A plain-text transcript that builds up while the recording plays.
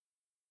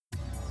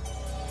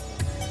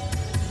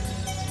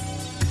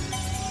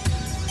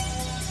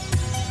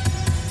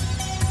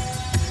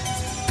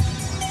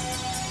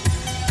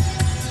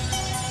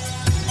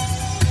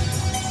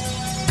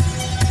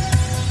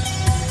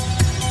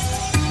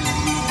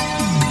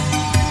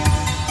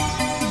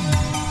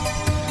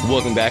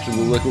Welcome back to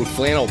the Liquid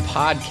Flannel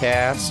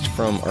Podcast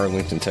from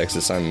Arlington,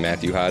 Texas. I'm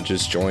Matthew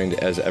Hodges, joined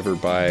as ever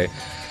by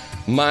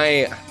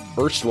my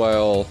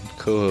erstwhile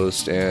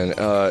co-host and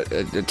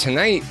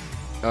tonight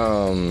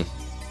DM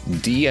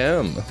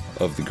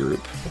of the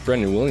group,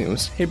 Brendan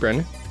Williams. Hey,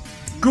 Brendan.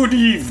 Good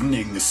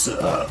evening,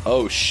 sir.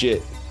 Oh,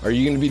 shit. Are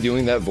you going to be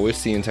doing that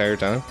voice the entire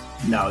time?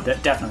 No,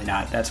 definitely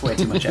not. That's way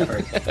too much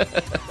effort.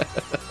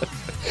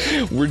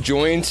 We're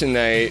joined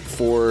tonight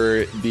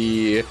for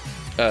the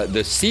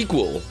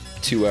sequel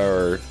to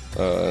our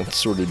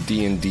sort of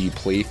D&D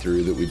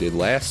playthrough that we did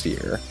last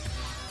year.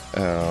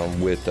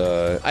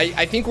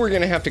 I think we're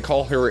going to have to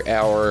call her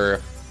our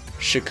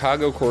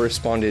Chicago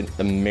correspondent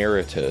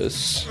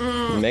emeritus,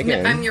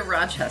 Megan. I'm your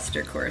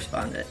Rochester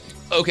correspondent.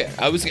 Okay,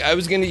 I was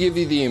going to give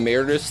you the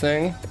emeritus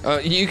thing.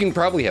 You can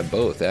probably have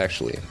both,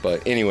 actually.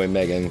 But anyway,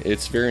 Megan,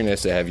 it's very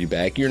nice to have you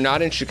back. You're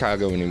not in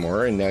Chicago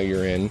anymore, and now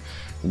you're in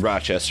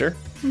Rochester.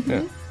 Mm-hmm.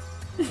 Yeah.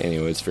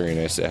 Anyway, it's very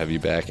nice to have you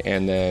back.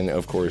 And then,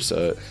 of course,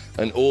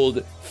 an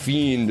old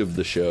fiend of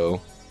the show,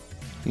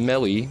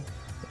 Melly,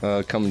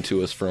 coming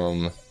to us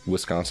from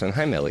Wisconsin.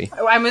 Hi, Melly.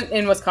 Oh, I'm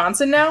in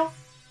Wisconsin now?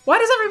 Why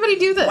does everybody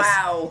do this?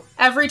 Wow.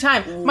 Every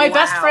time. My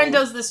best friend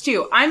does this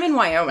too. I'm in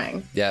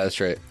Wyoming. Yeah, that's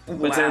right.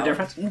 Was there a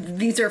difference?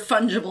 These are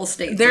fungible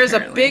states. There's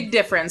apparently. a big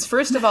difference.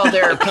 First of all,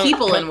 there are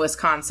people in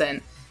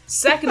Wisconsin.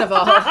 Second of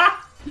all,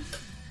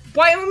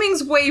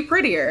 Wyoming's way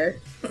prettier.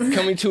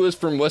 Coming to us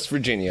from West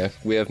Virginia,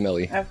 we have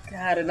Melly. I've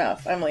had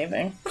enough. I'm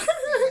leaving.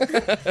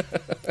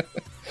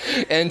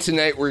 And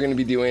tonight we're going to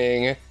be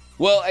doing...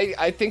 Well,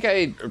 I think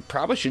I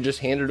probably should just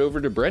hand it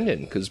over to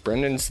Brendan, because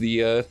Brendan's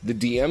the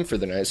DM for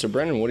the night. So,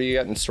 Brendan, what do you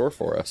got in store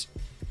for us?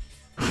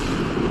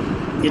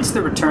 It's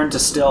the return to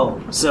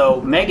Stull.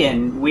 So,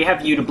 Megan, we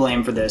have you to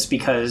blame for this,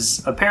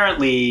 because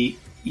apparently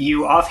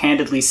you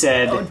offhandedly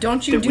said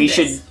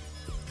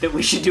that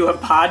we should do a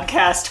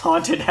podcast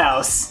haunted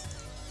house.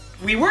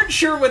 We weren't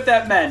sure what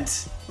that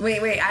meant.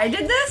 Wait, I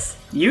did this?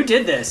 You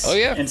did this. Oh,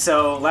 yeah. And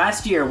so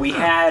last year we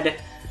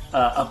had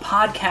a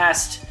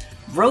podcast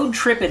road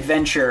trip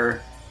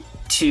adventure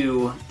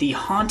to the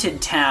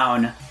haunted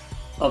town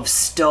of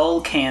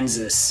Stull,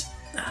 Kansas.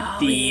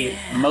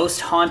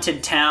 Most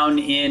haunted town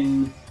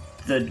in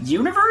the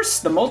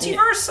universe? The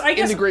multiverse, I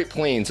guess? In the Great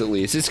Plains, at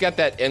least. It's got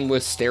that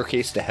endless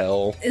staircase to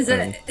hell. Is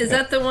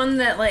that the one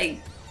that, like,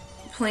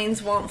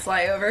 planes won't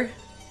fly over?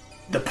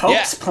 The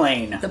Pope's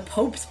plane. The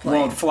Pope's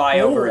plane. Won't fly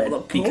over the it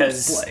Pope's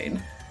because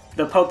plane.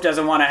 The Pope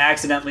doesn't want to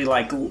accidentally,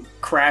 like,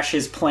 crash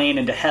his plane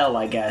into hell,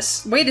 I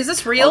guess. Wait, is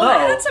this real?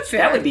 Although, That's a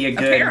fair. that would be a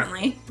good...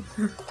 Apparently.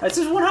 This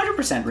is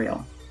 100%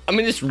 real. I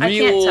mean, it's I can't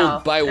real tell.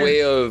 by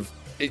way of...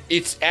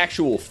 It's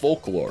actual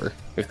folklore,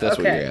 if that's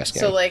what you're asking.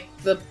 So, like,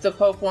 the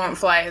Pope won't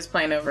fly his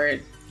plane over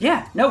it.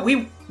 Yeah, no,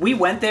 we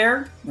went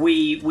there.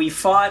 We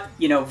fought,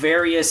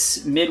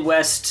 various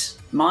Midwest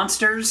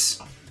monsters.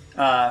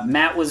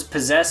 Matt was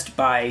possessed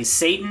by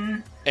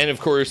Satan. And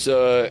of course,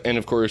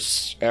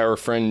 our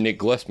friend Nick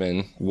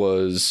Glessman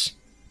was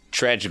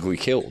tragically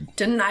killed.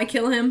 Didn't I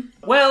kill him?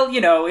 Well,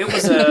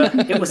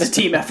 it was a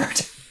team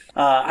effort.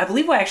 I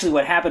believe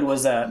what happened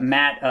was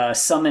Matt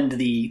summoned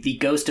the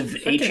ghost of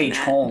H.H.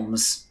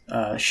 Holmes,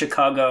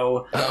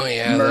 Chicago. Oh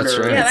yeah, murderer. that's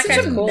right. Yeah, that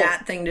guy's cool.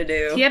 That thing to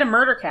do. He had a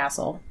murder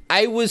castle.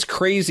 I was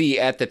crazy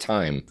at the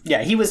time.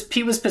 Yeah, he was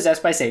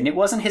possessed by Satan. It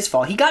wasn't his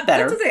fault. He got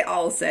better. That's what they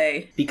all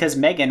say. Because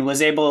Megan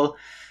was able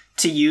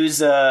to use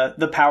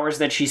the powers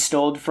that she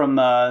stole from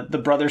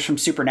the brothers from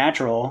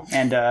Supernatural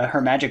and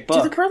her magic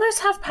book. Do the brothers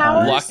have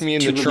powers? Locked me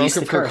in the trunk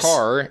of her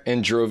car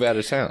and drove out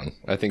of town,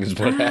 I think is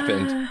what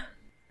happened.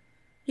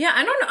 Yeah,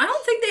 I don't know. I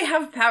don't think they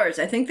have powers.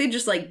 I think they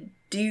just, like,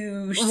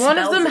 do spells. One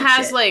of them and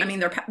has, shit. like... I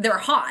mean, they're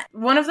hot.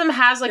 One of them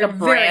has, like, They're a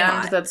very brand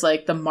hot. that's,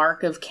 like, the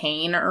mark of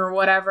Cain or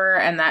whatever,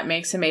 and that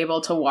makes him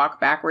able to walk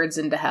backwards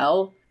into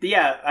hell.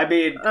 Yeah, I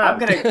mean, I'm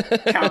going to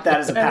count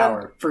that as a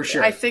power, for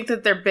sure. I think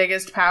that their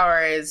biggest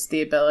power is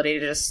the ability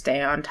to just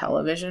stay on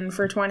television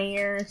for 20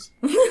 years.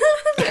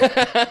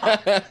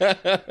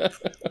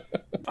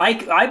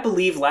 I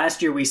believe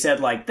last year we said,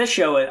 like, this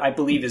show, I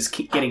believe, is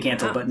getting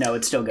canceled, but no,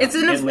 it's still going.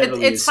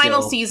 Its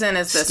final season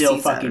is this still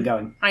season. fucking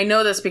going. I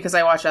know this because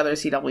I watch other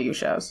CW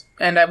shows,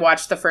 and I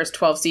watched the first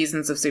 12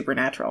 seasons of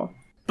Supernatural.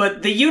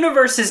 But the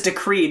universe has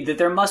decreed that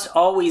there must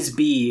always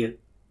be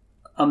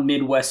a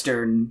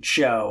Midwestern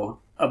show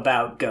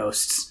about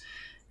ghosts.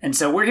 And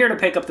so we're here to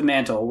pick up the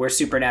mantle where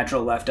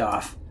Supernatural left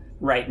off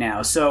right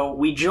now. So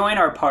we join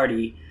our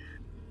party.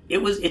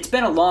 It's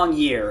been a long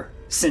year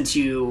since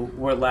you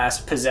were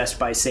last possessed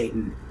by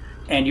Satan,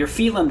 and you're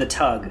feeling the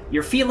tug.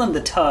 You're feeling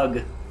the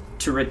tug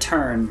to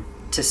return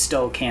to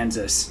Stull,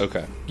 Kansas.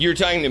 Okay. You're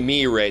talking to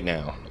me right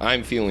now.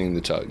 I'm feeling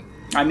the tug.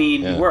 I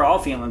mean, We're all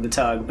feeling the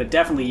tug, but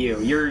definitely you.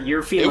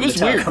 You're feeling the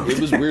tug. It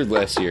was weird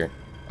last year.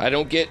 I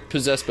don't get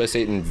possessed by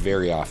Satan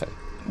very often.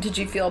 Did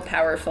you feel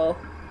powerful?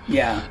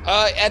 Yeah.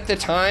 At the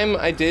time,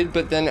 I did,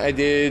 but then I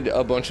did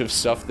a bunch of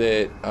stuff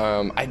that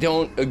I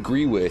don't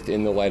agree with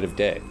in the light of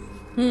day.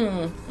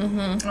 Oh,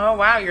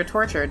 wow, you're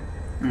tortured.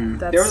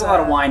 There was a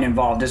lot of wine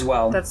involved as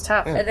well. That's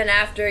tough. And then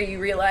after you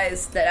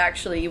realized that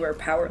actually you were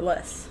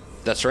powerless.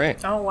 That's right.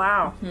 Oh,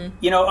 wow.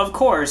 You know, of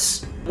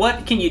course,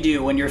 what can you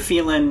do when you're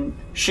feeling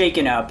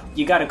shaken up?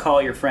 You gotta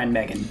call your friend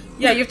Megan.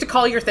 Yeah, you have to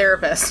call your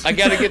therapist. I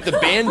gotta get the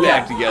band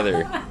back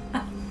together.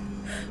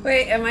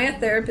 Wait, am I a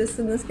therapist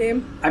in this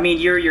game? I mean,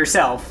 you're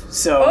yourself,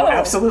 so Oh.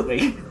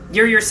 absolutely.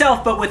 You're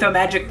yourself, but with a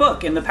magic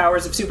book and the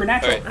powers of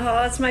supernatural. All right.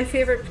 Oh, that's my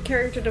favorite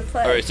character to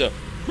play. All right, so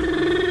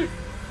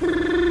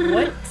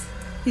What?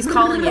 He's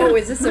calling you. Oh,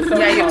 is this a phone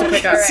Yeah, you have to call?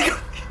 pick up. All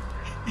right.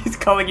 He's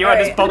calling you All on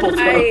his right. bubble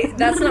phone.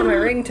 That's not my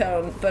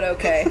ringtone, but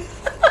okay.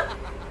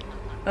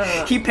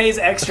 He pays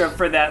extra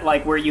for that,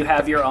 like, where you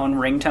have your own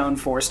ringtone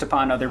forced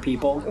upon other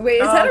people.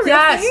 Wait, is that a real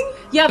Yes. thing?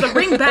 Yeah, the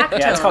ring back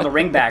Yeah, it's tone. called a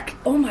ringback.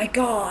 Oh my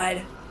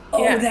god.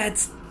 Oh, Yeah.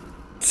 that's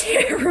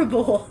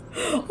terrible.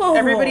 Oh.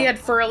 Everybody had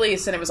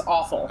fur-elise, and it was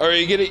awful. all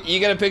right, you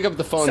gotta pick up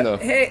the phone though.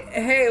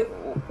 Hey,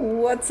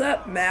 what's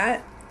up,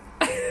 Matt?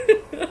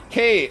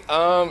 Hey,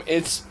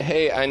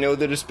 I know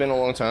that it's been a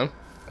long time.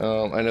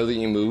 I know that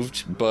you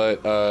moved,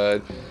 but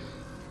I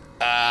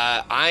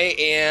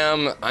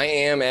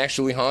am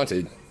actually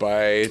haunted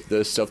by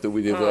the stuff that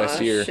we did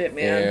last year, shit,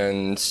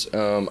 man.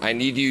 and I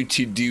need you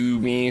to do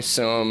me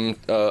some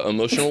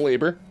emotional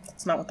labor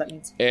That's not what that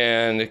means.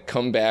 and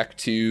come back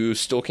to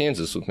Stull,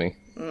 Kansas with me.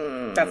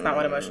 That's not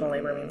what emotional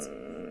labor means.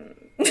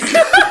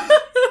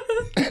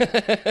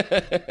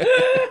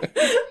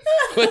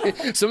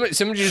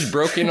 Somebody just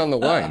broke in on the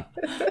line.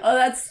 Oh,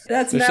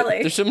 that's Melly.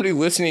 There's somebody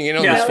listening in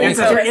on Yeah, this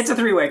phone call. it's a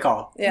three-way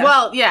call. Yeah.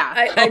 Well, yeah.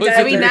 I it's a I dialed mean,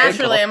 very her. good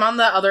naturally, call. I'm on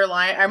the other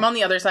line. I'm on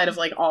the other side of,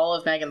 like, all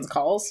of Megan's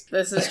calls.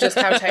 This is just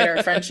how tight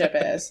our friendship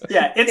is.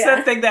 Yeah, it's Yeah.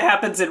 that thing that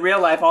happens in real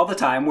life all the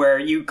time where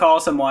you call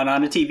someone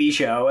on a TV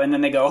show and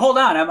then they go, "Hold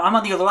on, I'm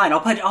on the other line.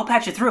 I'll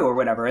patch you through," or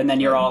whatever, and then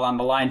you're all on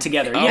the line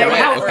together. Oh, You know right,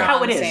 how, okay.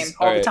 how it Same. is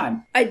all the Alright.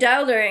 time. I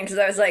dialed her in because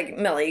I was like,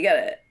 Melly, you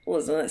gotta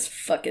listen to this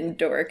fucking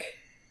dork.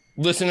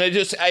 Listen,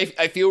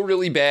 I feel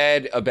really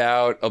bad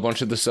about a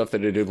bunch of the stuff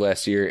that I did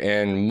last year,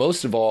 and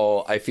most of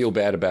all, I feel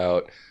bad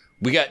about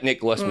we got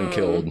Nick Lessman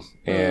killed,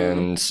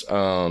 and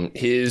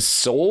his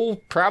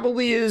soul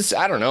probably is,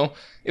 I don't know,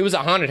 it was a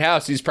haunted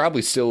house. He's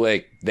probably still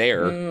like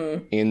there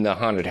in the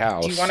haunted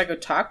house. Do you want to go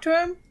talk to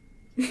him?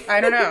 I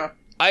don't know.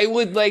 I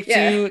would like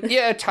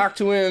to, talk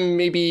to him,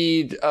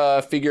 maybe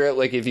figure out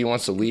like if he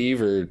wants to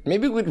leave, or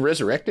maybe we'd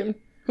resurrect him.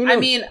 Who knows? I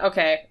mean,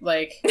 okay,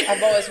 like,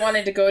 I've always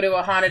wanted to go to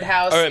a haunted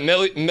house. All right,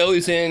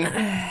 Melly's in.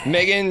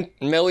 Megan,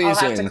 Melly's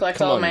I'll in. have to collect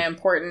Come all on. my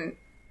important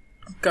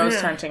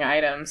ghost hunting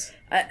items.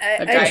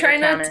 I Geiger try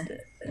not. counter.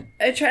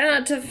 I try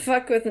not to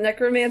fuck with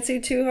necromancy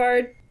too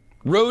hard.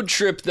 Road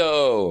trip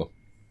though.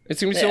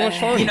 It's gonna be so much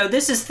fun. You know,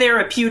 this is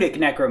therapeutic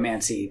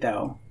necromancy,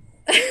 though.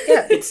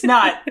 Yeah, it's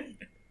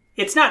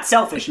not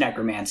selfish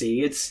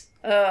necromancy. It's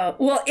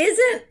Well,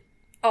 isn't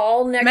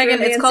all necromancy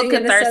Megan, it's called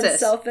in a sense catharsis.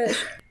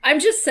 selfish? I'm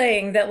just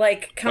saying that,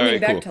 like, coming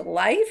Alright, back cool. to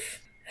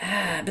life,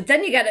 but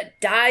then you gotta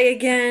die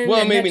again.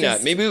 Well, and maybe that not.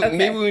 just- Maybe we can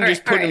Alright,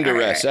 just put him to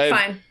alright, rest. alright,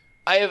 fine.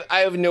 I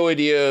have no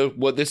idea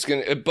what this is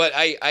gonna. But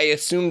I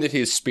assume that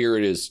his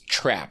spirit is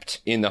trapped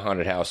in the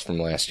haunted house from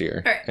last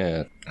year. Alright.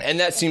 Yeah. And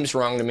that seems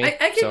wrong to me.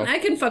 I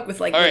can fuck with,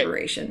 like, Alright.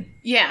 liberation.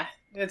 Yeah,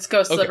 it's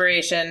ghost Okay.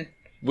 liberation.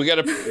 we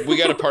gotta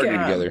partner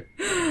God. together.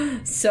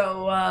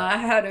 So,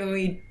 how do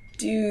we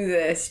do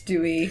this?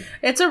 Do we?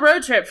 It's a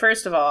road trip,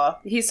 first of all.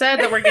 He said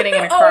that we're getting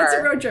in a Oh, car. it's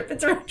a road trip.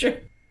 It's a road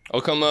trip.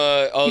 I'll come.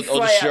 I'll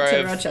fly just out to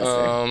drive.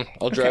 Rochester.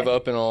 I'll drive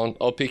up and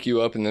I'll pick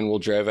you up, and then we'll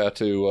drive out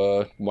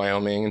to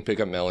Wyoming and pick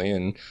up Melly,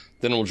 and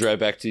then we'll drive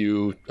back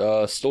to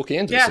Stull,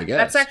 Kansas. Yeah, I guess.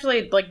 that's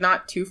actually, like,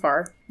 not too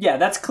far. yeah,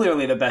 that's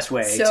clearly the best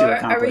way So, to are we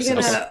accomplish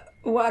gonna this.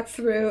 walk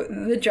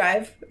through the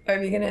drive? Are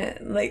we gonna,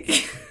 like,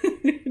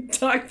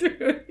 talk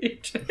through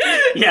each?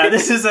 Yeah,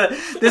 this is a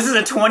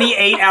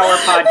 28-hour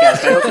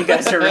podcast. I hope you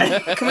guys are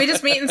ready. Can we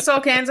just meet in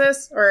Stull,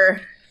 Kansas? Or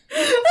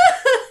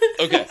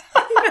Okay.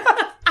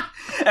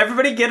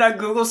 Everybody get on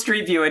Google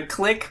Street View and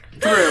click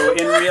through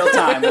in real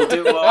time.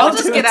 I'll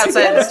just get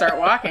outside and start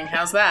walking.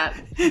 How's that?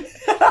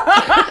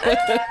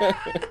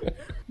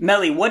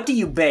 Melly, what do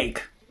you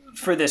bake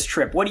for this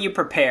trip? What do you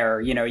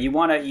prepare? You know, you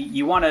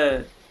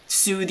wanna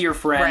soothe your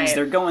friends. Right.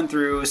 They're going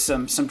through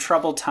some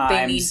troubled times.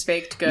 They need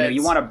baked You know, goods.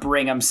 you want to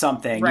bring them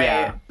something. Right.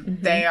 Yeah.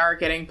 They are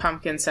getting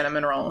pumpkin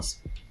cinnamon rolls.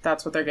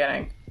 That's what they're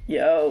getting.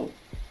 Yo.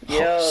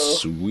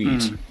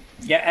 Sweet.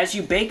 Yeah, as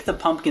you bake the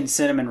pumpkin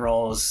cinnamon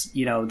rolls,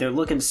 you know, they're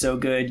looking so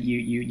good.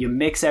 You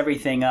mix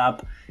everything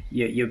up,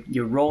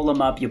 you roll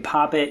them up, you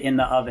pop it in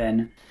the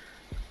oven,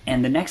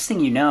 and the next thing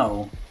you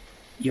know,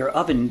 your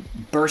oven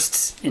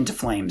bursts into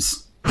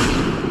flames.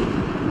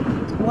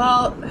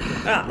 Well,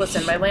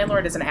 listen, my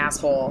landlord is an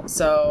asshole,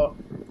 so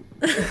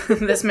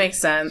this makes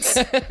sense.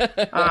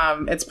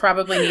 It's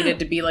probably needed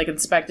to be, like,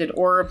 inspected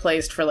or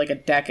replaced for, like, a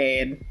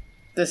decade.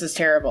 This is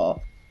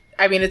terrible.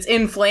 I mean, it's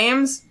in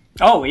flames.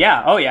 Oh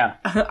yeah,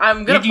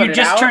 I'm gonna You put it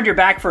just out. turned your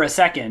back for a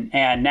second,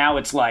 and now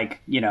it's like,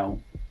 you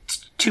know,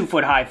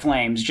 2-foot high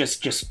flames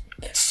just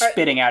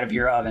spitting out of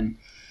your oven.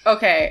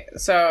 Okay,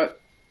 so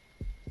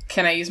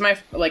can I use my,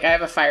 like, I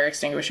have a fire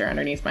extinguisher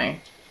underneath my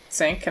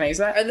sink. Can I use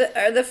that?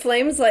 Are the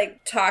flames,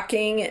 like,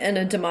 talking in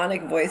a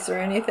demonic voice or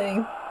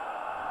anything?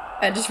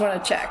 I just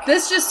want to check.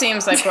 This just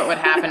seems like what would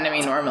happen to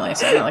me normally.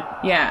 So I'm like,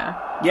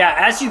 yeah. Yeah,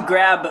 as you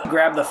grab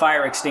the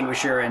fire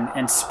extinguisher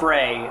and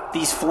spray,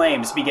 these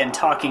flames begin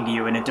talking to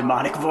you in a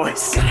demonic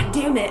voice. God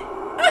damn it.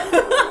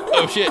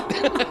 Oh, shit.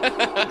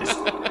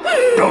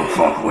 Don't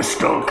fuck with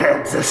Stull,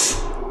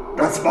 Kansas.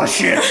 That's my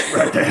shit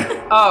right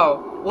there.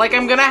 Oh, like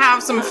I'm gonna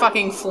have some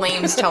fucking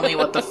flames tell me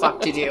what the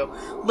fuck to do.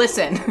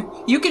 Listen,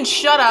 you can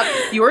shut up.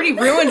 You already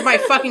ruined my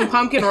fucking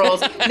pumpkin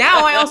rolls.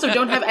 Now I also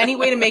don't have any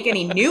way to make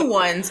any new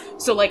ones.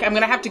 So, like, I'm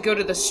gonna have to go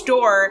to the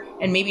store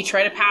and maybe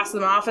try to pass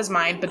them off as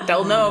mine, but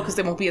they'll know because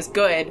they won't be as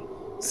good.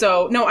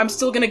 So, no, I'm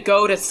still gonna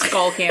go to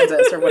Skull,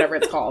 Kansas, or whatever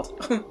it's called.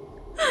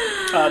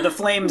 The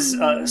flames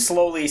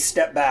slowly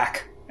step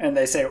back, and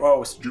they say,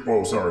 "Oh,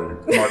 sorry,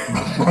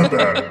 my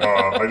bad.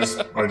 I'll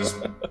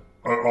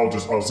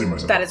see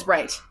myself." That is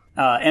right.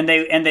 and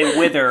they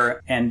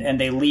wither, and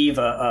they leave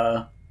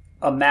a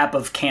map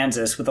of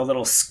Kansas with a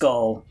little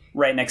skull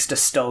right next to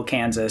Stull,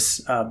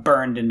 Kansas,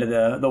 burned into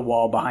the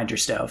wall behind your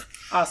stove.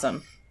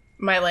 Awesome.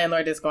 My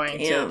landlord is going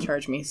to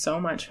charge me so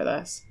much for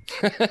this.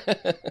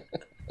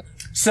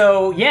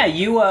 So yeah,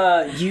 you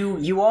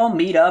all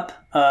meet up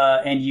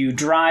and you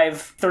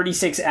drive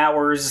 36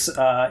 hours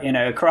in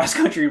a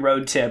cross-country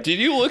road trip. Did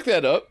you look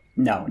that up?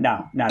 No,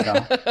 not at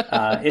all.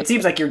 It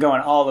seems like you're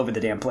going all over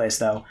the damn place,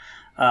 though.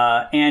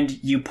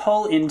 And you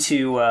pull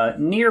into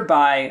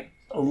nearby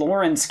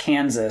Lawrence,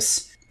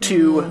 Kansas,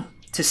 to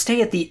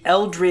stay at the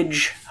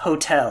Eldridge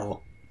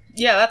Hotel.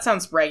 Yeah, that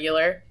sounds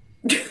regular.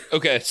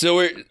 Okay, so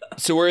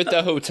we're at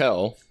the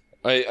hotel.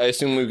 I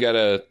assume we've got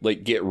to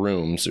get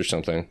rooms or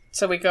something.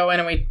 So we go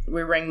in and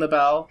we ring the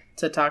bell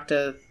to talk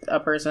to a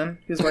person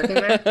who's working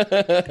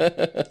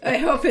there. I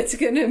hope it's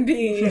gonna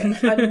be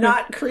a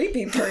not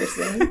creepy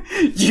person.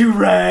 You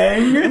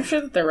rang? I'm sure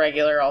that they're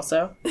regular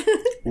also.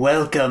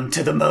 Welcome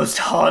to the most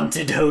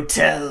haunted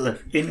hotel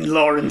in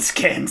Lawrence,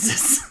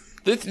 Kansas.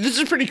 This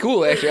is pretty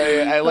cool,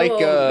 actually. I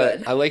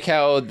like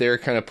how they're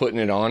kind of putting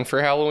it on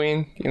for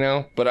Halloween,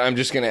 But I'm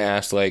just gonna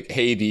ask,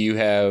 hey, do you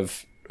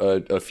have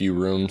a few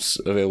rooms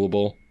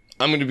available?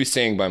 I'm going to be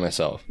staying by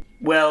myself.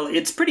 Well,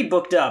 it's pretty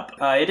booked up.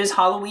 It is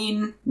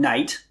Halloween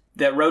night.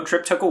 That road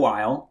trip took a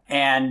while,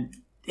 and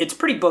it's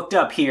pretty booked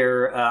up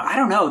here. I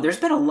don't know. There's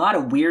been a lot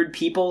of weird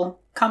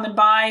people coming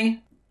by.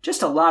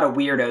 Just a lot of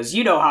weirdos.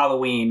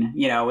 Halloween.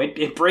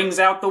 It brings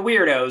out the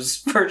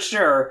weirdos for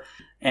sure.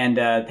 And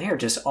they are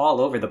just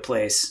all over the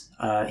place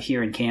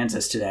here in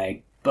Kansas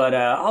today. But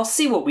I'll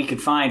see what we can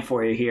find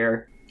for you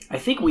here. I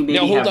think we maybe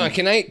Now, hold on.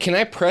 Can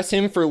I press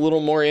him for a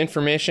little more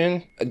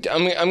information?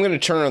 I'm going to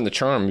turn on the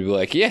charm and be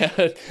like, yeah,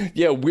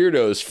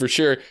 weirdos for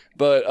sure.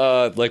 But,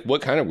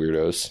 what kind of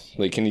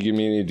weirdos? Can you give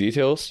me any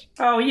details?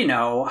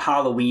 Oh,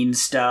 Halloween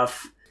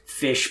stuff,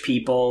 fish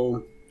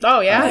people. Oh,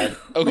 yeah?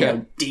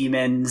 Okay.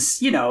 Demons,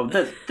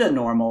 the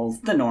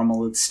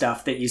normal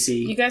stuff that you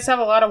see. You guys have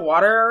a lot of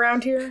water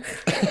around here?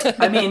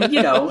 I mean,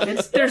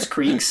 there's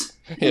creeks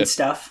and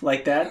stuff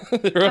like that.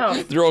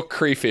 They're all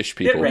crayfish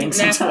people. It rains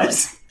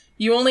sometimes.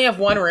 You only have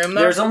one room,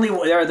 though? There's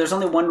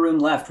only one room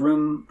left.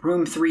 Room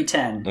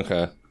 310.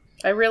 Okay.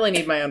 I really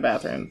need my own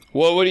bathroom.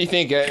 Well, what do you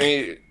think?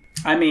 I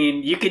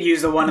mean, you could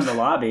use the one in the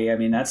lobby. I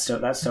mean, that's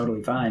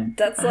totally fine.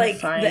 That's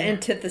the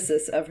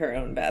antithesis of her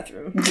own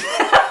bathroom.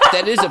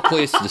 That is a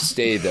place to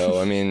stay,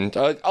 though. I mean,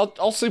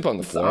 I'll sleep on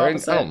the floor. I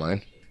don't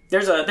mind.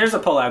 There's a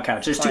pull-out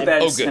couch. There's two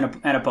beds and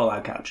a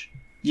pull-out couch.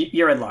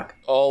 You're in luck.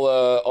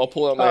 I'll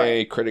pull out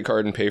my credit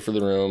card and pay for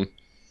the room,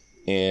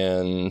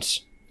 and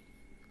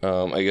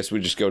I guess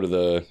we just go to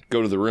the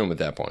room at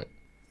that point.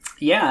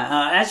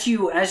 Yeah. As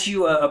you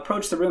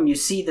approach the room, you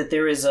see that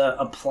there is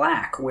a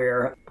plaque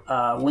where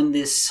when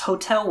this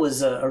hotel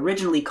was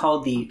originally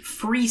called the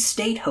Free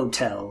State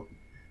Hotel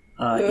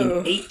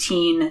in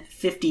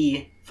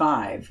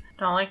 1855.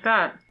 Don't like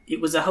that.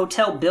 It was a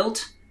hotel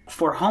built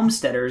for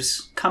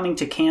homesteaders coming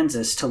to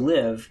Kansas to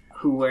live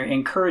who were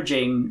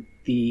encouraging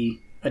the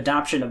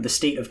adoption of the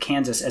state of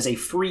Kansas as a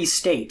free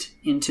state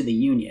into the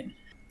Union.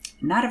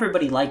 Not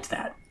everybody liked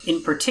that.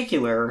 In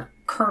particular,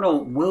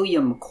 Colonel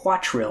William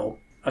Quattrill,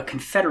 a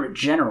Confederate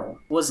general,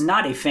 was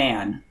not a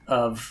fan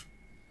of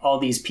all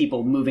these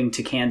people moving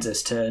to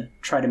Kansas to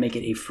try to make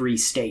it a free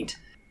state.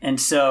 And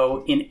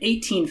so in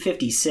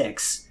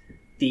 1856,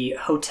 the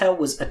hotel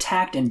was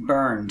attacked and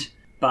burned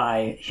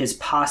by his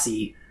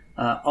posse,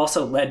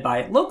 also led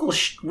by local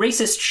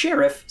racist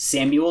sheriff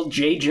Samuel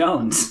J.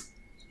 Jones,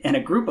 and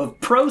a group of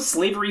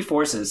pro-slavery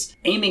forces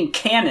aiming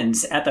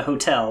cannons at the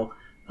hotel,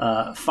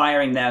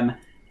 firing them,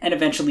 and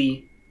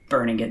eventually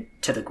burning it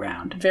to the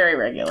ground. Very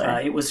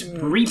regular. It was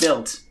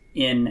rebuilt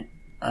in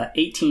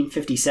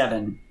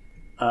 1857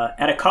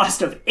 at a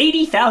cost of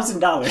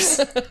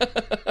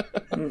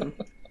 $80,000.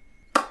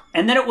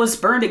 And then it was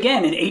burned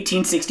again in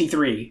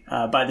 1863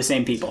 by the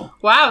same people.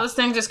 Wow, this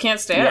thing just can't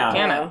stay up,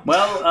 can it?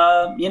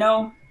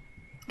 Well,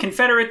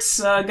 Confederates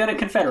gonna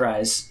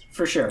Confederize,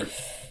 for sure.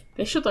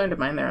 They should learn to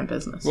mind their own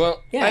business.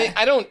 Well, yeah.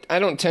 I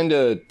don't tend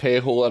to pay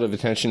a whole lot of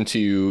attention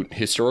to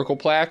historical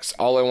plaques.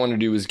 All I want to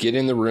do is get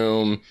in the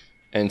room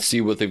and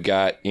see what they've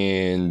got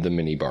in the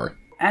minibar.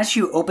 As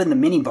you open the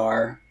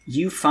minibar,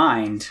 you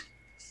find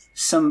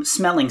some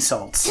smelling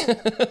salts.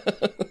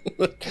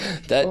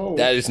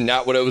 That is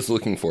not what I was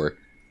looking for.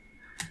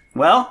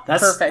 Well,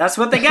 Perfect. that's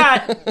what they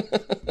got.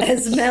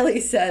 As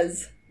Melly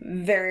says,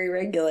 very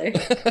regular.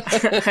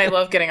 I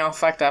love getting all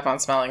fucked up on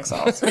smelling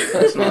salts,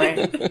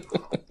 personally.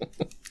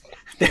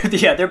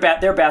 They're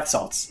bath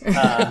salts.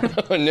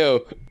 Oh,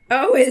 no.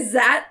 Oh, is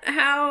that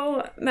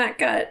how Matt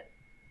got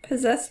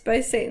possessed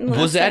by Satan last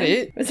Was that time?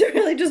 it? Was it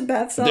really just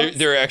bath salts?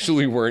 There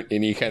actually weren't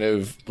any kind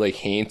of, like,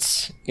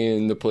 haints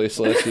in the place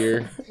last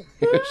year.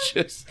 It was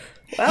just...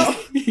 Well,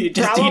 you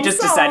problem just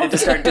solved. decided to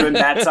start doing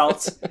bath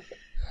salts.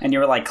 And you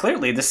were like,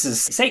 clearly this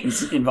is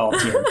Satan's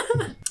involved here.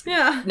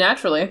 yeah,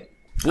 Naturally.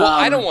 Well,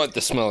 I don't want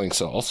the smelling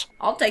salts.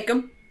 I'll take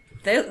them.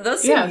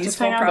 Those seem Yeah, just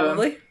useful, hang on to 'em.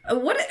 probably.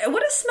 What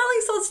does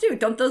smelling salts do?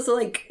 Don't those,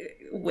 like,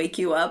 wake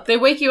you up? They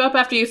wake you up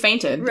after you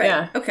fainted. Right.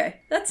 Yeah.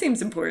 Okay. That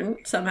seems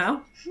important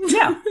somehow.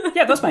 Yeah,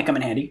 those might come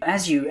in handy.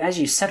 As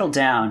you settle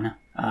down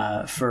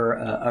for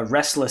a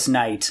restless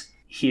night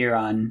here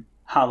on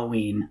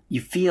Halloween, you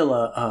feel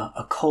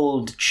a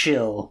cold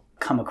chill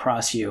come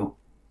across you.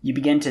 You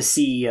begin to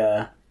see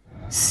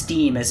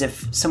steam as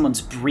if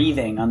someone's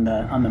breathing on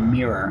the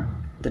mirror.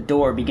 The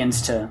door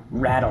begins to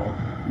rattle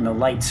and the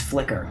lights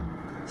flicker.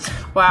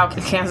 Wow,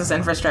 Kansas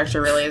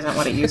infrastructure really isn't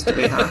what it used to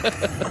be,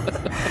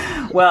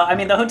 huh? Well, I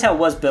mean, the hotel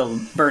was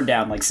burned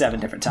down like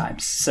 7 different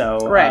times, so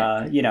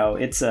Right.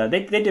 it's they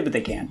did what they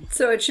can.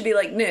 So it should be,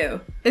 like,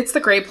 new. It's the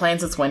Great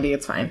Plains. It's windy.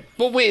 It's fine.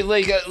 But wait,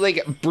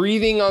 like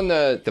breathing on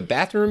the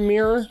bathroom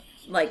mirror?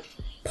 Like,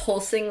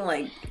 pulsing,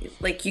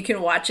 like you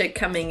can watch it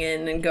coming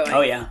in and going.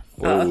 Oh yeah,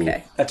 Oh,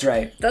 okay. that's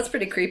right. That's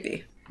pretty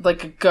creepy.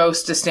 Like a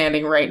ghost is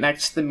standing right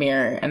next to the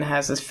mirror and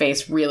has his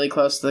face really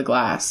close to the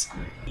glass.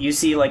 You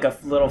see, like, a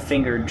little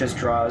finger just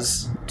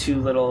draws 2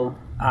 little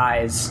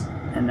eyes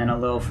and then a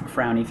little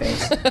frowny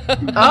face.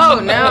 Oh,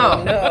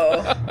 no.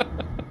 No.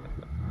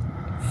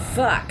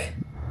 Fuck.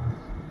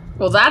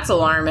 Well, that's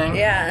alarming.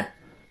 Yeah.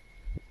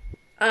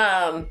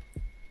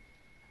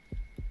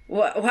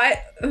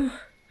 Why?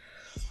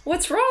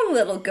 What's wrong,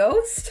 little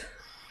ghost?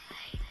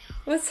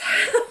 What's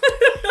happening?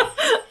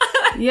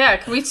 Yeah,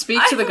 can we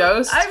speak to the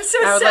ghost? I'm so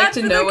I would sad like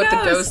to for know the what the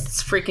ghost.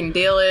 ghost's freaking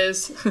deal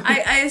is.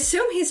 I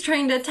assume he's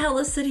trying to tell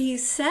us that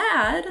he's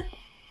sad.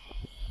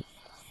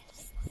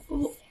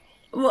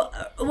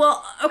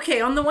 Well,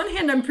 okay. On the one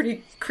hand, I'm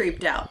pretty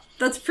creeped out.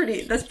 That's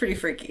pretty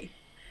freaky.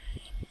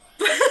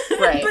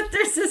 Right. But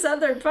there's this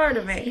other part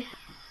of me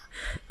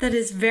that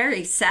is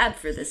very sad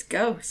for this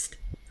ghost.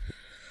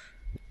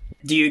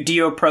 Do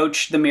you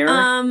approach the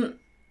mirror?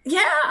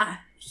 Yeah.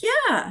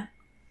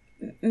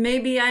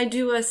 Maybe I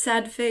do a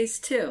sad face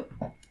too,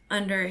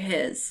 under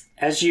his.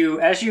 As you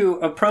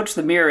approach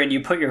the mirror and you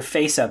put your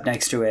face up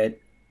next to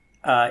it,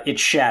 it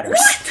shatters.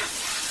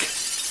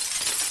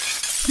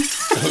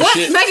 What?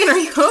 shit. Megan, are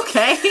you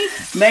okay?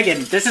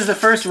 Megan, this is the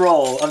first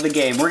roll of the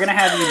game. We're gonna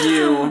have you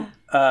do.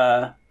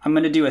 I'm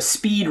gonna do a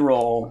speed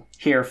roll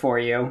here for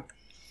you.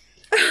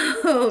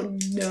 Oh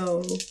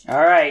no.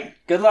 All right.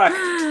 Good luck.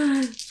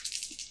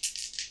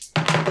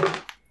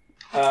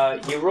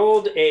 You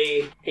rolled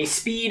a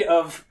speed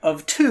of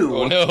 2.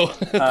 Oh no,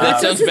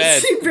 that sounds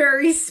bad. It's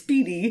very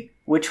speedy.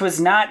 Which was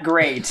not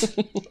great.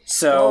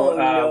 So Oh,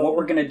 no. what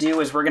we're going to do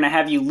is we're going to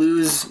have you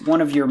lose one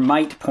of your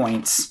might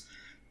points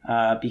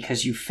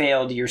because you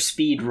failed your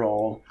speed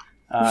roll.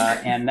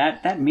 And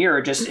that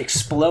mirror just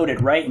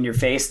exploded right in your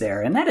face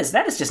there. And that is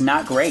just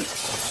not great.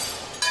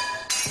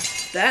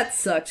 That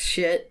sucks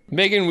shit.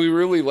 Megan, we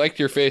really liked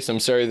your face. I'm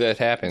sorry that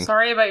happened.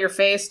 Sorry about your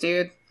face,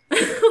 dude.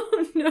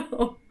 Oh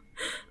no.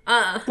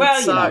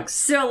 Well, you know. Sucks.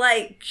 So,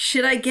 like,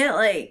 should I get,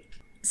 like...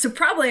 So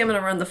probably I'm gonna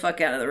run the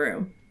fuck out of the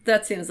room.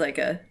 That seems like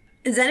a...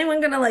 Is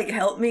anyone gonna, like,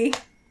 help me?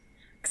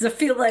 Because I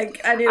feel like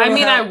I need I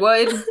mean, I help.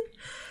 would.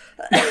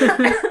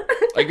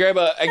 I grab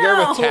a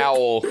No.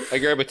 towel. I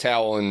grab a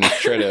towel and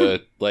try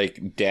to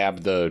like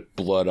dab the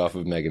blood off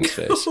of Megan's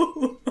face.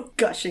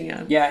 Gushing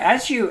out. Yeah,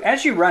 as you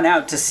run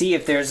out to see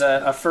if there's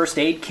a first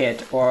aid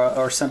kit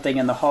or something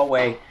in the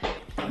hallway,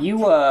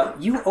 you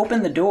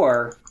open the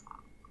door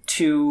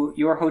to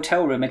your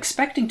hotel room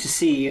expecting to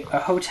see a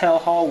hotel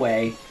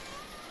hallway,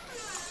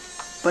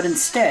 but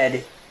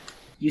instead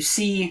you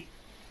see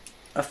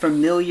a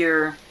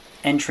familiar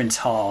entrance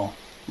hall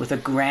with a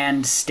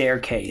grand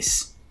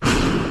staircase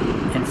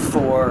and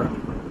 4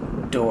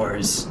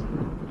 doors.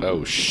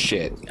 Oh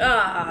shit,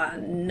 Ah,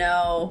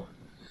 no.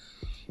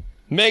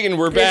 Megan,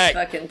 we're This back.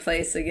 fucking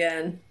place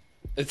again.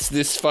 It's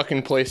this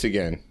fucking place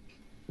again.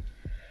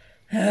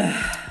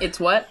 It's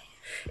what?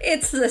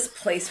 It's this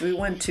place we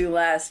went to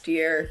last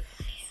year.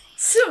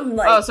 Some,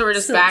 like... Oh, so we're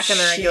just some back in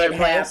the regular shit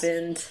place?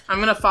 happened. I'm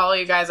gonna follow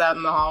you guys out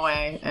in the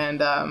hallway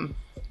and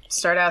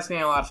start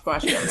asking a lot of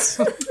questions.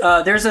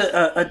 There's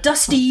a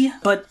dusty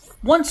but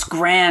once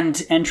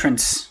grand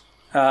entrance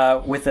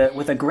with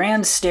a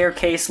grand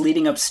staircase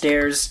leading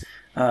upstairs,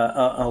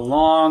 a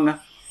long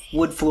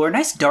wood floor,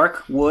 nice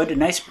dark wood, a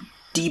nice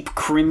deep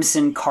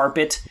crimson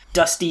carpet,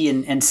 dusty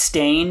and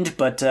stained,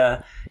 but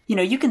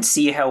you can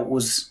see how it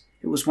was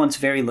once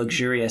very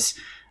luxurious.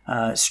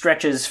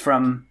 Stretches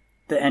from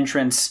the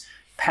entrance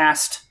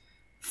past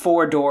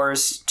 4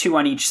 doors, 2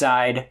 on each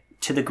side,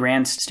 to the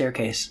grand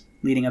staircase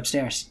leading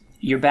upstairs.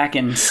 You're back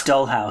in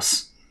Stull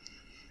House.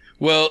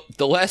 Well,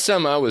 the last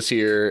time I was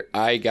here,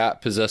 I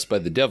got possessed by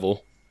the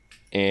devil,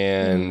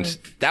 and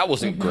that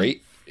wasn't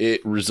great.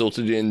 It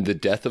resulted in the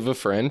death of a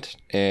friend,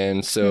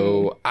 and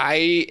so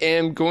I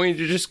am going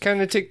to just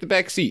kind of take the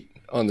back seat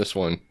on this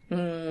one.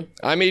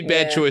 I made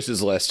bad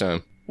choices last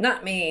time.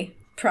 Not me,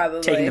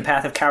 probably. Taking the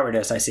path of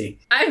cowardice, I see.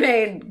 I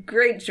made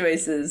great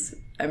choices,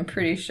 I'm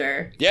pretty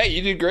sure. Yeah,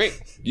 you did great.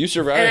 You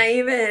survived.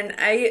 And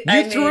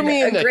I threw made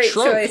me in a the great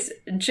trunk. choice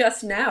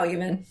just now,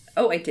 even.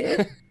 Oh, I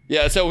did.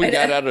 Yeah, that's how we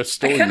got out of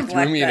Stull. You kinda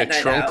threw me in a blacked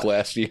that trunk night out.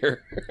 last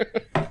year.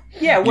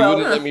 Yeah, You well,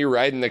 wouldn't let me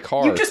ride in the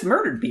car. you just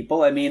murdered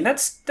people. I mean,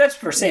 that's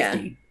for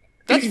safety.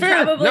 That's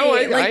fair. Probably No,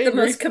 I the agree.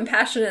 most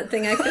compassionate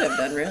thing I could have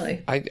done,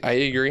 really. I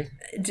agree.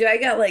 Do I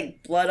got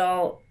like blood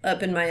all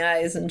up in my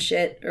eyes and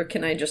shit, or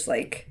can I just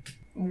like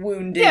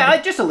wounded? Yeah,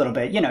 just a little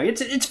bit.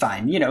 It's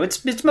fine.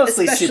 It's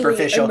mostly Especially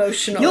superficial.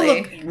 emotionally. You'll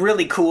look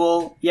really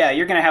cool. Yeah,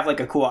 you're gonna have like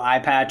a cool eye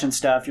patch and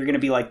stuff. You're gonna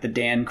be like the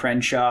Dan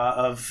Crenshaw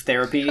of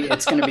therapy.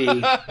 It's gonna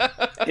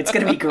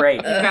be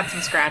great. Got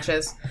some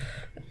scratches.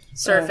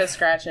 Surface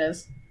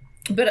scratches.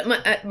 But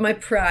my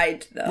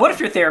pride, though. What if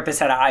your therapist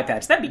had an eye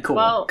patch? That'd be cool.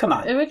 Well, Come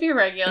on. It would be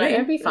regular. Yeah,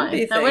 It'd be fine. it'd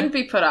be a I thing. wouldn't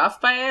be put off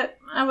by it.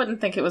 I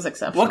wouldn't think it was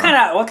exceptional. What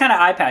kind of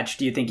eye patch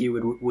do you think you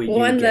would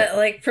one get? that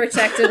like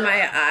protected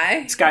my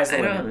eye? Sky's the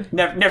I limit.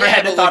 don't- Never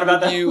had but thought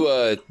about would that. you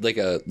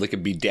like a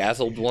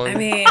bedazzled one? I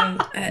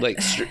mean,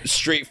 like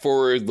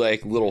straightforward,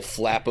 like little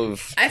flap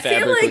of I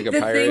fabric, feel like a the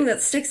pirate. thing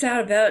that sticks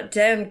out about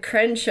Dan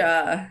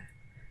Crenshaw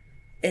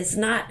is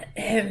not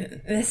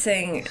him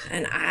missing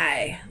an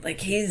eye. Like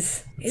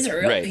he's a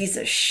real Right. piece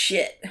of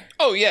shit.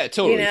 Oh yeah,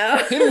 totally. You know?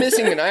 Him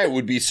missing an eye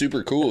would be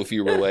super cool if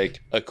you were like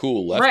a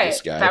cool leftist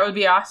right. guy. That would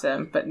be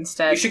awesome. But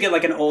instead, You should get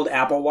like an old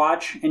Apple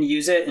Watch and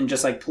use it, and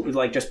just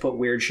just put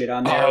weird shit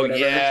on there. Oh, or whatever.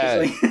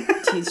 yeah. Just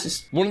like- he's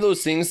just One of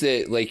those things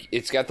that like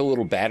it's got the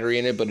little battery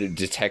in it, but it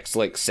detects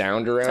like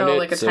sound around Oh, it.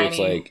 like a so it's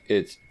tiny- like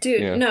it's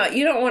Dude, you know. no,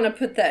 you don't want to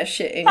put that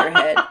shit in your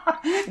head.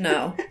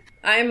 No.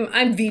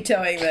 I'm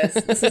vetoing this.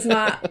 This is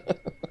not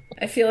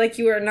I feel like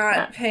you are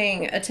not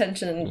paying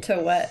attention to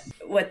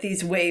what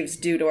these waves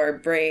do to our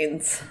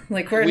brains.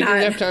 Like we're We not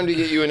didn't have time to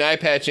get you an eye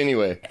patch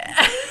anyway.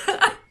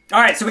 All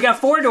right, so we got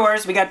 4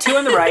 doors. We got 2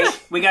 on the right.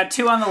 We got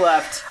 2 on the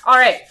left. all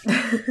right.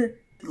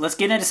 Let's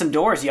get into some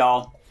doors,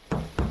 y'all.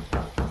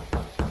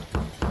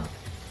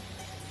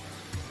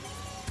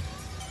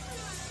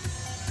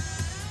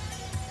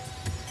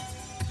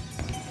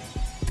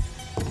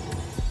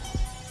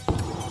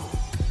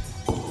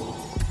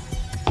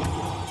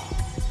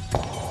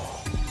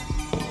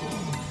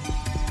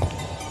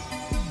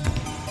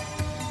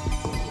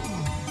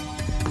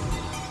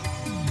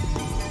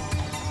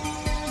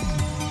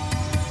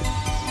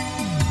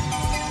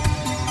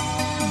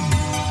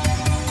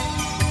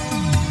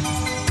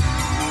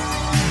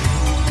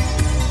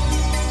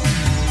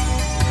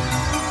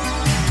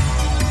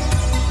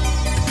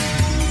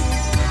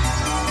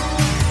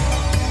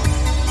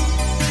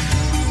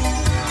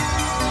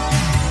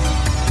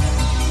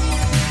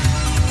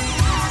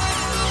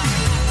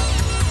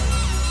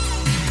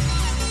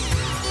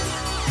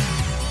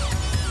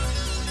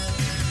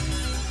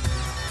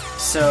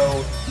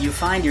 So you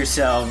find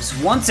yourselves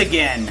once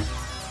again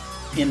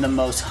in the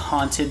most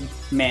haunted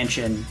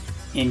mansion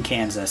in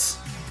Kansas.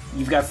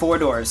 You've got 4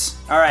 doors.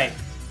 All right,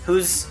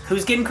 who's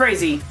getting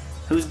crazy?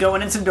 Who's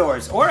going in some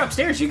doors or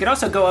upstairs? You could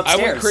also go I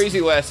upstairs. went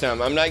crazy last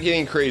time. I'm not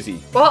getting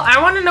crazy. Well,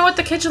 I want to know what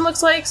the kitchen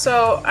looks like,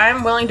 so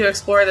I'm willing to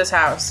explore this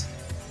house.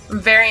 I'm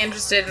very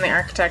interested in the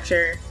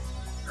architecture.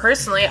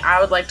 Personally,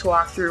 I would like to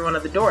walk through one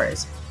of the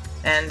doors,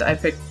 and I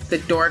picked the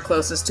door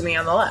closest to me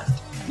on the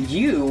left.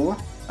 You,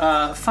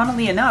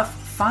 funnily enough,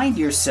 find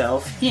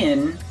yourself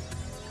in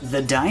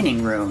the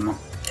dining room.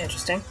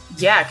 Interesting.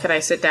 Yeah, could I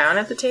sit down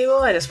at the table?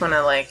 I just want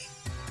to,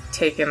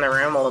 take in the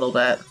room a little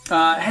bit.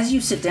 As you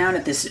sit down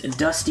at this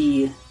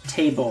dusty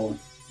table,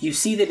 you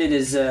see that it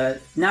has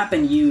not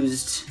been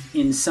used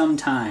in some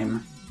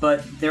time,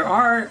 but there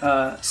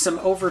are some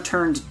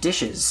overturned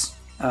dishes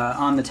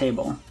on the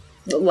table.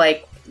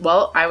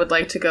 I would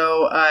like to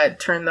go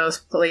turn those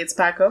plates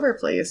back over,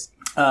 please.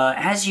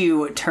 As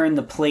you turn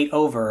the plate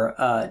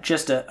over,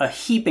 just a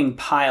heaping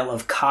pile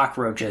of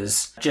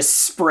cockroaches just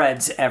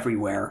spreads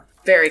everywhere,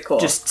 Very cool.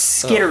 just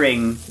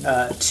skittering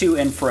to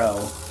and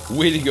fro.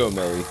 Way to go,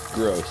 Melly.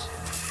 Gross.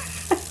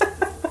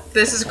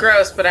 This is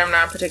gross, but I'm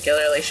not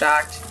particularly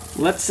shocked.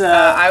 Let's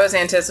I was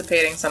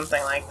anticipating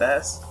something like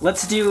this.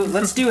 let's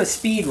do a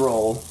speed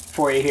roll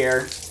for you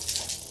here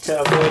to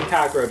avoid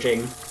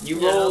cockroaching. You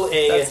roll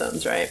that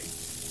sounds right.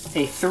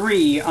 a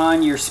 3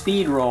 on your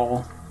speed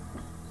roll.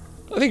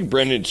 I think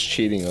Brendan's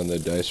cheating on the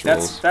dice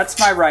rolls. That's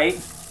my right.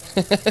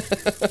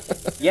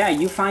 Yeah,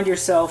 you find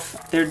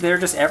yourself they're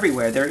just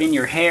everywhere. They're in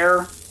your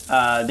hair.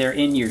 They're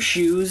in your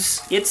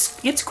shoes.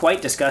 It's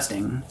quite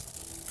disgusting,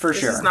 for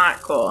sure. This is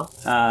not cool.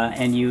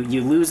 And you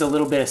lose a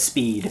little bit of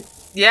speed.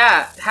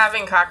 Yeah,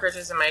 having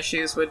cockroaches in my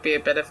shoes would be a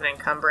bit of an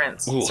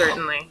encumbrance, Ooh.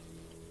 certainly.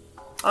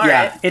 All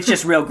yeah, right. it's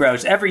just real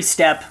gross. Every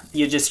step,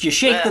 you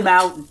shake them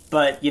out,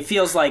 but it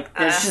feels like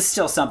there's just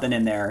still something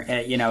in there.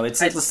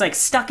 It's like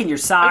stuck in your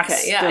socks.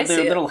 Okay, yeah, I see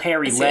They're it. little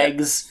hairy I see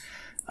legs.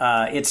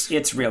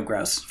 It's real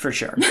gross for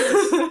sure.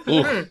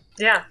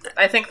 Yeah,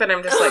 I think that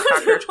I'm just like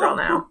Cockroach Girl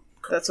now.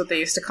 That's what they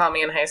used to call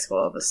me in high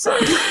school. This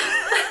sucks.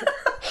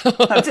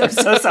 I'm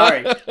so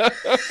sorry.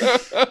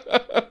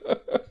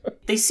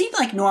 They seem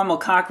like normal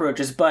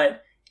cockroaches,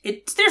 but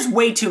there's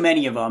way too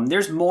many of them.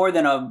 There's more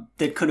than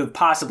that could have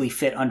possibly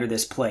fit under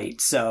this plate.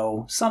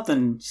 So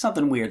something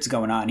weird's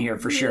going on here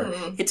for sure.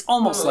 It's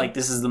almost like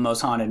this is the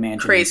most haunted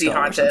mansion. Crazy in Stull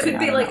or haunted. something. Could I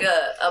be don't like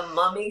know. a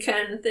mummy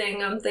kind of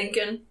thing, I'm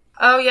thinking.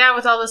 Oh, yeah,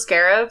 with all the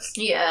scarabs?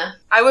 Yeah.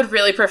 I would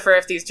really prefer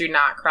if these do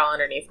not crawl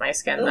underneath my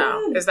skin,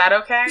 though. Is that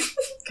okay?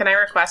 Can I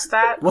request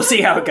that? We'll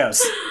see how it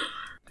goes.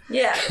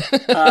 Yeah.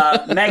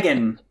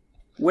 Megan,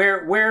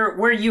 where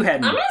are you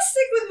heading? I'm gonna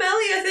stick with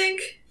Melly, I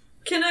think.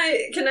 Can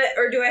I,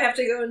 or do I have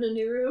to go in a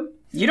new room?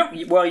 You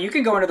don't. Well, you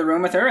can go into the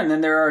room with her, and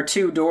then there are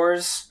 3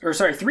 doors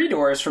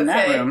from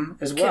that Okay. room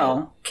as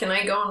well. Can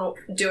I go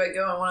in, do I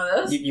go in one of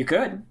those? You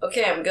could.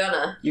 Okay, I'm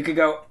gonna. You could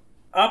go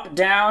up,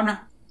 down,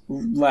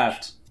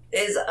 left.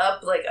 Is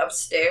up, like,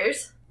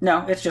 upstairs?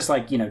 No, it's just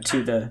like,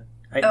 to the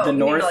Oh, the you mean,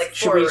 north. like,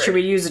 should we forward.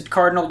 use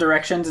cardinal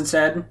directions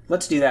instead?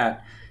 Let's do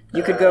that.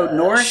 You could go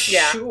north,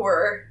 Yeah.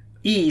 Sure.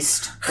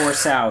 east, or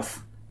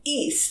south.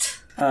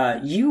 East.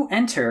 You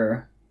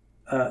enter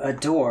a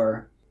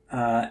door,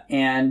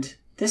 and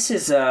this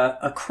is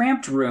a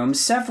cramped room,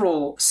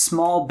 several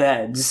small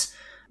beds,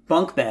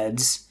 bunk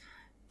beds.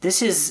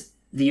 This is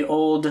the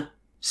old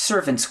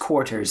servants'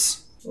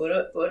 quarters. What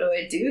do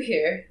I do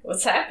here?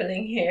 What's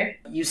happening here?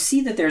 You see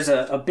that there's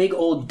a big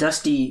old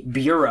dusty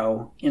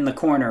bureau in the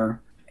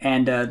corner,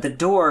 and the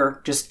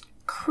door just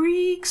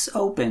creaks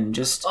open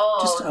just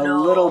a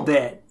no. little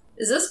bit.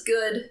 Is this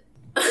good?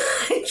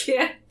 I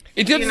can't.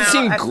 It doesn't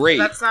seem great.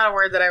 That's not a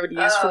word that I would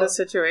use for this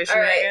situation,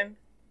 all right. Megan.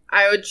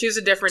 I would choose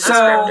a different So,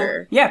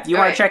 descriptor. yeah, you want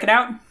Alright. to check it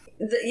out?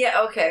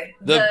 Yeah, okay.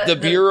 The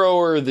bureau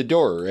or the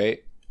door,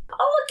 right? I'll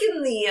look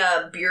in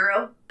the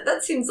bureau.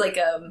 That seems like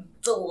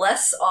the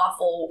less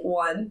awful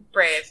one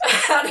Brave.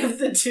 out of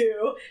the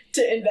two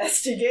to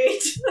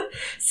investigate.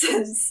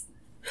 Since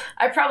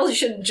I probably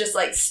shouldn't just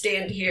like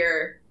stand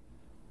here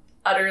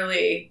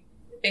utterly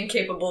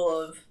incapable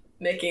of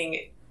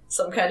making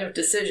some kind of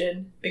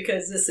decision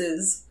because this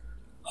is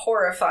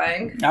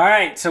horrifying. All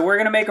right, so we're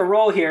going to make a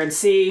roll here and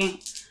see.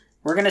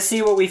 We're going to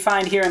see what we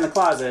find here in the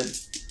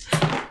closet.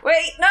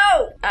 Wait,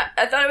 no!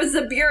 I thought it was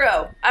the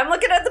bureau. I'm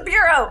looking at the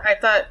bureau. I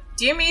thought,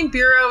 do you mean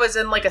bureau is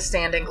in like a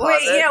standing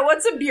closet? Wait, yeah,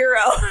 what's a bureau?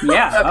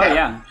 Yeah, Okay. oh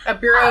yeah. A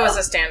bureau is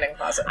a standing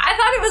closet. I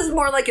thought it was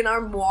more like an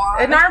armoire.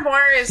 An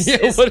armoire is...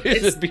 Yeah, what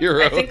is a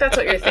bureau? I think that's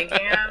what you're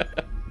thinking of.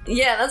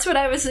 Yeah, that's what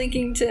I was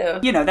thinking too.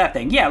 You know that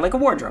thing. Yeah, like a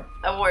wardrobe.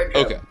 A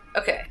wardrobe. Okay.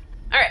 Okay.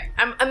 All right.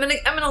 I'm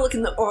gonna look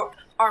in the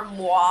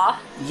armoire.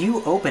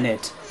 You open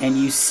it and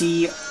you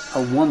see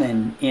a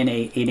woman in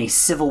a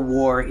Civil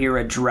War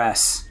era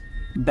dress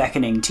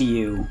beckoning to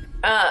you.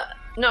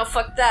 No,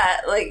 fuck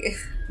that. Like,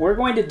 We're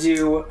going to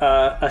do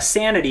a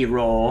sanity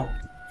roll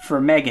for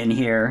Megan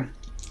here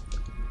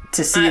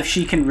to see if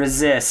she can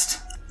resist.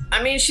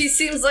 I mean, she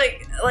seems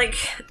like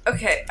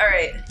okay. All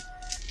right.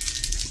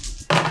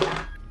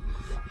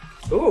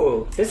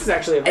 Ooh, this is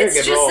actually a very It's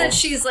good just roll. that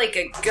she's like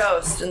a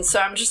ghost, and so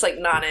I'm just like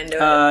not into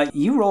it.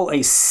 You roll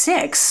a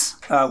 6,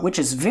 which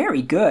is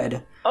very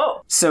good.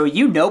 Oh, So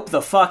you nope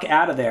the fuck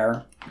out of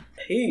there,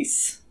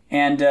 peace.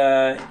 and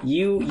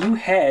you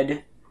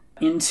head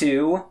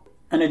into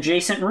an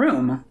adjacent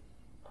room.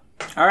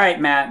 All right,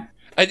 Matt.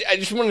 I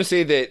just want to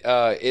say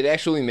that it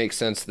actually makes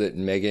sense that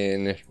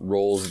Megan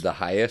rolls the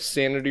highest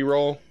sanity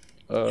roll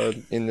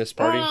in this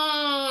party.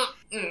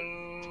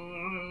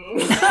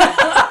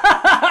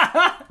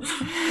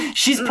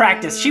 She's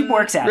practiced. She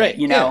works at Right, it,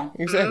 you know.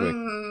 yeah,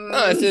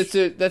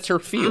 exactly. That's her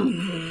field.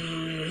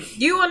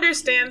 You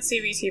understand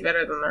CBT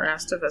better than the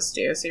rest of us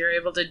do, so you're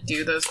able to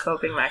do those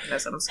coping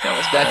mechanism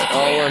skills. That's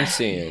all I'm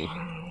saying.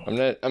 I'm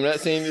not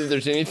saying that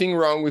there's anything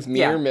wrong with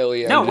me or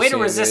Millie. No, I'm way just to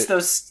saying resist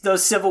that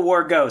those Civil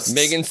War ghosts.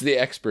 Megan's the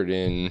expert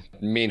in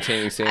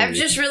maintaining sanity. I've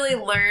just really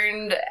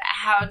learned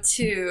how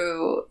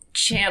to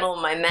channel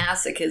my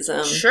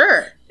masochism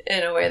Sure.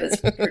 in a way that's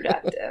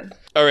productive.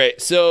 All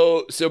right,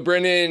 so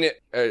Brennan,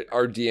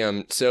 our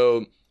DM,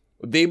 so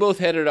they both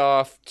headed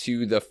off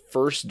to the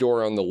first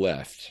door on the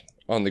left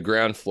on the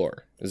ground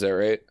floor. Is that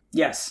right?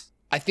 Yes.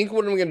 I think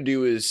what I'm going to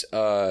do is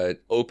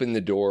open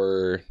the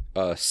door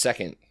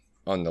second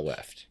on the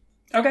left.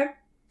 Okay.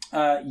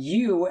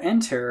 You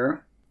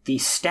enter the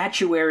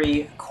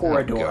statuary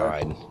corridor.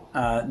 Oh,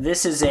 God.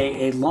 This is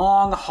a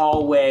long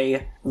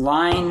hallway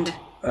lined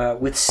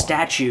with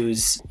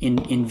statues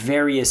in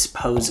various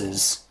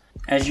poses.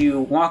 As you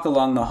walk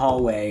along the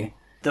hallway,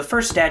 the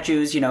first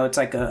statues, it's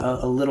like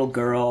a little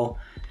girl.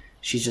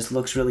 She just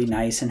looks really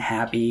nice and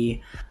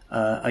happy.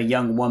 A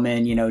young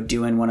woman,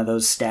 doing one of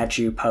those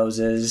statue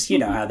poses. You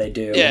know how they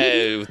do.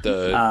 Yeah, with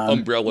the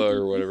umbrella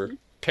or whatever.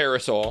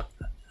 Parasol.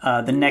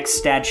 The next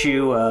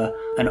statue,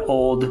 an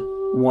old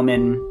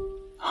woman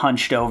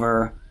hunched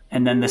over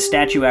And then the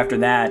statue after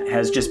that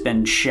has just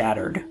been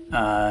shattered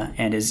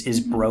and is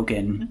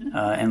broken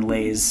and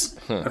lays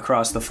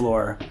across the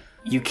floor.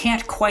 You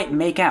can't quite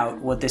make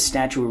out what this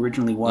statue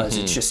originally was.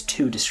 It's just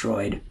too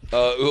destroyed.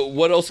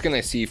 What else can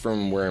I see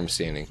from where I'm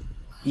standing?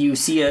 You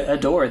see a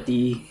door at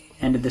the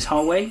end of this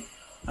hallway,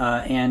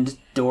 and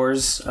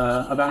doors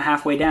about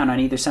halfway down on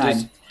either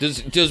side.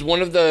 Does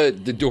one of the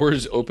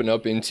doors open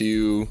up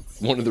into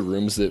one of the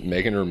rooms that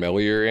Megan or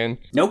Melly are in?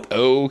 Nope.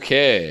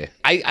 Okay.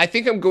 I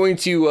think I'm going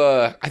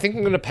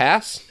to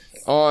pass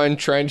on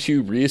trying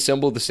to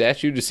reassemble the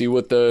statue to see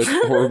what the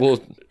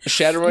horrible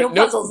shadow. No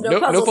puzzles.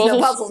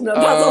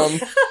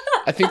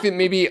 I think that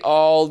maybe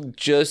I'll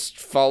just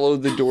follow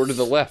the door to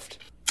the left.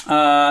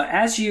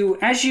 As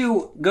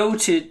you go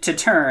to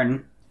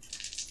turn,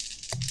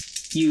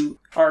 you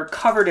are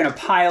covered in a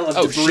pile of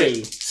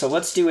debris. Shit. So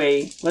let's do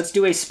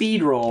a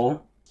speed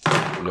roll.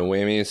 No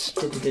whammies.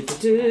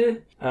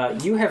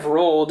 You have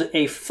rolled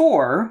a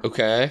 4.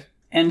 Okay.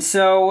 And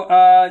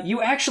so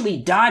you actually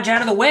dodge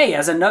out of the way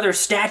as another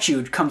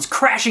statue comes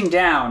crashing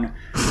down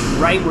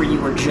right where you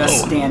were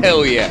just standing.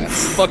 Hell yeah.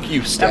 Fuck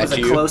you, statue. That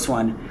was a close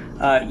one.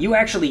 You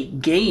actually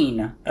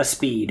gain a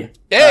speed.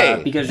 Hey!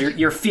 Because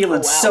you're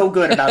feeling so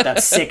good about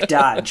that sick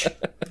dodge.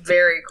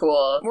 Very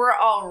cool. We're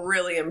all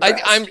really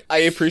impressed. I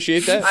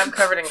appreciate that. I'm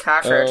covered in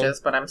cockroaches,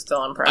 but I'm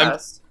still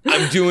impressed.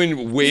 I'm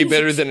doing way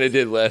better than I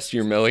did last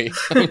year, Melly.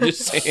 I'm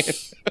just saying.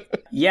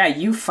 Yeah,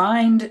 you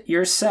find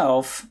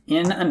yourself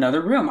in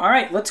another room. All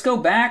right, let's go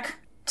back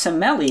to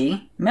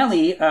Melly.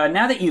 Melly,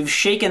 now that you've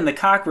shaken the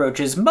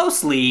cockroaches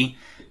mostly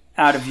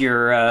out of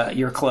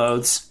your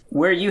clothes,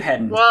 where are you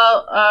heading?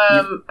 Well,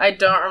 I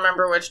don't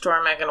remember which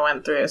door Megan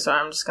went through, so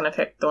I'm just gonna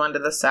pick the one to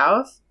the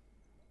south.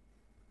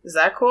 Is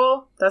that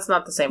cool? That's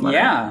not the same one.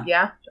 Yeah. Right?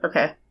 Yeah?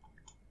 Okay.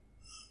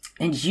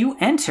 And you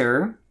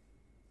enter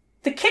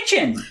the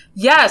kitchen.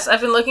 Yes, I've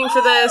been looking for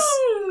this.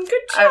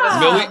 Good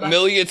job.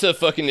 Millie gets a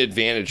fucking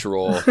advantage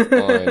roll on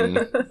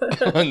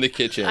the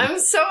kitchen. I'm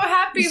so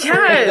happy for you,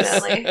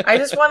 Yes! Emily. I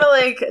just want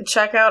to,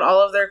 check out all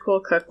of their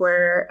cool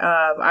cookware.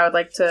 I would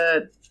like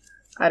to,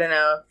 I don't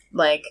know,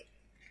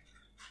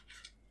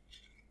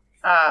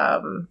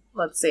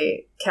 let's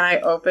see. Can I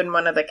open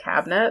one of the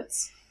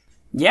cabinets?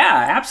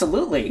 Yeah,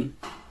 absolutely.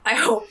 I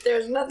hope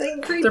there's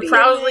nothing creepy. There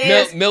probably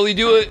is. Millie,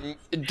 do a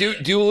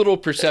little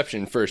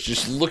perception first.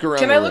 Just look around.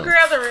 Can the I room. look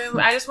around the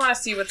room? I just want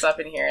to see what's up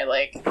in here.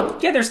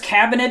 Yeah, there's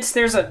cabinets.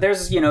 There's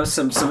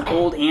some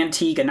old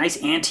antique, a nice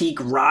antique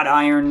wrought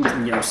iron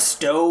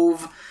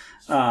stove.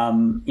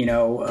 One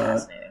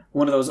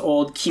of those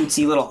old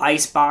cutesy little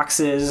ice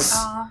boxes.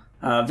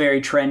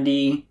 Very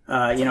trendy.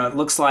 It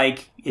looks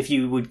like if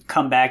you would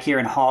come back here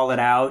and haul it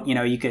out,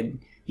 you could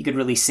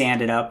really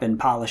sand it up and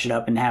polish it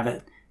up and have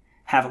it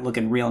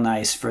looking real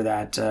nice for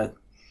that.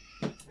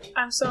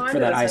 I'm so into for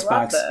that this. ice I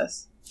love box.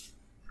 this.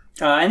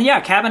 And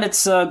yeah,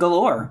 cabinets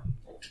galore.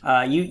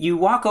 You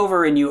walk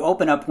over and you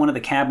open up one of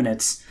the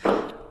cabinets,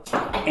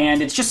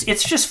 and it's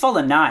just full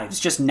of knives,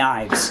 just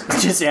knives.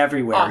 It's just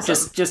everywhere.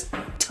 Awesome. Just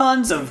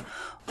tons of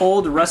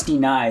old rusty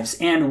knives,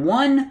 and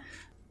one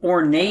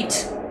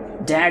ornate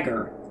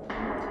dagger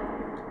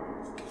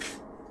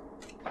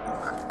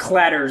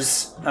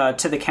clatters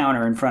to the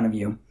counter in front of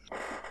you.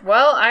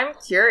 Well, I'm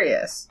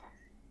curious.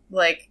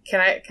 Can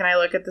I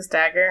look at this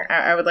dagger?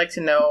 I would like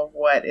to know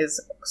what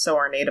is so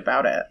ornate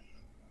about it.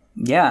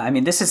 Yeah, I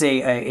mean, this is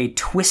a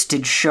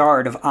twisted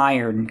shard of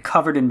iron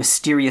covered in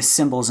mysterious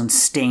symbols and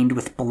stained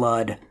with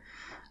blood.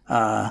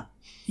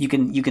 You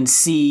can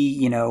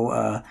see,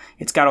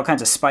 it's got all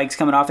kinds of spikes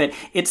coming off it.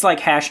 It's like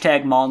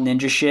 #mall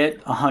ninja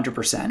shit,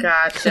 100%.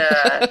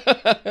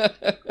 Gotcha.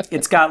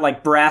 It's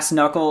got brass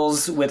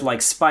knuckles with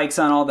spikes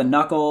on all the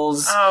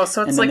knuckles. Oh,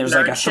 so it's and then there's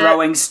nerd a shit?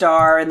 throwing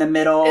star in the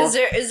middle. Is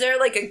there a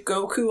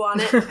Goku on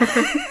it?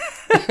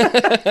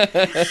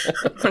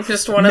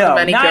 Just one of the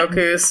many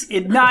Gokus.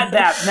 Not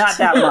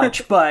that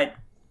much, but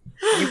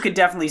you could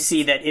definitely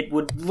see that it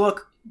would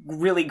look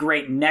really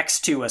great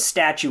next to a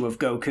statue of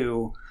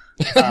Goku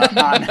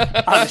on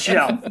the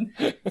shelf.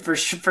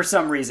 For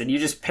some reason, you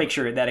just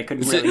picture that it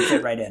could really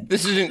fit right in.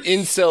 This is an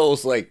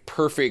incel's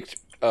perfect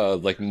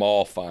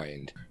mall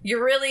find.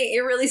 You're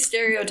really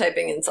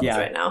stereotyping insults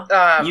right now.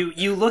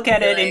 You look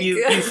at it and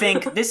you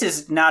think this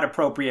is not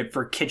appropriate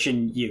for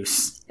kitchen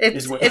use.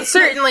 It's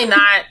certainly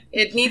not.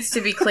 It needs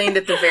to be cleaned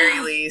at the very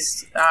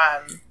least.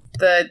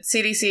 The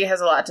CDC has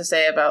a lot to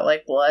say about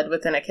blood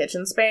within a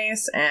kitchen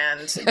space,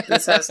 and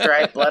this has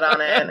dried blood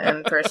on it.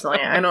 And personally,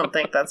 I don't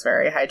think that's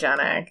very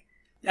hygienic.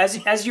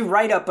 As you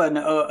write up an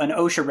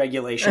OSHA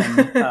regulation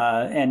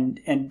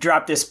and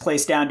drop this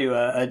place down to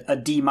a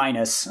D-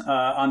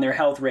 on their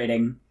health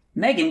rating,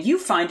 Megan, you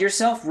find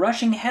yourself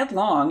rushing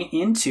headlong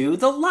into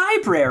the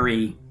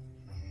library.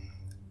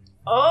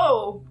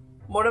 Oh,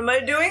 what am I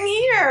doing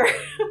here?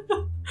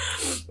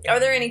 Are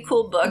there any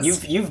cool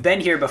books? You've been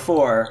here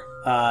before,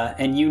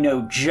 and you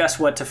know just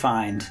what to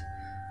find.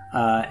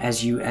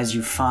 As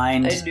you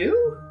find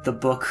the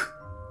book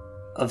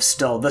of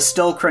Stull, the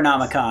Stull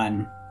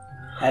Chronomicon,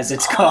 as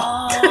it's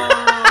called.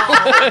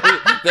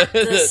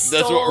 That's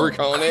what we're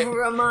calling it.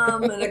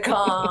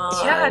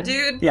 Chronomicon. Yeah,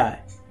 dude. Yeah.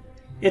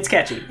 It's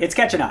catchy. It's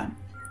catching on.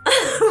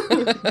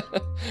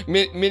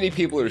 Many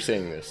people are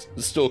saying this.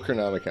 The Stull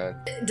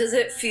Chronomicon. Does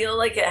it feel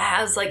like it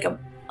has like a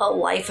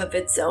life of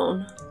its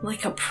own?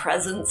 Like a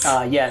presence?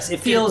 Yes, it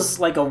feels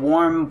like a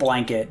warm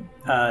blanket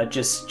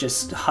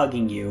just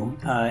hugging you.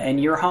 And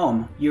you're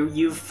home.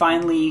 You've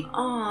finally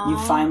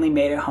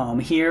made it home.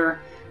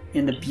 Here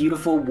in the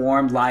beautiful,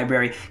 warm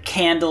library.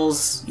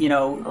 Candles,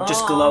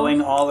 just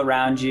glowing all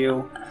around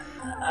you.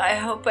 I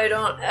hope I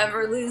don't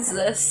ever lose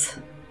this.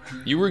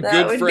 You were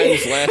good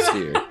friends last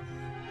year.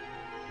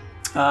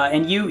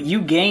 And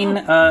you gain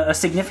a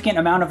significant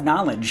amount of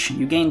knowledge.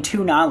 You gain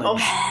 2 knowledge. Oh,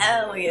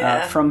 hell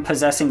yeah. From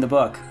possessing the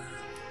book.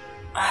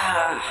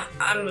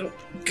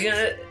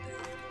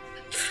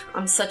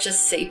 I'm such a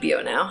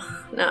sapio now.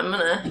 Now I'm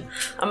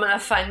gonna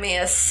find me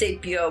a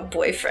sapio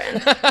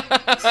boyfriend.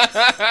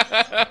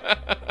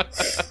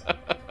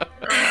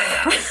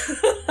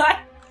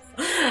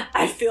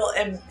 I feel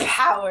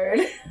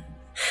empowered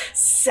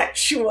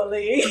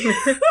sexually.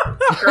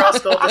 Girls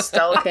go to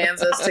Stull,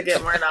 Kansas to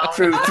get more knowledge.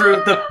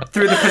 Through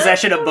the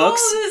possession of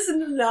books. All this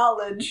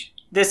knowledge.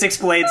 This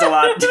explains a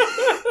lot.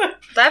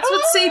 That's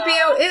what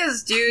sapio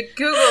is, dude.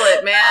 Google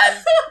it,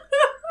 man.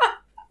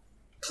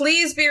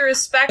 Please be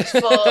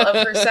respectful of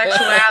her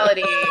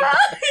sexuality.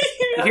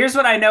 Here's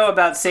what I know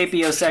about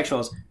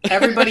sapiosexuals.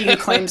 Everybody who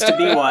claims to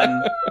be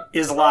one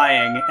is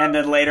lying, and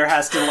then later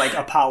has to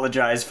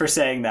apologize for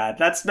saying that.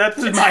 That's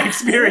my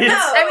experience.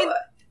 No. I mean,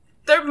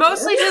 they're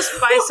mostly just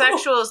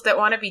bisexuals that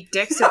want to be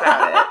dicks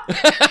about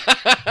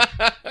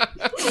it.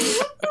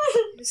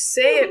 Just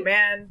say it,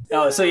 man.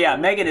 Oh, so yeah,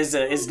 Megan is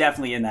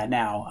definitely in that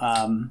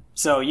now.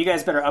 So you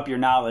guys better up your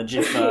knowledge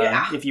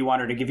if you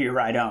want her to give you a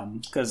ride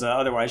home, because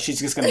otherwise she's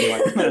just going to be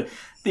like,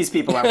 these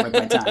people aren't worth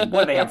my time.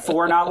 What do they have?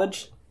 4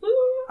 knowledge?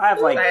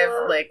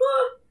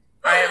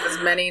 I have as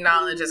many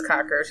knowledge as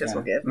cockroaches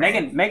will give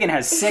me. Megan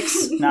has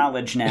 6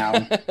 knowledge now.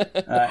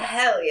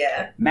 Hell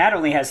yeah. Matt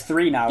only has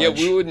 3 knowledge.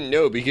 Yeah, we wouldn't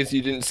know because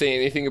you didn't say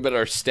anything about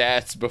our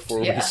stats before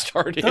we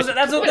started. Those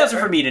are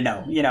for me to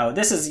know.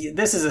 This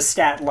is a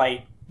stat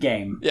light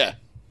game.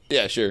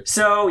 Yeah, sure.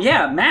 So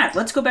yeah, Matt,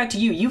 let's go back to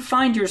you. You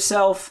find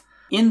yourself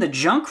in the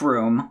junk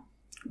room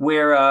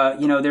where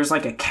there's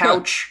like a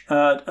couch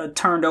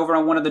turned over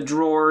on one of the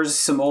drawers,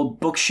 some old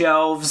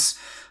bookshelves,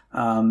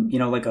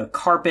 like a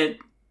carpet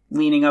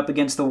leaning up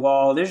against the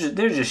wall. There's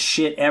just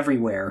shit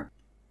everywhere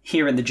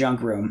here in the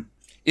junk room.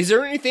 Is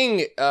there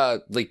anything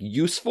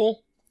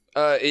useful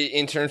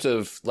in terms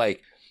of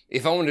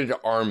if I wanted to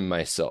arm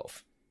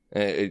myself?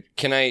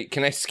 Can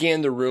I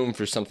scan the room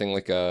for something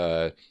like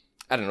a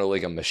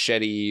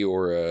machete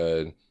or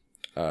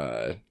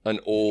an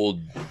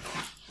old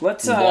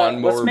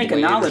lawnmower let's make a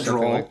knowledge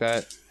roll like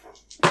that?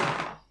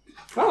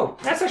 Oh,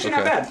 that's actually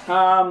not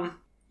bad.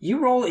 You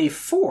roll a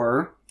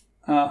 4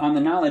 on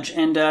the knowledge,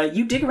 and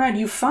you dig around.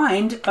 You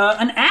find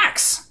an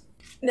axe.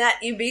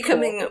 Matt, you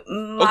becoming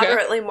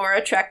moderately more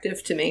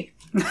attractive to me.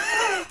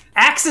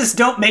 Axes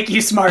don't make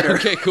you smarter.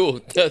 Okay, cool.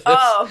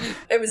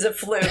 It was a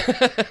fluke.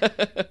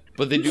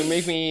 But they do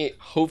make me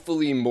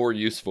hopefully more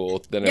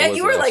useful than I was last year. Yeah,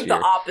 you were like the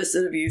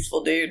opposite of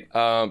useful, dude.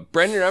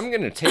 Brendan, I'm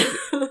gonna take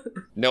it.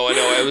 No, I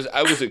know.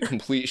 I was a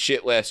complete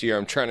shit last year.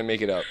 I'm trying to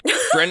make it up.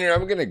 Brendan,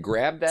 I'm gonna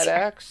grab that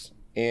axe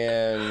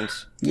and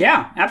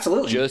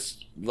absolutely.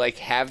 Just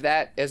have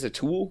that as a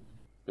tool.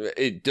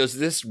 Does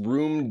this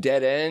room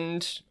dead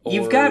end? Or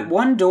you've got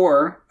one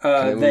door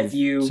that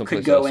you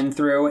could go in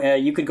through.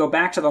 You could go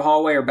back to the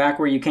hallway or back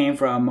where you came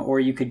from, or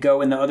you could go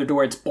in the other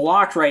door. It's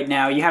blocked right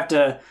now. You have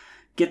to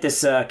get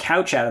this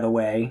couch out of the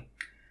way.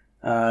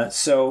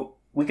 So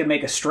we could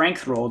make a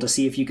strength roll to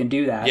see if you can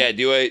do that. Yeah,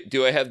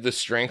 do I have the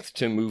strength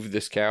to move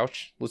this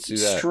couch? Let's do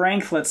that.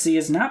 Strength, let's see,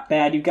 is not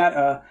bad. You've got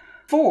a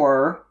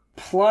 4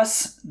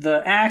 plus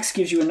the axe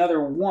gives you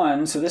another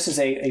 1, so this is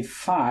a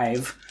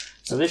 5.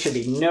 So this should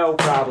be no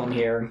problem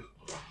here.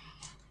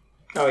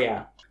 Oh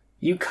yeah.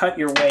 You cut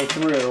your way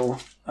through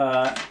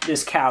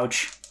this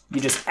couch. You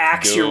just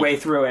axe your way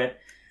through it.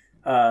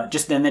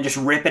 Then just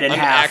rip it in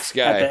half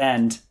at the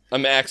end.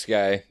 I'm axe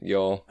guy,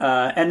 y'all.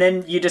 And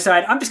then you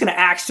decide, I'm just going to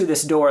axe through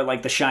this door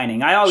like The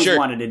Shining. I always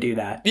wanted to do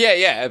that.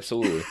 Yeah,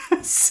 absolutely.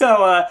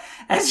 So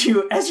as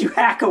you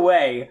hack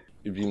away...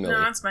 It'd be Melly. No,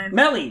 that's fine.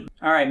 Melly!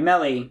 All right,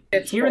 Melly.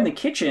 Here in the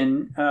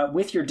kitchen,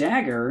 with your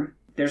dagger...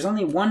 There's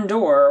only one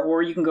door,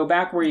 or you can go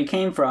back where you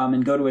came from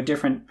and go to a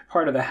different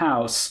part of the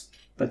house.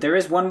 But there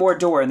is one more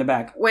door in the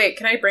back. Wait,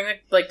 can I bring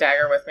the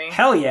dagger with me?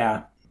 Hell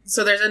yeah.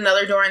 So there's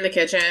another door in the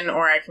kitchen,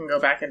 or I can go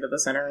back into the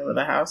center of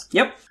the house?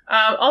 Yep.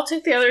 I'll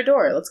take the other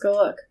door. Let's go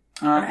look.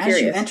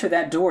 As you enter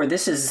that door,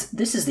 this is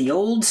the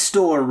old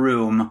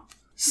storeroom.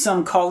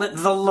 Some call it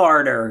the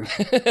larder.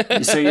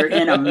 So you're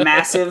in a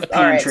massive pantry.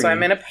 All right, so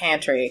I'm in a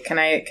pantry. Can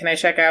I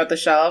check out the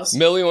shelves?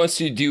 Millie wants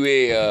to do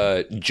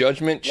a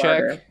judgment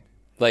check. Larder.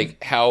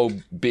 How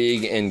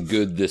big and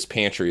good this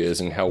pantry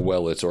is and how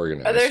well it's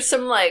organized. Are there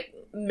some,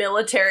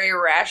 military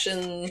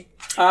ration...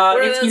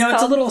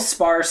 it's a little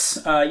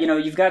sparse.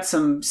 You've got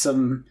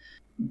some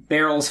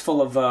barrels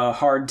full of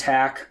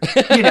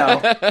hardtack. You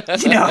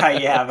know how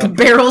you have them.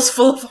 Barrels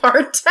full of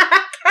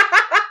hardtack.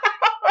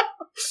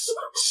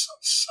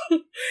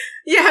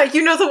 Yeah,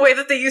 you know the way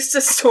that they used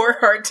to store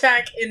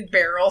hardtack in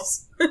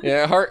barrels.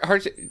 Yeah,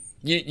 hard.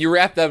 You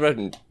wrap that up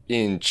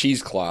in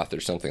cheesecloth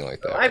or something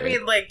like that. I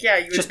mean, like, yeah,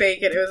 you would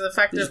bake it. It was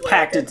effectively just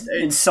packed like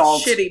in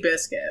salt. Shitty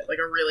biscuit, like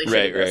a really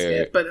shitty biscuit.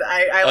 Right. But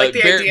I like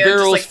the idea.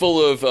 Barrels just, like,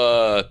 full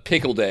of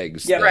pickled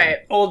eggs. Yeah, right.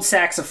 Old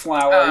sacks of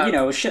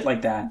flour, shit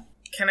like that.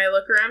 Can I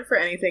look around for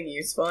anything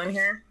useful in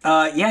here?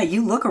 Yeah,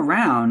 you look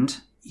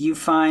around. You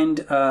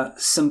find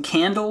some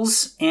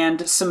candles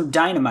and some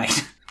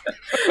dynamite.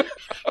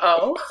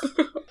 Oh.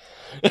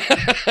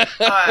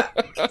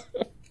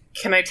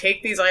 Can I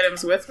take these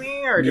items with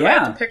me, or do I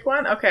have to pick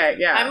one? Okay,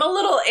 yeah. I'm a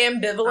little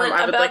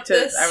ambivalent about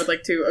this. I would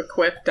like to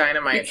equip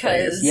dynamite,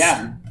 because please.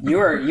 Yeah, you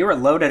are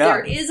loaded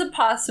up. There is a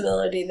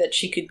possibility that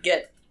she could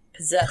get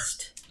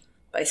possessed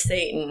by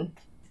Satan,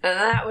 and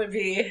that would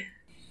be...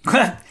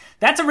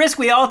 That's a risk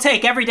we all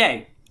take every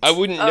day. I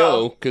wouldn't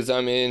know, because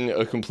I'm in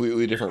a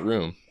completely different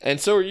room. And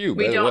so are you,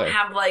 by the way. We don't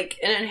have, like,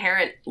 an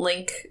inherent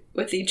link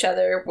with each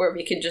other where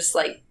we can just,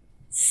 like,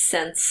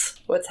 sense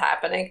what's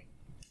happening.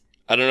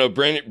 I don't know.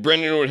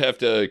 Brendan would have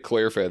to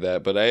clarify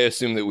that, but I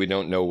assume that we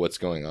don't know what's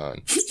going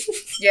on.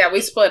 Yeah,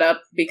 we split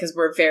up because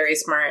we're very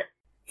smart.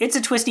 It's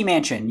a twisty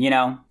mansion,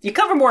 You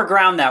cover more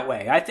ground that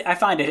way. I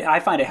find it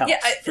helps,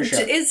 for sure.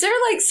 Is there,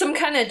 like, some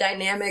kind of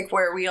dynamic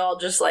where we all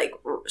just, like,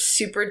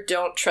 super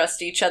don't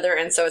trust each other,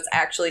 and so it's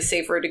actually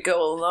safer to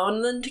go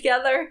alone than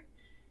together?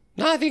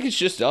 No, I think it's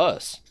just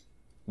us.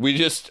 We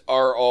just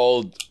are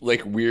all,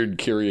 like, weird,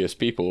 curious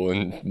people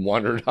and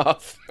wandered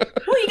off.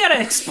 Well, you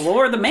gotta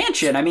explore the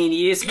mansion. I mean,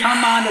 you just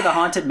come onto the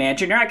haunted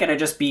mansion. You're not gonna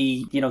just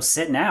be,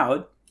 sitting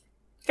out.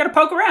 You gotta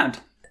poke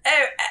around.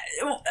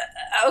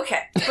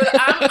 Okay, but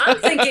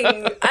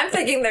I'm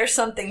thinking there's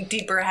something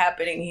deeper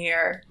happening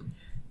here,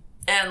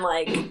 and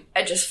like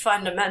I just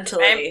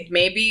fundamentally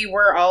maybe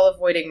we're all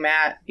avoiding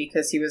Matt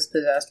because he was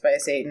possessed by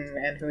Satan,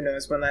 and who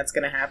knows when that's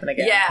going to happen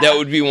again. Yeah, that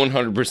would be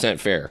 100%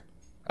 fair.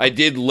 I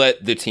did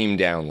let the team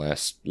down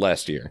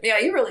last year. Yeah,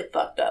 you really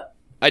fucked up.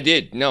 I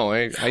did. No,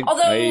 I'm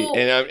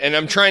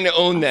trying to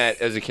own that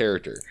as a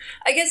character.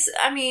 I guess.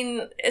 I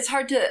mean, it's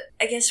hard to.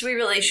 I guess we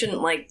really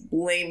shouldn't like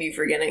blame you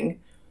for getting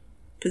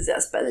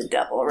possessed by the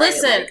devil, right?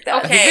 Listen, like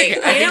that. okay.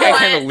 I think I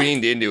kind of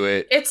leaned into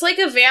it. It's like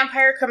a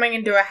vampire coming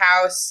into a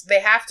house.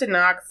 They have to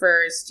knock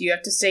first. You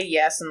have to say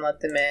yes and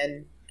let them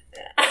in.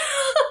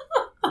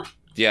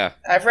 Yeah,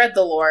 I've read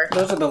the lore.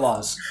 Those are the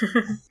laws.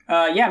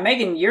 Yeah,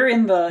 Megan, you're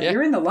in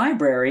the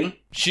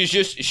library. She's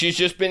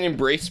just been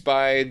embraced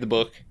by the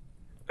book.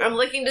 I'm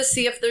looking to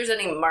see if there's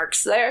any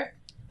marks there,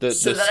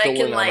 so that I Stull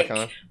can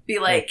like be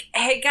like,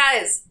 "Hey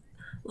guys,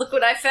 look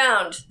what I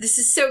found! This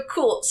is so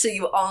cool!" So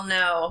you all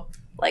know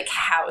like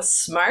how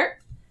smart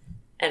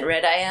and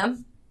red I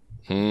am.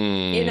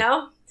 You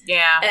know?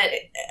 Yeah. And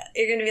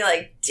you're gonna be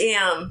like,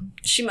 "Damn,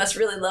 she must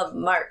really love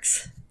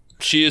marks."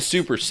 She is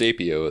super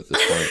sapio at this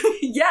point.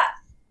 Yeah.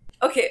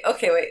 Okay,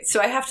 wait.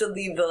 So I have to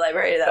leave the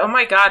library, though. Oh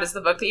my god, is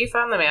the book that you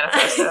found the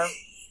manifesto?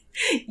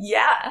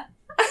 Yeah.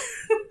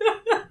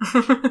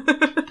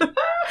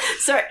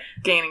 Sorry.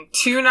 Gaining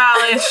 2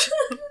 knowledge.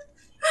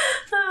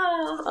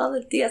 Oh, all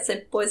the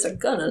DSA boys are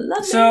gonna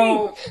love me.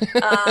 So,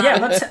 yeah,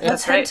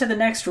 let's head right. to the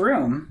next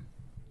room.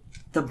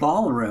 The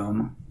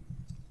ballroom.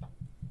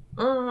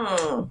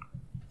 Mm.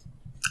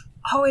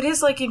 Oh, it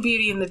is like in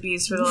Beauty and the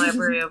Beast where the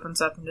library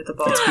opens up into the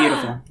ball. It's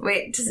beautiful.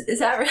 Wait, is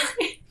that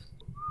really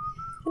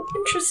an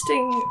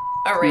interesting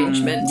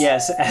arrangement?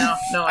 Yes.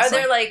 No. Are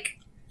there like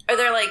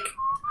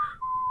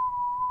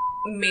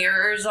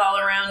mirrors all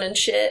around and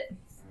shit?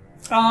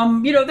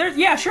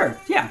 There's sure.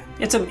 Yeah.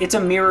 It's a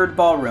mirrored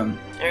ballroom.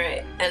 All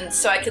right. And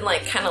so I can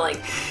like kind of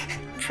like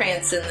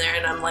prance in there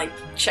and I'm like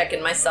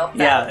checking myself out.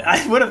 Yeah,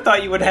 I would have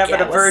thought you would have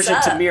an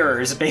aversion to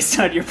mirrors based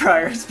on your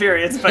prior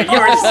experience, but you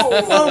were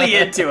just fully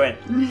into it.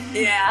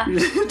 Yeah.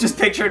 Just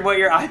pictured what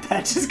your eye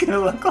patch is going to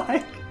look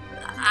like.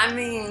 I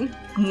mean,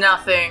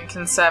 nothing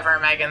can sever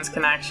Megan's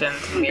connection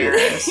to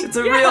mirrors. It's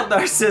a real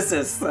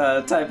Narcissus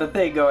type of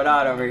thing going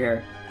on over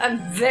here. I'm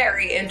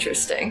very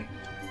interesting.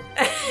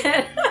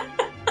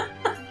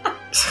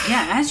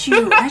 Yeah, as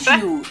you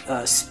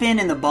spin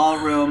in the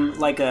ballroom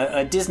like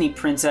a Disney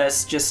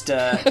princess, just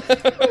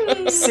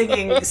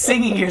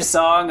singing your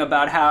song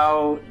about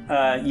how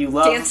you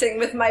love dancing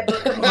with my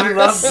book of marks. You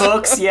love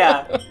books,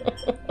 yeah.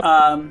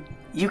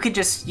 You could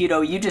just,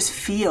 you just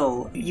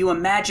feel, you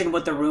imagine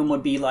what the room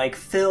would be like,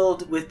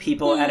 filled with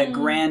people at a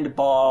grand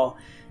ball,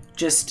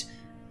 just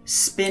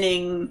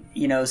spinning,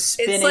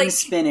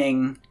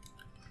 spinning.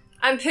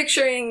 I'm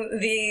picturing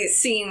the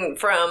scene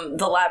from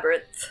The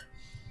Labyrinth,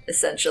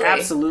 essentially.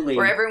 Absolutely.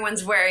 Where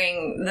everyone's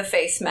wearing the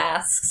face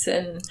masks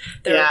and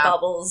there are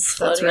bubbles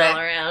floating all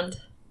around.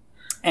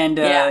 And,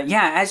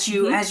 as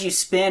you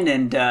spin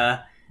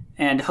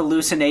and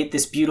hallucinate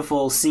this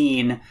beautiful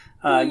scene,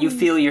 you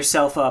feel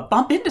yourself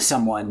bump into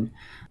someone,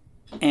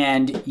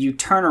 and you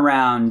turn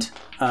around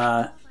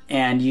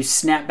and you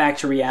snap back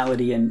to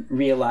reality and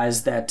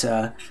realize that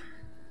oh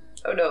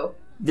no,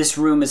 this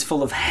room is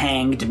full of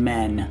hanged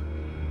men.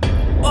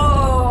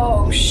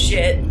 Oh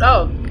shit!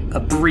 Oh A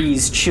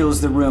breeze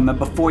chills the room, and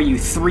before you,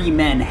 3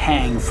 men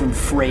hang from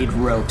frayed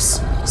ropes,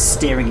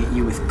 staring at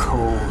you with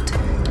cold,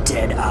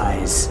 dead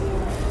eyes.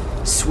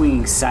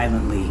 Swinging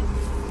silently,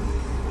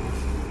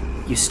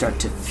 you start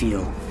to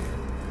feel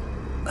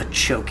a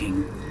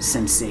choking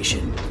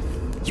sensation.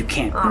 You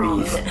can't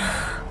breathe.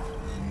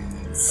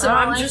 So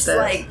I I'm like just this.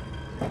 like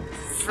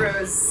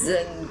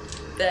frozen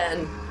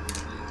then.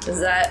 Is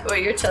that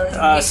what you're telling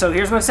me? So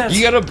here's what it says.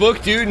 You got a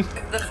book, dude?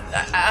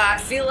 I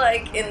feel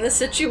like in this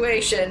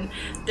situation,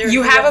 there'd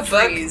You be have a a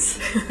book? freeze.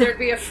 There'd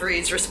be a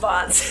freeze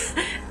response,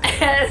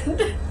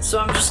 and so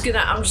I'm just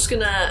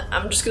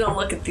gonna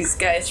look at these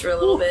guys for a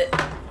little bit.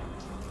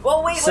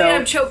 Well, wait, So-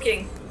 I'm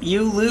choking.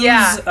 You lose,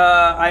 Yeah.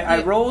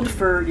 I rolled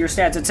for your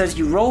stats. It says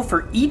you roll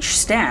for each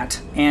stat,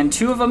 and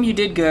 2 of them you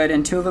did good,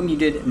 and 2 of them you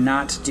did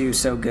not do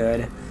so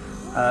good.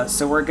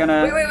 So we're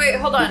gonna... Wait,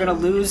 hold on. We're gonna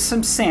lose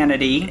some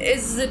sanity.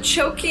 Is the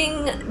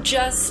choking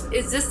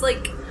is this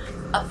like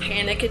a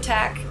panic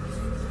attack?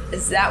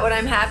 Is that what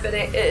I'm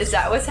happening? Is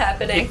that what's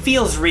happening? It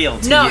feels real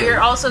to No, you.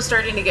 you're also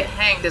starting to get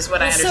hanged, is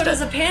what I So understood.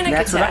 does a panic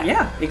That's what attack.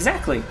 yeah,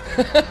 exactly.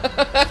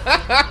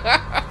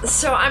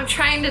 So I'm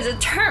trying to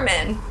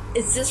determine,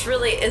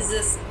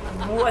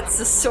 what's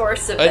the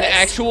source of An this?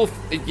 actual...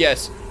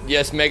 Yes,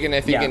 Megan,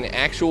 I think Yeah. an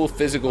actual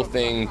physical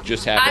thing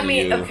just happened I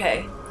mean, to you. okay.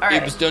 It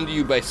Alright. was done to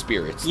you by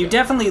spirits. You though.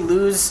 definitely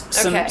lose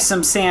Okay.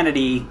 some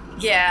sanity.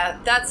 Yeah,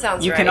 that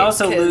sounds You right. can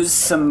also 'cause- lose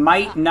some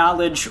might,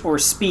 knowledge, or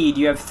speed.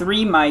 You have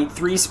 3 might,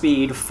 3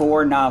 speed,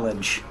 4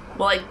 knowledge.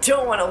 Well, I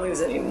don't want to lose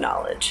any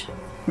knowledge.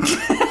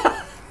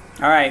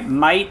 All right,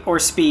 might or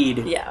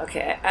speed. Yeah,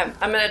 okay. I'm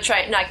gonna try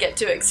and not get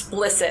too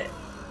explicit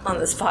on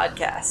this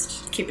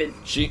podcast. Keep it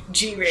She...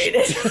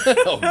 G-rated.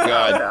 Oh,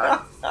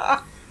 God.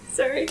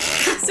 Sorry.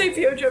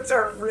 CPO jokes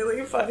are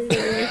really funny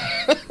to me.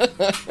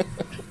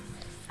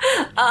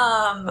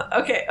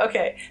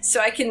 Okay. So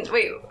I can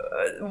wait.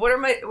 What are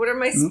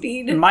my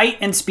speed? Might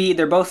and speed,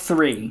 they're both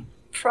 3.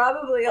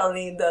 Probably I'll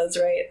need those,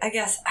 right? I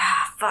guess.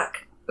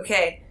 Fuck.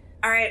 Okay.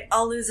 All right.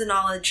 I'll lose a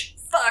knowledge.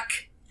 Fuck.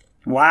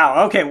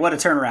 Wow, okay, what a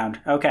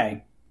turnaround.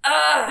 Okay.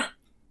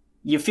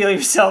 You feel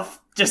yourself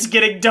just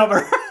getting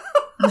dumber.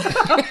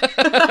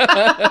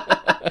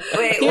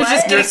 Wait. You're what?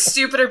 just getting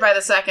stupider by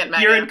the second,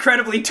 Megan. You're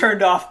incredibly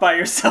turned off by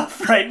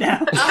yourself right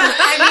now.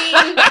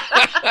 I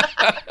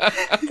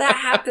mean, that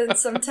happens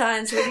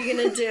sometimes. What are you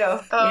gonna do?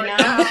 Oh, you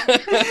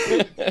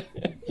know?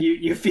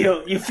 You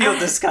feel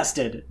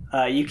disgusted.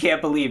 You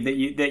can't believe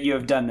that you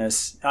have done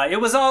this.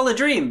 It was all a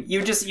dream. You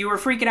were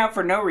freaking out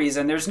for no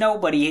reason. There's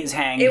nobody is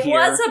hanged It here.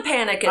 was a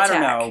panic attack. I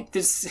don't know.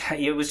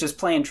 It was just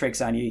playing tricks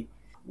on you.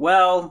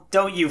 Well,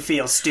 don't you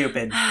feel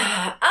stupid?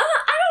 I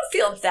don't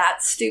feel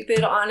that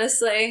stupid,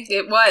 honestly.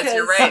 It was,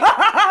 you're 'Cause-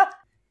 right.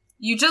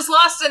 You just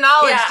lost the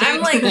knowledge, Yeah, dude.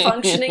 I'm like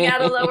functioning at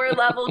a lower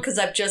level because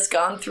I've just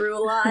gone through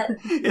a lot.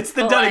 It's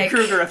the But,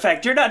 Dunning-Kruger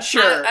effect. You're not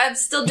sure. I'm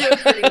still doing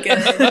pretty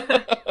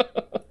good.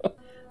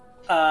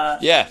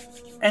 Yeah.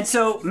 And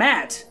so,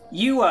 Matt,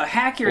 you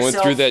hack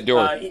yourself through that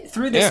door.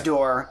 through this Yeah.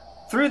 door,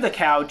 through the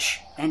couch,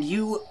 and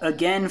you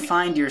again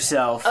find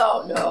yourself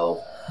Oh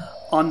no.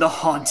 on the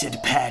haunted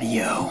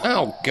patio.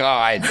 Oh,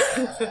 God.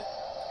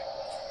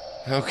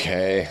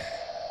 Okay.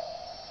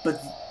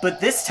 But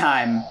this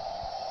time,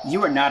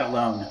 you are not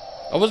alone.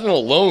 I wasn't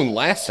alone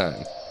last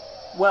time.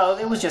 Well,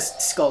 it was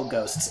just skull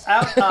ghosts.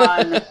 Out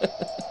on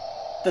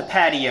the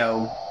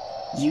patio,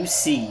 you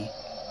see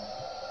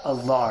a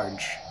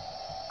large,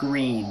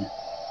 green,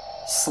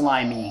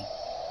 slimy,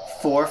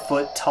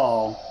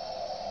 4-foot-tall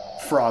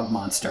frog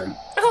monster.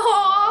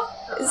 Aww.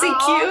 Is he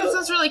Aw, cute? This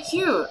is really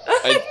cute.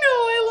 I know,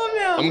 I love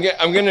him.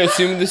 I'm gonna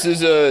assume this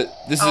is a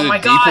Oh my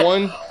deep God.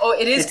 one. Oh,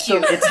 it is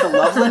cute. It's the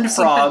Loveland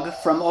frog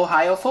from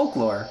Ohio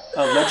folklore.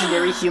 A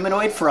legendary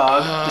humanoid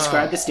frog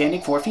described as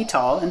standing 4 feet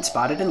tall and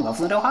spotted in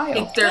Loveland,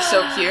 Ohio. They're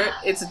so cute.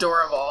 It's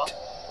adorable.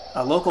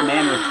 A local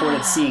man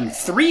reported seeing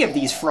 3 of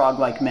these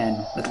frog-like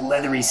men with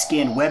leathery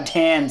skin, webbed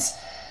hands,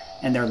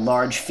 and their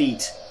large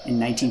feet in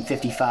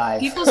 1955.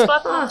 People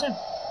spot them all the time.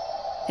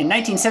 In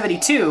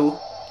 1972,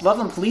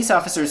 Loveland police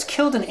officers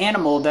killed an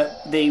animal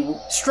that they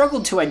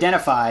struggled to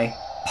identify,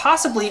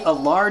 possibly a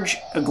large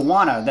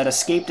iguana that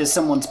escaped as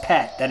someone's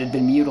pet that had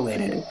been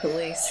mutilated.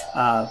 Police.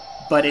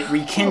 But it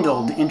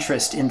rekindled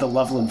interest in the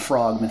Loveland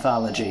frog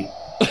mythology.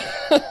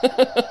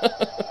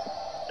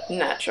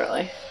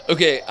 Naturally.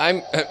 Okay,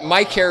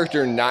 my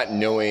character, not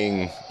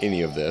knowing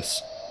any of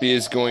this,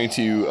 is going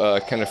to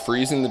kind of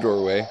freeze in the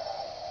doorway,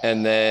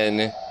 and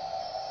then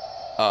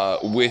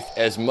with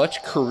as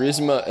much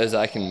charisma as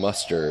I can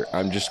muster,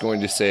 I'm just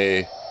going to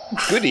say,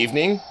 "Good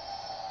evening."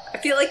 I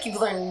feel like you've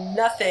learned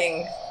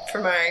nothing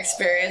from our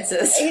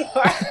experiences so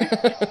far.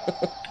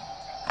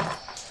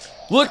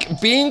 Look,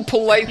 being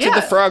polite to Yeah.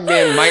 the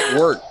frogman might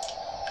work.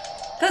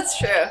 That's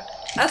true.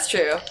 That's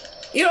true.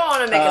 You don't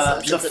want to make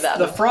assumptions about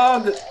The him.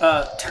 frog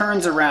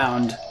turns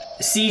around,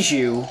 sees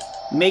you,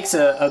 makes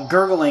a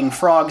gurgling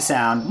frog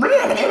sound,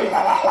 That's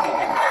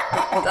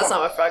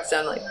not what frogs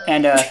sound like.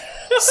 and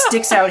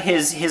sticks out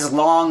his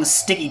long,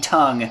 sticky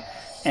tongue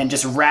and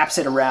just wraps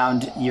it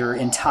around your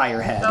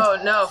entire head. Oh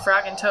no,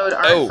 Frog and Toad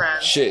aren't Oh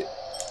friends. shit!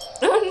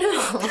 Oh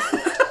no.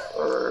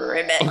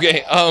 it.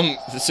 Okay,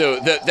 so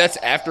that's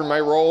after my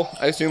roll,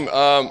 I assume.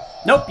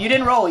 Nope, you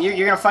didn't roll.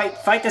 You're gonna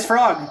fight this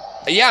frog.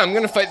 Yeah, I'm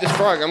gonna fight this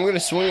frog. I'm gonna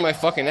swing my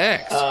fucking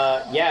axe.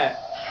 Yeah.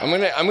 I'm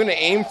gonna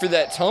aim for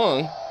that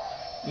tongue.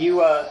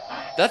 You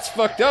That's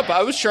fucked up.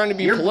 I was trying to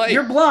be polite.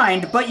 You're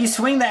blind, but you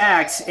swing the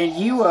axe and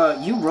you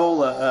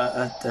roll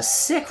a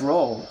sick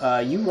roll.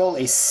 You roll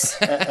a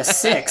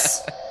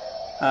 6,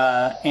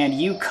 and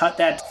you cut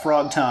that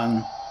frog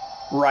tongue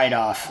right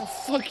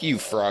off. Fuck you,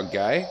 frog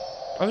guy.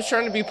 I was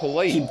trying to be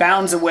polite. He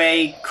bounds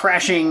away,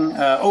 crashing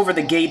over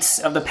the gates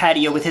of the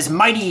patio with his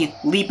mighty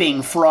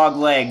leaping frog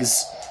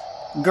legs,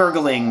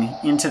 gurgling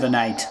into the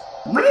night.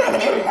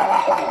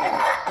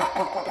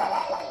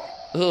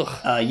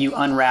 Ugh. You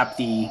unwrap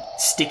the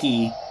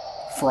sticky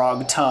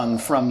frog tongue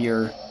from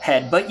your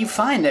head, but you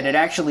find that it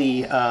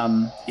actually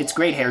it's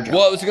great hair gel.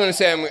 Well, I was gonna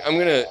say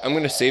I'm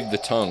gonna save the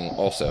tongue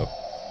also,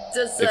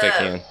 if I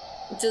can.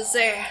 Does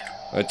there?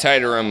 I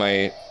tied it around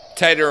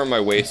my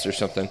waist or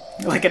something.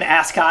 Like an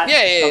ascot.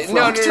 Yeah. of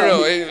No. frog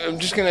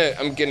tongue.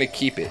 I'm gonna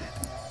keep it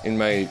in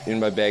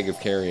my bag of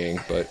carrying.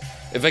 But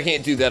if I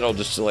can't do that, I'll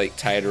just like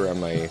tie it around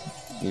my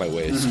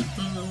waist.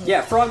 Mm-hmm.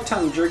 Yeah, frog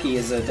tongue jerky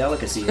is a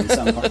delicacy in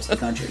some parts of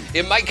the country.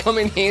 It might come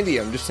in handy.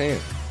 I'm just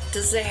saying.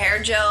 Does the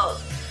hair gel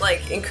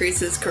like increase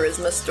his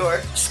charisma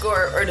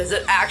score, or does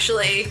it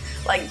actually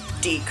like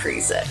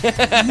decrease it?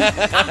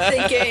 I'm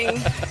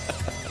thinking.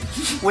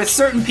 With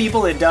certain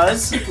people, it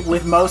does.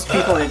 With most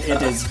people, it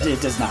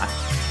does not.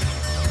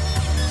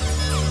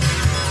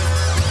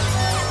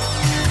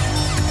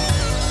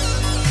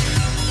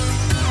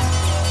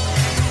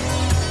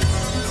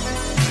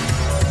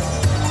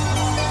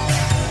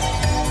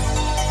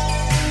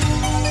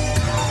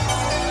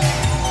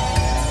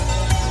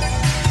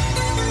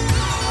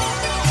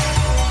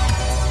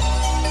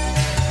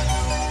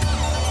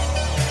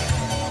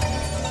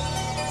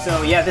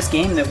 So yeah, this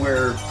game that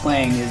we're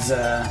playing is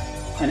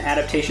an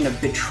adaptation of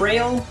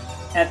Betrayal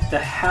at the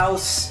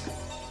House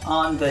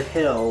on the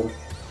Hill,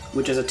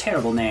 which is a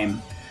terrible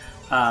name.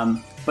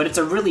 But it's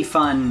a really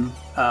fun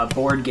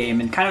board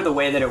game, and kind of the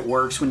way that it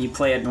works when you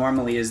play it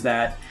normally is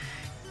that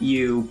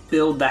you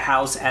build the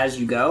house as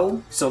you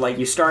go. So like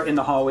you start in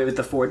the hallway with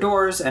the 4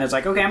 doors, and it's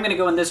like, okay, I'm going to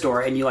go in this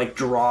door, and you like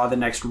draw the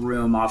next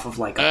room off of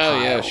like a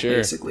pile,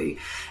 basically.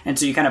 And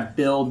so you kind of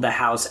build the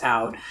house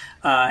out.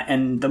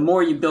 And the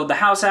more you build the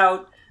house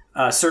out,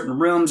 certain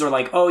rooms are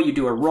like, oh, you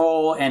do a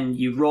roll, and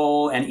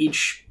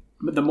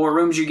the more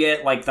rooms you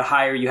get, like the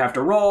higher you have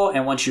to roll,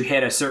 and once you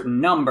hit a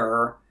certain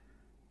number,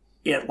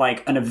 it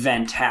like an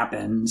event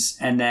happens,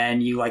 and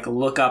then you like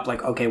look up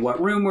like, okay,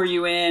 what room were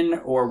you in,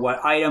 or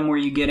what item were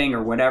you getting,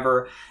 or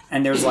whatever,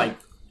 and there's like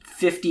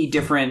 50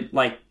 different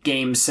like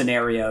game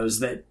scenarios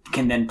that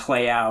can then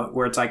play out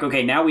where it's like,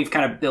 okay, now we've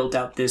kind of built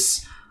out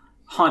this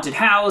haunted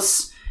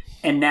house,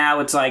 and now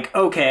it's like,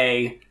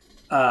 okay,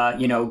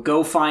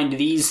 go find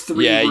these 3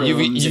 rooms. Yeah,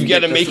 you've got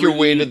to make your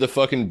way to the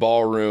fucking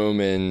ballroom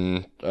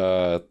and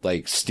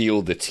like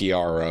steal the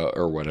tiara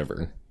or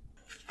whatever.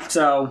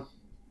 So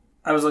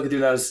I was looking through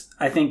those.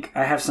 I think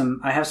I have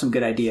some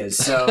good ideas.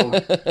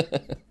 So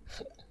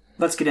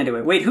let's get into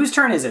it. Wait, whose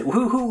turn is it?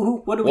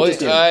 Who? What did we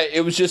just do?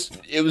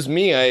 It was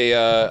me.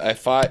 I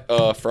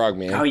fought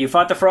Frogman. Oh, you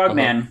fought the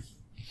Frogman.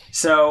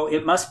 So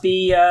it must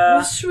be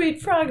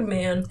sweet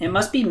Frogman. It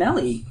must be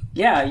Melly.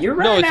 Yeah, you're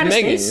running out of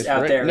space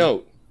out there.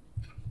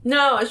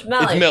 No, it's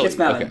Melly. It's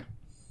Melly. Okay.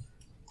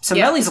 So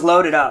Melly's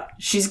loaded up.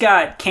 She's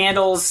got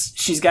candles.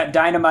 She's got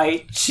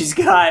dynamite. She's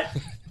got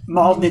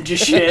mall ninja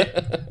shit.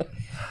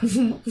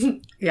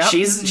 Yep.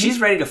 She's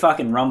ready to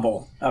fucking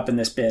rumble up in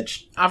this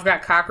bitch. I've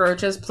got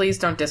cockroaches. Please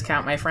don't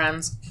discount my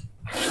friends.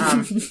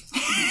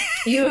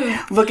 You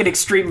looking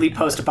extremely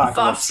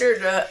post-apocalypse.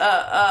 Fostered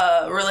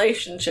a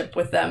relationship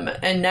with them,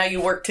 and now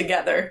you work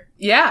together.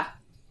 Yeah,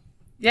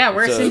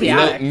 we're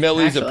symbiotic.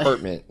 Melly's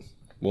apartment.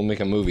 We'll make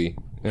a movie.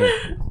 Yeah.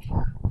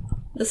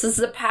 This is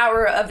the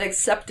power of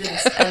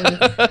acceptance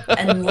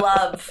and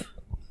love.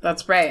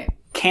 That's right.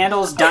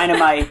 Candles,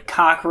 dynamite,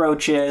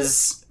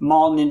 cockroaches,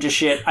 mall ninja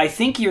shit. I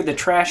think you're the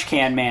trash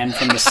can man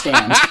from The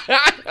Stand.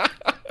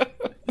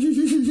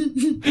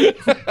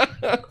 If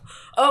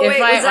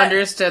I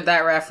understood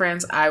that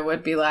reference, I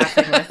would be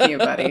laughing with you,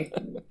 buddy.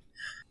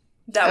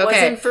 That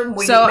wasn't from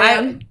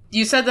Wingman.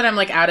 You said that I'm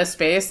like out of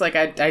space. Like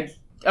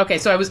okay,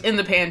 so I was in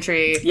the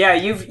pantry. Yeah,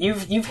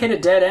 you've hit a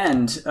dead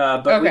end,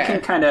 but okay. we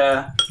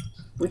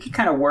can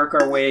kind of work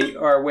our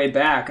way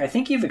back. I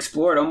think you've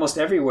explored almost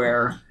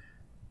everywhere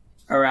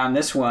around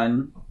this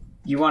one.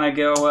 You want to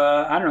go?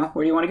 I don't know.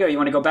 Where do you want to go? You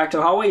want to go back to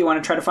the hallway? You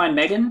want to try to find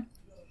Megan?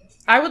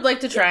 I would like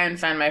to try and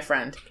find my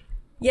friend.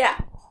 Yeah,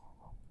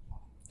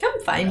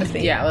 come find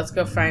me. Yeah, let's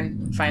go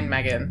find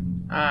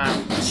Megan.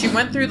 She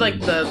went through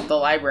like the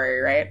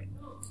library, right?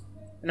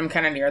 And I'm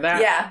kind of near that.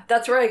 Yeah,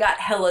 that's where I got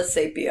hella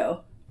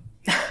sapio.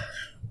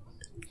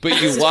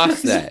 But you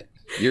lost that.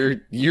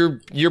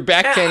 You're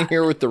back down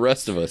here with the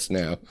rest of us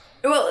now.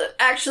 Well,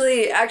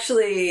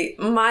 actually,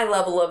 my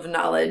level of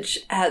knowledge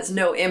has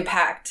no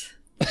impact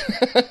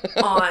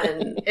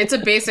on. It's a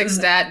basic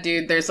stat,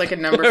 dude. There's like a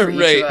number for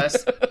each of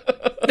us.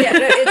 Yeah,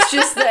 no, it's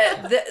just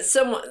that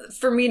someone,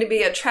 for me to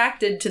be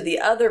attracted to the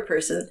other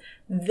person,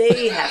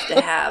 they have to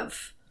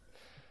have.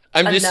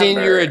 I'm just saying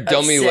you're a number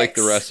of dummy like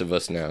the 6. rest of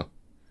us now.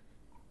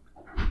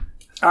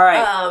 All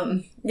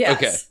right.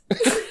 Yes.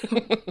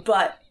 Okay.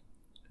 But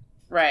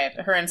Right.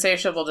 Her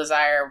insatiable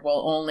desire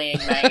will only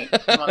ignite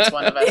once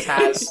one of us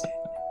has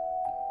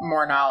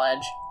more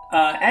knowledge.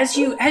 As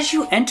you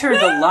enter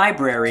the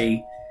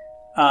library,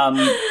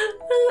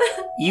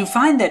 you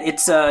find that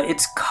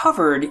it's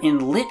covered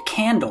in lit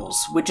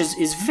candles, which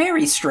is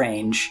very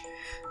strange,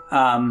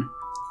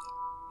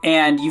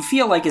 and you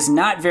feel like it's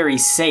not very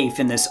safe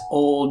in this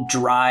old,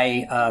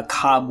 dry,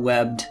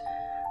 cobwebbed,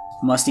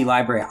 musty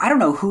library. I don't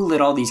know who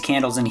lit all these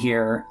candles in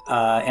here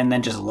and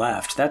then just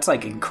left. That's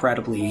like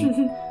incredibly.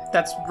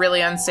 That's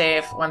really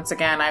unsafe. Once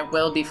again, I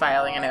will be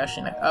filing an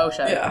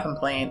OSHA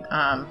complaint.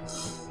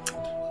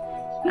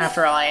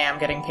 After all, I am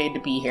getting paid to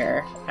be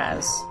here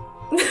as...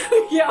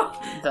 yeah,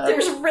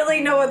 there's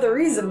really no other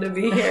reason to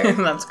be here.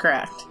 That's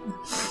correct.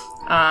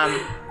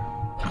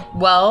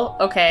 Well,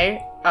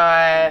 okay.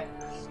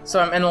 So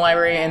I'm in the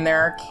library and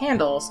there are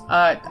candles.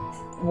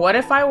 What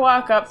if I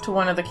walk up to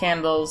one of the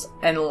candles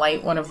and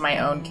light one of my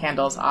own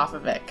candles off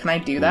of it? Can I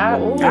do that?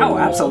 Oh,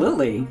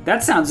 absolutely.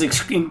 That sounds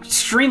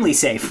extremely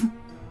safe.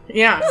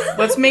 Yeah,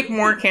 let's make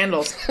more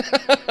candles.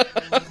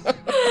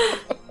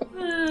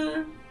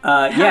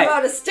 How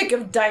about a stick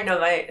of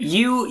dynamite?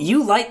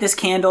 You light this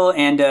candle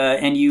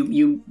and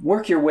you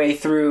work your way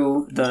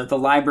through the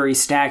library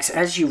stacks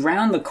as you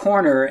round the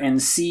corner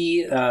and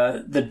see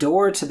the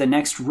door to the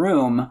next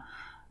room.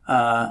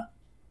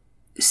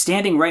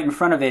 Standing right in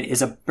front of it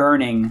is a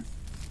burning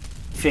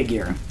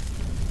figure.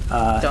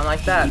 Don't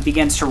like that. He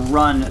begins to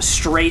run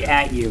straight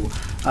at you.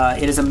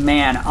 It is a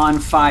man on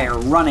fire,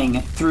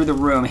 running through the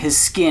room, his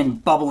skin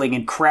bubbling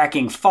and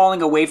cracking,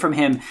 falling away from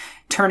him,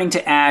 turning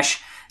to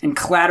ash, and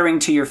clattering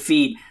to your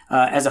feet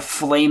as a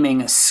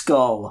flaming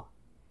skull.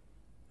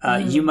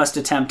 You must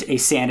attempt a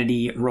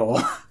sanity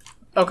roll.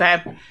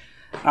 Okay.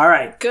 All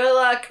right. Good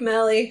luck,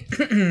 Melly.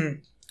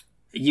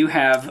 You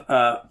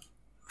have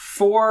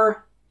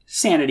 4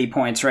 sanity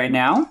points right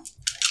now.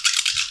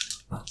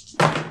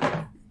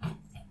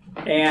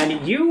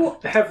 And you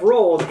have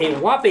rolled a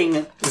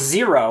whopping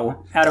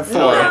 0 out of 4.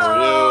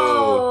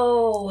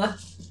 Oh!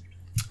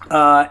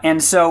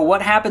 And so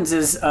what happens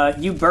is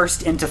you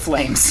burst into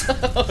flames.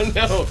 Oh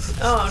no!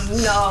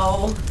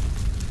 Oh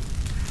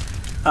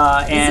no!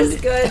 And Is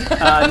this good?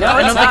 no,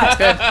 I don't think it's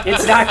good.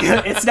 It's not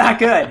good. It's not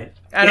good.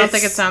 I don't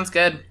think it sounds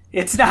good.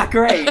 It's not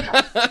great.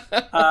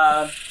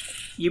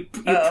 You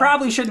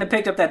probably shouldn't have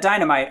picked up that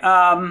dynamite.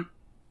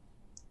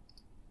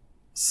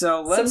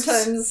 So let's.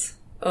 Sometimes.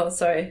 Oh,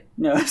 sorry.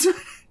 No.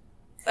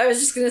 I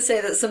was just gonna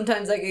say that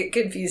sometimes I get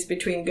confused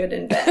between good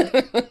and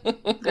bad.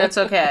 That's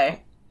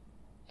okay.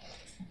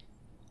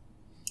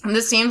 And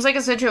this seems like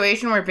a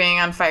situation where being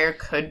on fire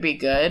could be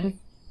good.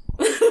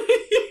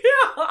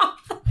 Yeah,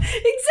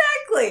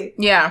 exactly.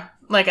 Yeah,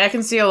 like I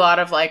can see a lot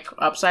of like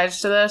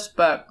upsides to this,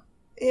 but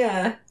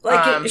Yeah, like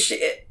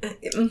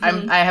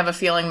I have a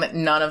feeling that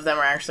none of them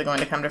are actually going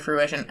to come to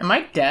fruition. Am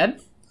I dead?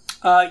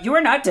 You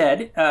are not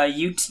dead.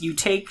 You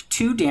take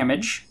 2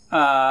 damage,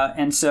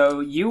 and so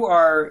you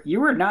are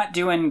not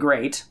doing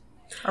great.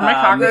 Are my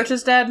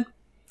cockroaches dead?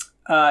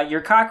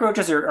 Your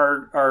cockroaches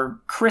are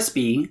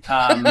crispy.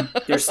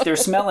 They're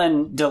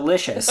smelling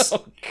delicious.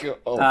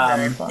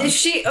 Very fun. is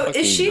she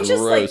Fucking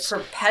just like gross.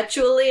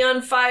 perpetually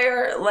on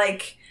fire,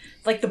 like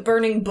the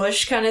burning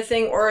bush kind of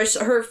thing, or is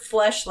her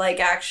flesh like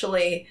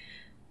actually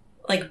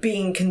like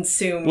being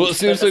consumed? Well, it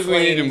seems by like the we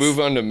need to flames? move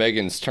on to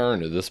Megan's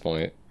turn at this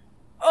point.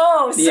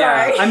 Oh, sorry.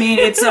 Yeah, I mean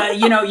it's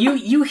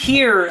you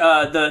hear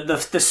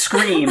the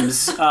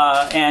screams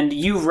and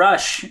you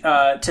rush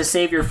to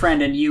save your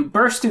friend and you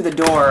burst through the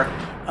door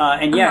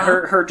and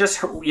her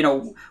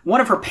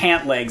one of her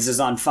pant legs is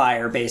on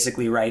fire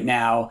basically right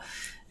now.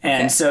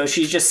 And so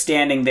she's just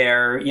standing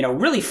there,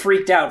 really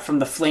freaked out from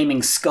the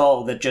flaming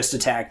skull that just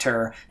attacked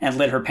her and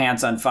lit her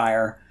pants on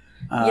fire.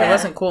 It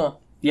wasn't cool.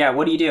 Yeah,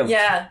 what do you do?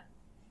 Yeah.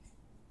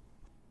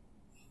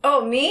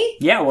 Oh, me?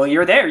 Yeah, well,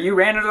 you're there. You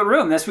ran into the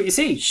room. That's what you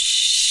see.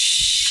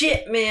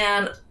 Shit,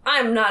 man.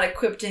 I'm not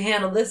equipped to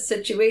handle this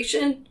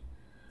situation.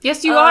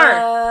 Yes, you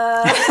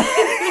are.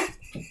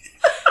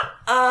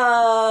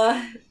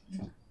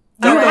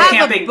 Don't You go have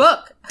camping. a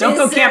book. Don't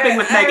go Is camping there-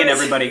 with Megan, I was-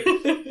 everybody.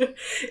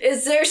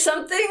 Is there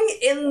something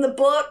in the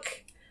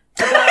book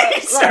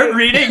about, Start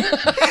reading.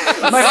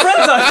 My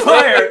friend's on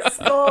fire.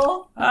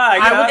 skull?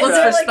 I would look Is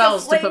there, for like, a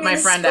spells to put my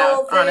flaming friend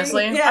skull out, thing?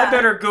 honestly. Yeah. I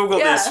better Google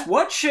Yeah. this.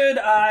 What should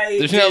I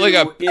There's do not like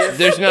if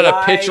there's not a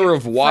my picture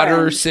of water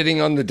friend- sitting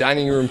on the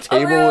dining room Oh,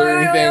 table or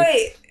anything.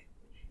 wait.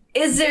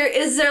 Is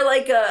there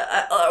like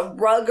a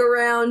rug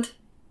around?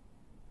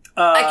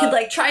 I could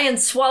like try and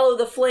swallow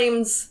the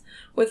flames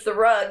with the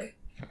rug.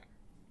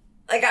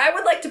 Like I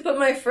would like to put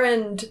my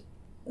friend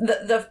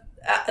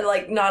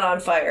like not on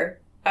fire.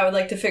 I would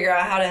like to figure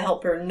out how to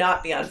help her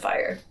not be on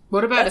fire.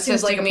 What about That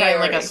seems assisting like a me in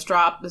like a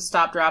priority.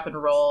 stop, drop,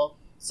 and roll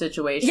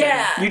situation?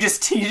 Yeah. You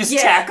just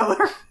Yeah. tackle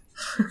her.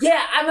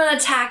 Yeah, I'm gonna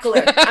tackle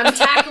her. I'm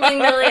tackling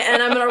Millie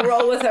and I'm gonna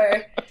roll with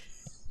her.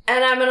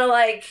 and I'm gonna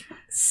like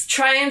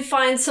try and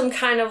find some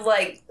kind of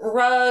like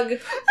rug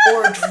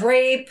or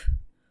drape,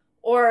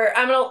 or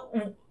I'm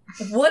gonna.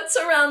 What's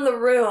around the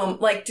room?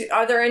 Like,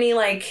 are there any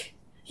like?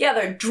 Yeah,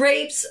 there are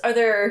drapes. Are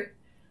there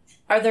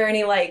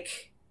any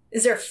like?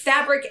 Is there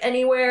fabric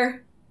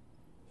anywhere?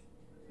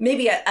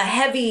 Maybe a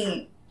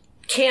heavy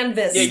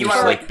canvas. Yeah, you Just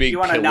want like big you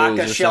want to knock a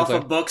pillows or shelf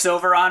something? of books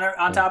over on her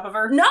on top of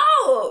her?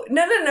 No,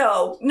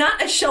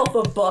 not a shelf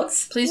of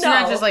books. Please no. do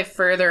not just like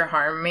further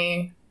harm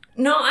me.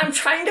 No, I'm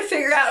trying to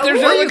figure out. There's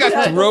way not to like put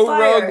out a the throw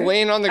fire. rug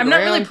laying on the I'm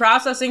ground. not really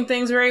processing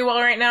things very well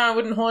right now. I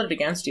wouldn't hold it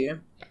against you.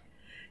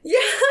 Yeah,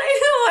 I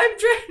know. I'm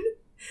trying.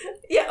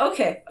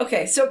 Yeah.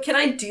 Okay. So can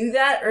I do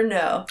that or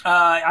no?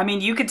 I mean,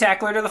 you could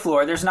tackle her to the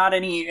floor. There's not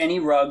any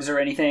rugs or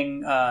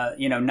anything,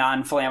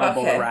 non-flammable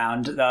Okay.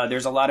 around.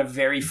 There's a lot of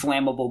very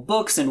flammable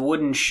books and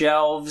wooden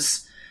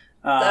shelves.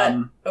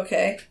 Okay.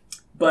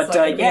 But That's not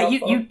gonna be yeah,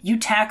 helpful. you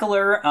tackle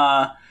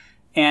her,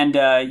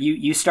 and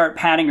you start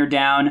patting her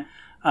down.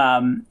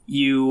 Some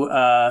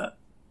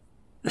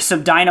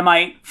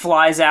dynamite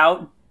flies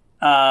out.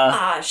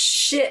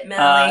 Shit,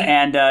 Melly.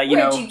 And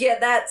Where'd you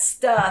get that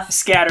stuff?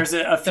 scatters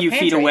a few feet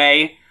pantry.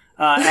 away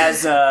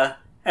as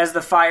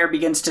the fire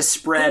begins to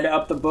spread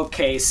up the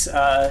bookcase,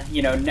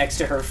 next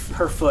to her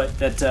foot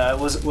that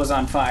was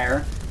on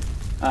fire.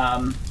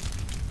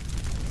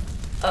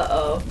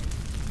 Uh-oh.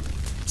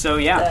 So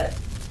yeah,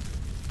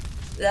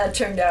 That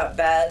turned out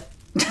bad.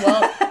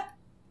 Well,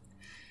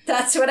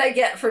 That's what I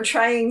get for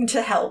trying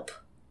to help.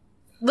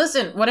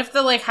 listen. What if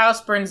the like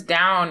house burns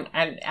down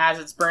and as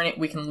it's burning,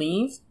 we can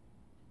leave?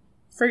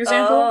 For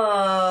example,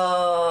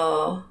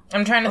 Oh.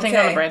 I'm trying to think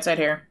on okay. the bright side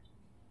here.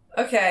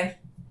 Okay.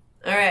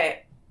 All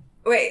right.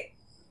 Wait.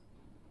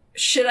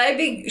 Should I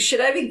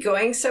be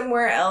going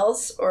somewhere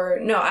else or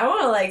no? I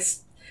want to like.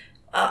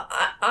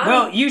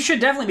 well, you should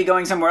definitely be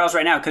going somewhere else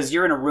right now because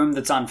you're in a room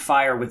that's on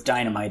fire with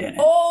dynamite in it.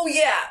 Oh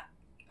yeah.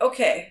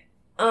 Okay.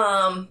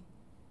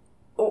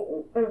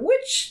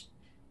 Which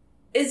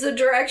is a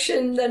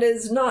direction that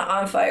is not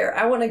on fire?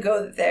 I want to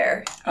go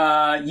there.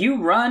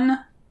 You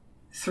run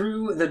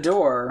through the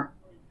door,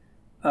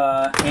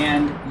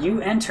 and you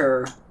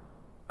enter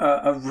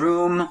a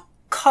room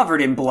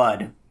covered in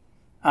blood.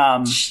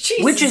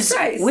 Jesus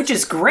Christ. which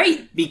is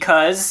great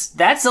because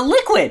that's a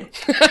liquid.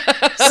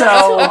 So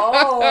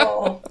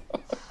Oh.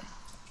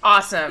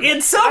 Awesome. in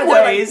Are some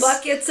there ways, like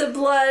buckets of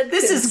blood?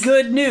 this is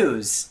good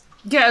news.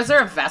 Yeah, is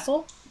there a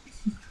vessel?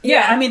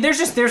 Yeah, I mean,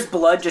 there's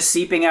blood just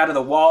seeping out of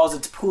the walls.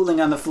 It's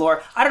pooling on the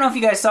floor. I don't know if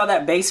you guys saw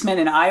that basement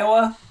in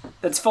Iowa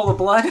that's full of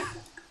blood.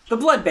 The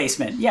blood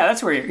basement. Yeah,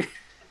 that's where you're.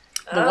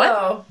 The what?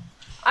 Oh,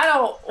 I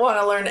don't want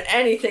to learn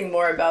anything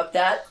more about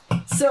that.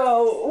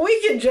 So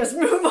we can just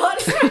move on.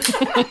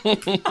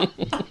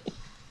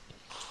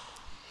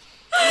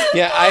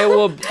 Yeah,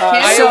 Iowa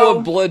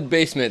so- blood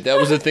basement. That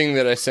was a thing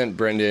that I sent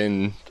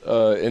Brendan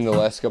in the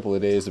last couple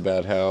of days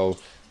about how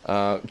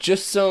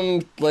just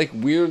some like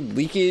weird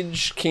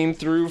leakage came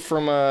through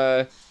from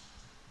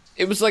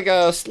it was like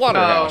a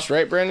slaughterhouse,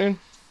 right, Brendan?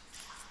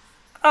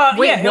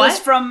 Wait, Yeah,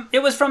 what? it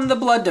was from the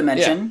blood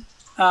dimension.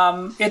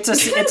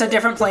 It's a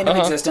different plane of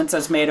existence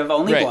that's made of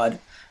only Right. blood.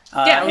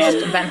 Yeah, it was and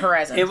just Event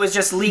Horizon. it was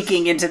just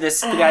leaking into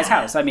this guy's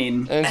house. I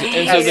mean, And so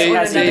hate it they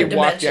when they another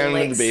walked dimension down into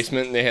links. the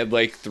basement and they had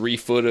like 3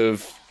 foot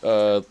of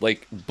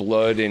like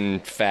blood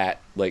and fat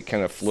like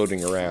kind of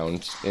floating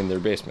around in their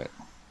basement.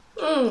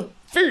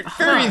 Very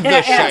the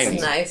Yeah, shiny.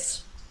 That's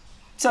nice.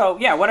 so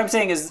yeah, what I'm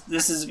saying is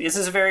this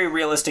is a very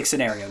realistic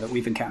scenario that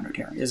we've encountered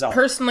here. Is all.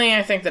 Personally,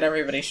 I think that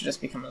everybody should just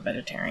become a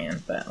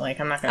vegetarian, but like,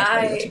 I'm not going to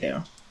tell you what to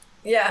do.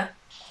 Yeah.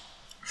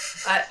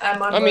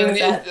 I'm on I board mean,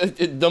 with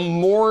that. the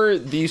more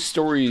these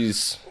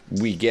stories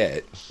we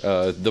get,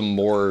 the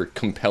more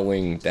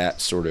compelling that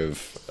sort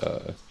of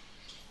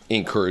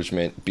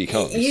encouragement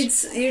becomes.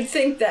 You'd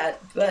think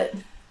that, but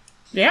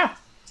Yeah.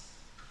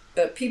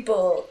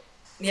 people,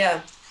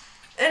 yeah.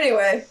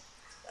 Anyway,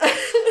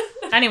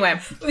 Anyway,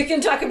 we can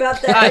talk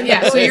about that.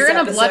 yeah. So this you're in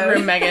a blood episode.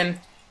 room, Megan.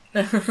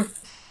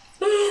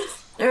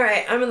 All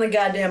right, I'm in the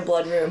goddamn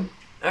blood room.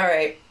 All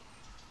right.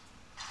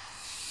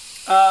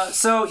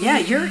 So yeah,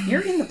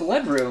 you're in the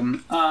blood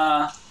room,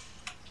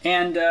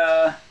 and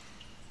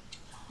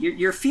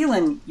you're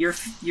feeling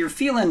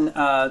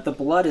the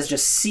blood is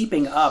just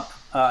seeping up,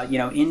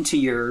 into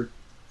your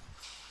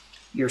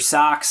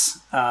socks.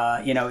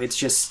 It's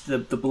just the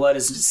blood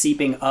is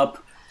seeping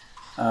up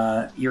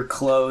your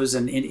clothes,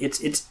 and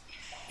it's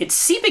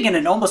seeping in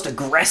an almost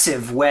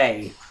aggressive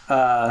way.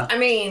 I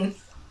mean,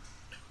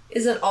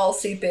 isn't all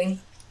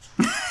seeping?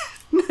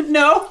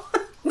 No.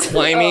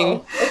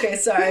 Climbing. Oh, okay,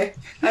 sorry.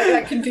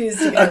 I got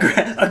confused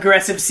again.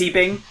 Aggressive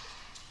seeping.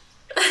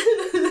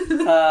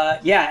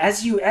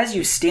 As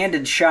you stand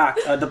in shock,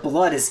 the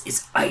blood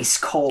is ice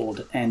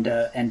cold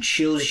and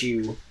chills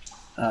you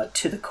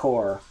to the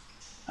core.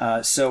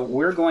 So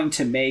we're going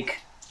to make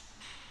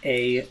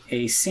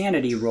a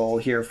sanity roll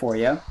here for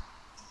you.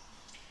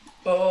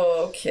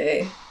 Oh,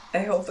 okay. I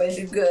hope I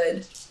do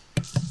good.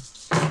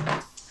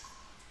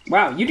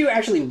 Wow, you do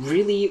actually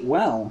really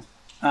well.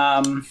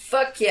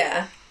 Fuck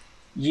yeah.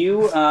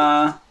 You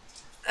I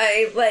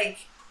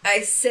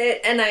I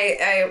sit and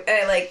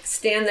I like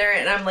stand there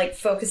and I'm like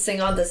focusing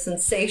on the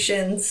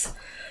sensations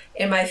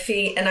in my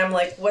feet and I'm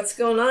like, what's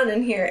going on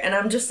in here? And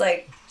I'm just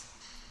like,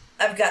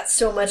 I've got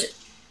so much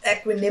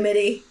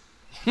equanimity.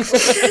 God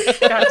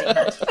damn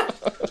it.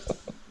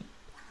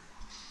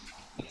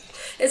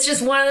 It's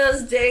just one of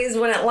those days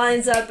when it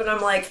lines up and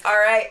I'm like, all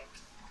right,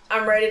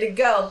 I'm ready to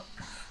go.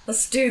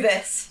 Let's do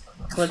this.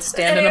 Let's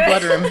stand in a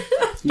blood room.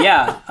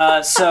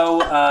 Yeah.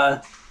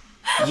 So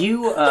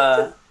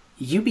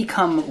you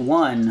become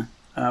one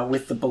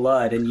with the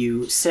blood, and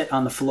you sit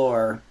on the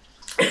floor,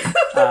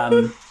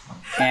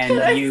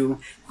 and you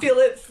Feel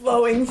it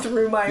flowing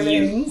through my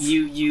veins.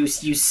 you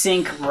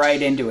sink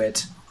right into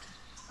it.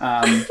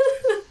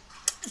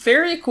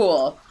 Very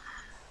cool.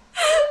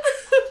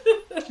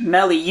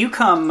 Melly, you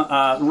come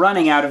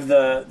running out of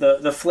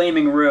the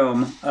flaming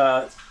room,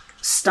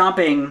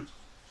 stomping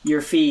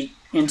your feet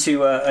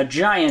into a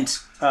giant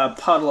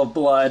puddle of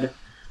blood,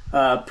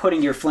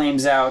 putting your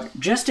flames out,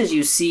 just as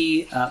you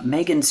see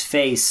Megan's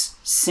face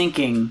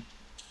sinking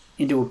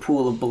into a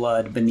pool of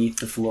blood beneath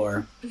the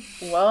floor.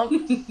 Well,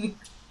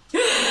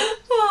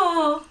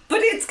 Oh, but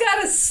it's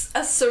got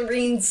a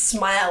serene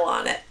smile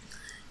on it.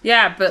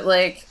 yeah, but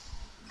like,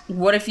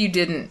 what if you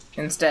didn't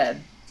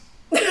instead?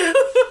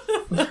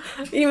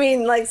 You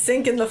mean like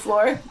sink in the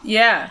floor?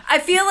 Yeah. I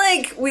feel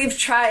like we've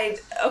tried.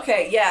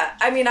 Okay, yeah.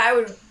 I mean, I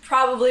would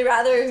probably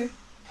rather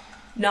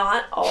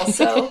not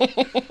also,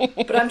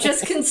 but I'm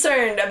just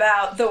concerned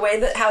about the way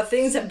that how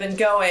things have been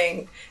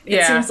going.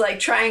 It seems like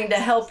trying to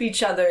help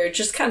each other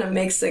just kind of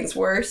makes things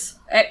worse.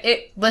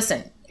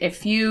 Listen,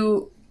 if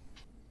you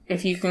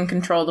can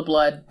control the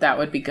blood, that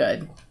would be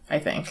good, I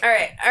think. All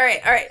right.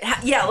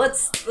 Yeah,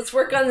 let's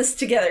work on this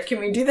together. Can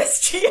we do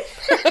this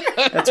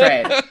together? That's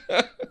right.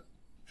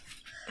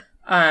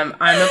 I'm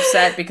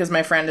upset because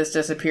my friend has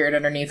disappeared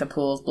underneath a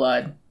pool of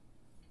blood.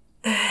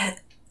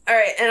 All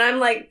right, and I'm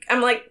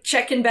like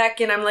checking back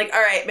in. I'm like,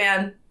 all right,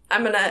 man,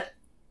 I'm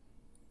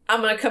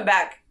gonna come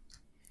back.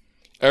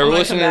 Our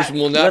listeners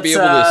will not be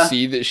able to Let's,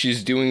 see that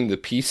she's doing the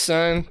peace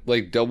sign,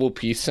 like double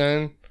peace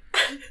sign,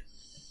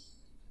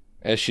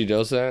 as she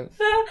does that.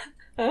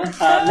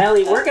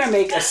 Melly, we're gonna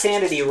make a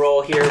sanity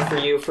roll here for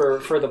you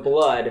for the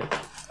blood.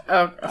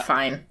 Oh,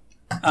 fine.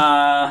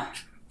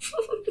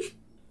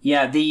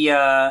 Yeah,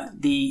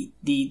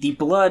 the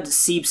blood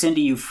seeps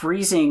into you,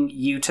 freezing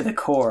you to the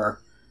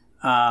core.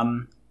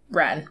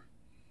 Rad.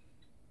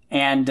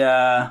 And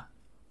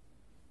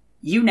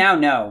you now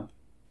know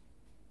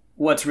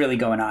what's really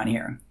going on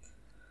here.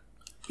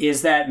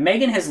 Is that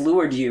Megan has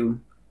lured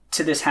you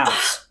to this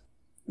house.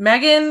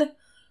 Megan,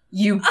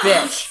 you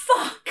bitch.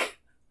 Fuck!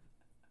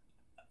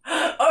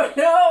 Oh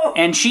no!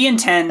 And she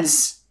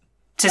intends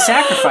to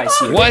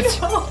sacrifice you. What?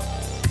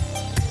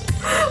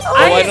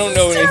 I don't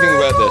know anything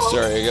about this.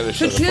 Sorry, I gotta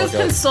shut Could the you fuck have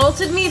up.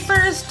 consulted me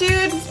first,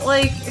 dude?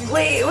 Like,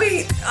 Wait,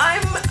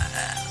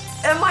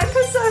 am I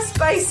possessed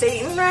by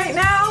Satan right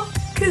now?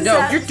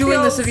 no, you're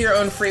doing this of your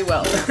own free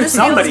will. This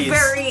Somebody's- feels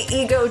very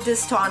ego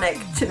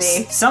dystonic to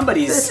me.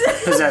 Somebody's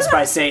possessed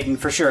by Satan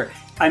for sure.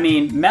 I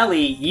mean,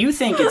 Melly, you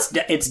think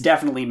it's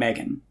definitely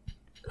Megan.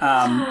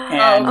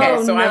 And,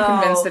 Okay, so no. I'm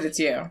convinced that it's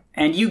you.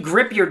 and you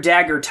grip your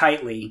dagger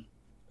tightly,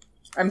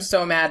 I'm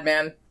so mad,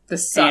 man.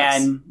 This sucks.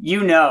 and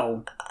you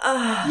know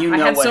I what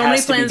had so many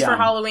has to be plans for done.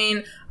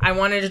 Halloween. I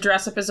wanted to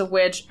dress up as a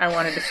witch. I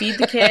wanted to feed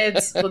the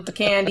kids with the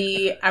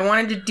candy. I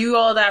wanted to do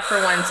all that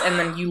for once, and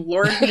then you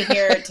lured me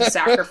here to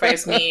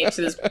sacrifice me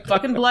to this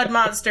fucking blood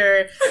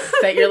monster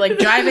that you're like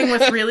jiving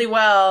with really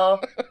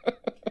well.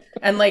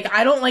 And like,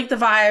 I don't like the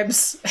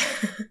vibes,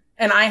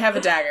 and I have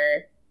a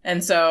dagger,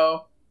 and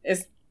so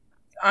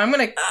I'm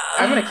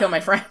gonna kill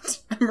my friend.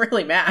 I'm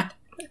really mad.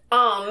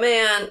 Oh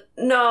man,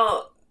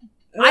 no.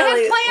 I had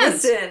Melly,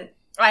 plans. Listen.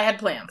 I had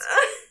plans.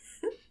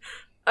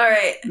 All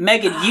right.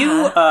 Megan,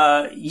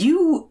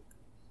 you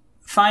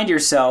find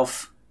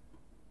yourself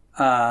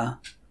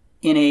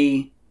in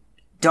a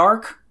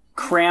dark,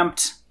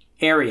 cramped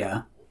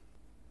area,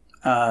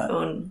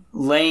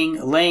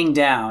 laying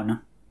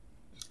down.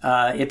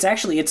 It's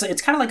actually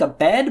it's kind of like a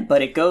bed,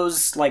 but it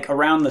goes like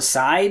around the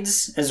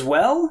sides as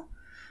well.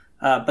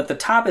 But the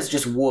top is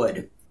just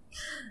wood.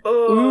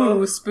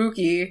 Ooh,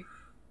 spooky.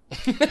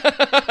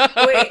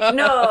 Wait,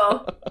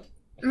 no.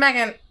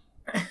 Megan,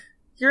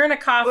 you're in a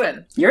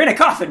coffin. You're in a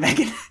coffin,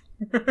 Megan.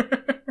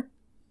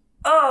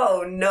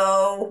 Oh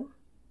no.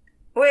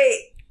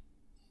 Wait.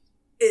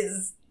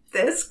 Is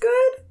this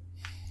good?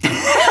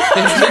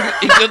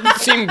 It doesn't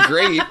seem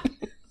great.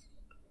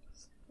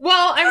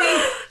 Well, I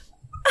mean,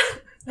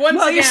 once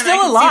Well, again, you're I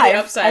still can alive. See the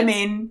upsides. I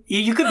mean,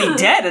 you could be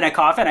dead in a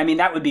coffin. I mean,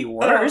 that would be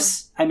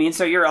worse. I mean,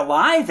 so you're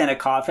alive in a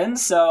coffin.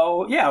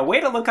 So yeah, way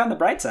to look on the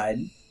bright side,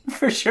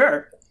 for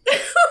sure.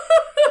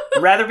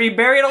 Rather be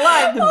buried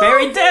alive than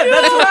buried dead.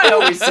 That's what I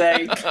always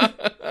say.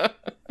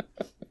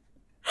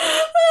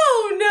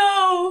 Oh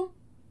no.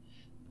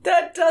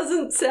 That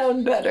doesn't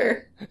sound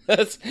better.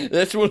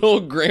 That's what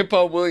old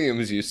Grandpa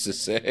Williams used to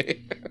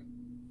say.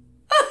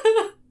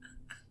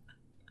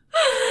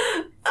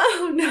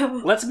 Oh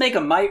no. Let's make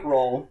a might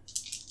roll.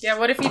 yeah.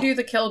 What if you do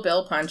the Kill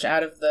Bill punch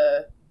out of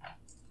the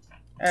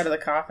out of the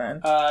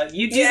coffin.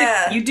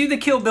 You do the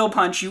Kill Bill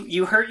punch.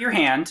 You hurt your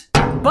hand,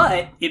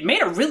 but it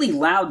made a really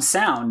loud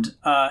sound.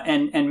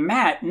 And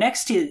Matt,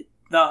 next to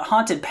the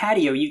haunted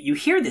patio, you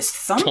hear this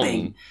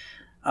thumping,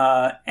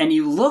 and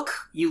you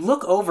look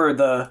over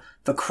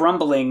the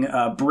crumbling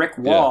brick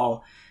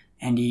wall,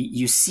 and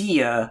you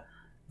see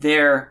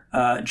there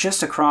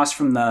just across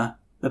from the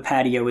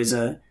patio is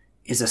a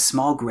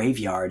small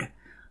graveyard,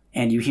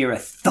 and you hear a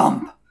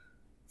thump.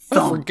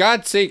 Oh, for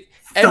God's sake.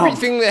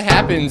 Everything that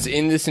happens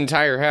in this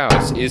entire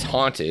house is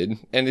haunted,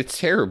 and it's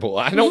terrible.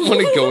 I don't want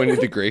to go into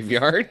the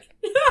graveyard.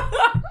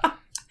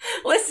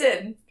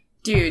 Listen,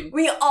 dude,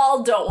 we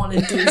all don't want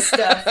to do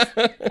stuff,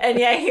 and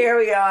yet here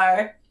we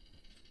are.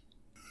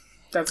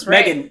 That's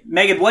right.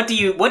 Megan, what do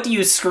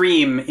you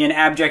scream in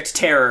abject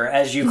terror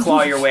as you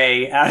claw your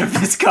way out of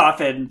this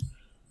coffin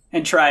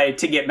and try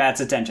to get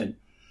Matt's attention?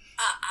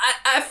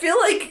 I feel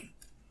like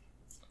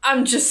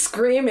I'm just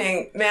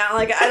screaming, man.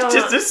 Like, I don't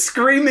just a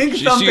screaming,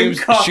 thumping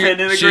coffin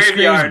in the graveyard. She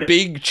screams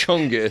Big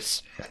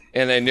Chungus,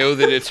 and I know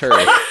that it's her.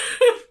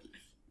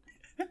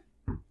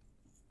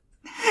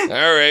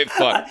 All right,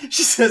 fuck.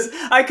 She says,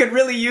 I could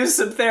really use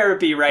some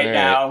therapy right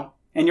now.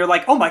 And you're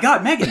like, oh my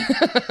God, Megan.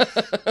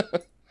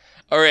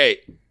 All right.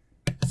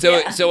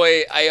 So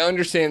I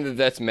understand that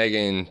that's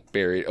Megan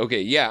buried.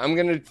 Okay, yeah, I'm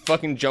going to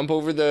fucking jump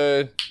over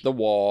the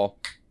wall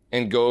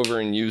and go over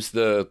and use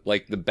the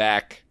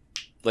back,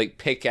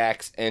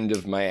 pickaxe end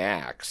of my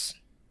axe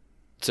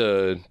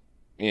to,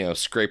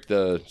 scrape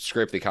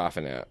the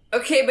coffin out.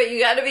 Okay, but you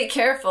gotta be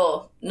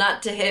careful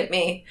not to hit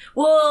me.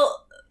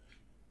 Well,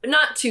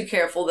 not too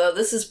careful, though.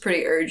 This is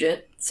pretty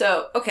urgent.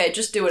 So, okay,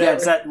 just do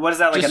whatever. Yeah, what is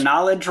that, a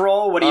knowledge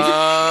roll? What do you do?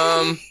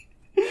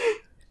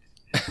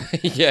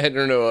 Yeah, I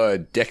don't know,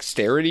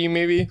 dexterity,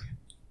 maybe?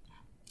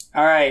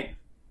 All right.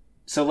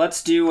 So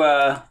let's do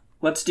a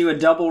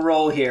double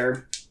roll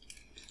here.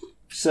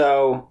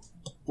 So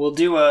we'll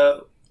do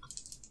a...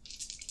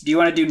 Do you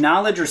want to do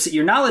knowledge or...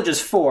 Your knowledge is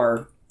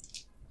 4.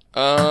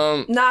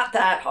 Not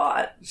that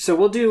hot. So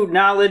we'll do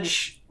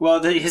knowledge...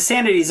 Well, his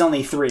sanity is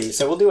only 3,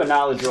 so we'll do a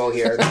knowledge roll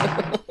here.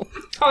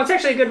 Oh, it's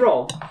actually a good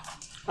roll.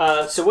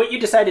 So what you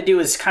decide to do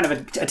is kind of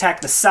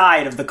attack the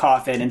side of the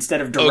coffin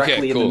instead of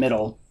directly in the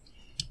middle.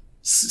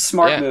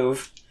 Smart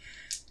move.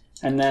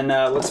 And then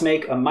let's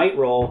make a might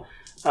roll.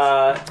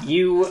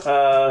 You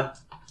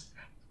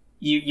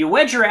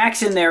wedge your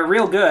axe in there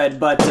real good,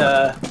 but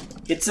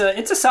it's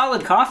a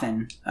solid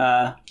coffin.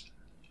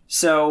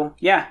 So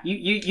yeah,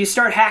 you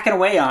start hacking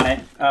away on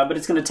it, but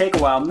it's going to take a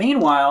while.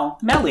 Meanwhile,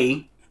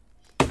 Melly,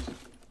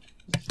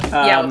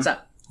 yeah, what's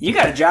up? You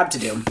got a job to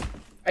do.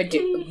 I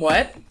do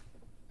what?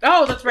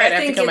 Oh, that's right. I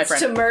have to kill my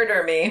friend. I think it's to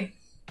murder me.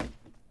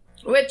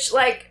 Which,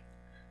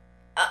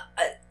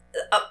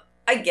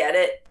 I get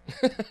it.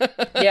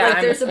 Yeah,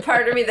 there's a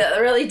part of me that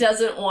really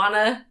doesn't want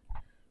to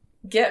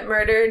get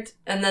murdered,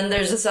 and then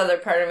there's this other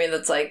part of me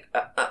that's like,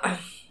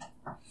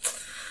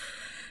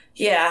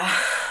 yeah.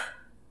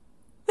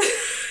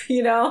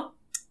 No,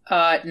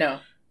 I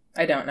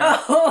don't know.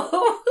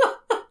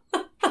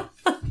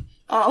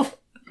 Oh.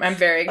 I'm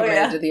very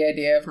committed to the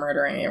idea of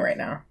murdering you right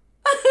now.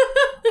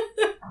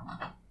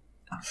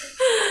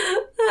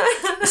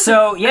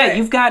 So, yeah,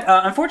 you've got,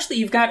 unfortunately,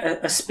 you've got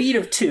a speed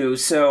of 2,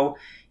 so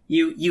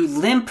you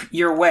limp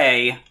your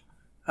way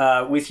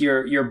with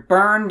your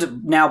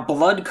burned, now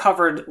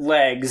blood-covered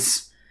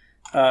legs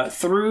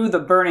through the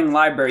burning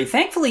library.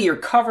 Thankfully, you're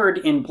covered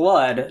in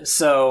blood,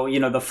 so,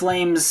 the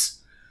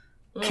flames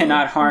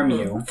cannot harm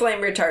you.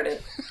 Flame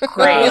retardant.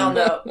 Great. We all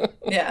know.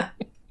 Yeah.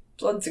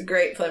 Blood's a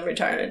great flame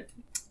retardant.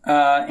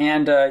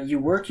 And you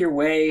work your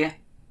way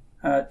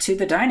to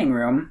the dining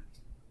room.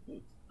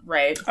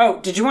 Right. Oh,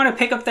 did you want to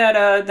pick up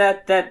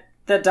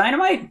that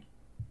dynamite?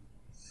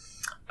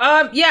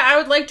 Yeah, I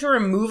would like to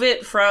remove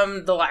it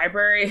from the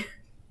library.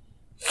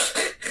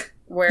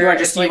 Where you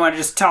want to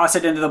just toss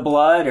it into the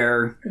blood,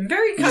 or I'm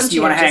very conscientious.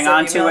 You want to hang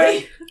on to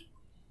it?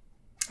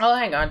 I'll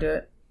hang on to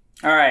it.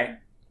 All right.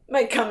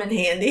 Might come in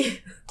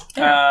handy.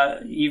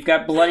 You've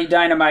got bloody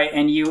dynamite,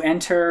 and you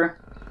enter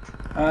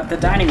the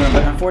dining room,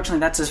 but unfortunately,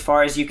 that's as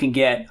far as you can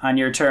get on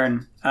your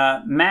turn.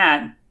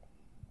 Matt,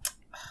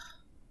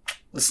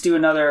 let's do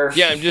another.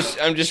 Yeah, I'm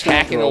just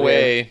hacking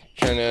away,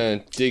 trying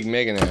to dig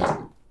Megan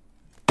out.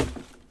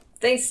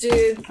 Thanks,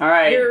 dude. All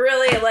right, you're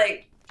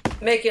really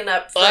making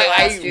up for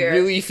last year. I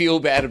really feel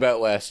bad about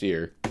last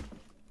year.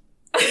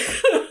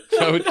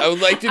 I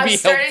would like to be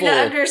helpful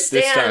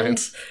this time.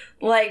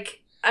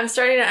 I'm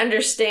starting to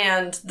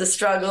understand the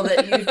struggle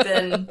that you've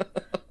been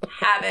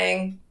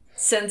having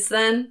since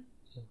then.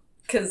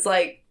 Because,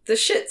 the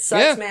shit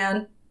sucks,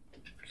 man.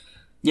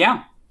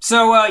 Yeah.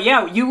 So,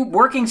 you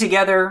working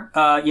together,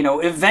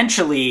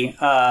 eventually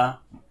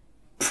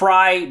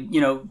pry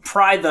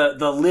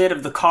the lid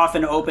of the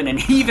coffin open and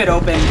heave it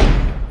open,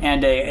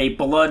 and a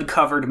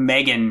blood-covered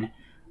Megan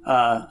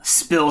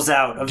spills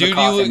out of the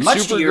coffin. You look much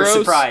super to your gross.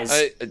 surprise.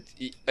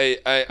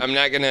 I'm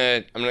not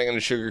gonna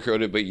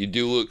sugarcoat it, but you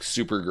do look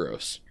super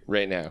gross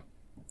right now.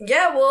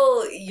 Yeah,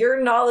 well,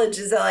 your knowledge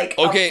is at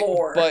a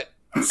 4. But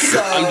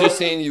So I'm just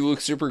saying you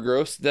look super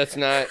gross. That's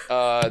not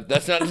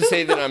to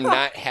say that I'm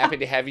not happy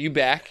to have you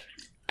back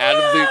out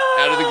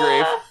of the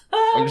grave.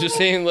 I'm just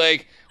saying,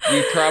 like,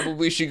 we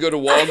probably should go to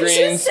I'm just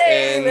Walgreens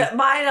saying and that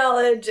my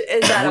knowledge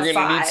is at we're a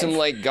gonna 5. need some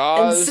like And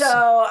gauze.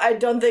 so I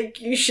don't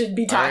think you should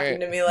be talking Alright.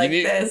 to me like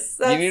this.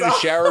 That's You need all. a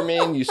shower,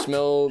 man. You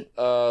smell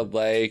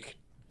like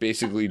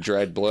basically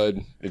dried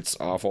blood. It's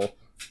awful.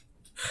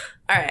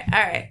 All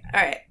right.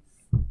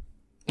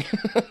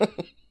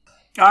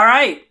 All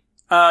right.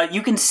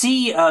 You can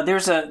see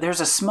there's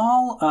a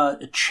small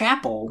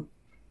chapel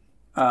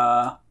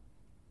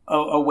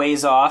a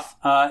ways off,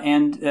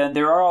 and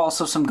there are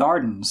also some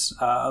gardens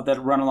that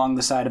run along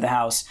the side of the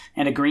house,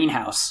 and a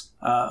greenhouse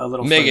a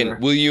little Megan, further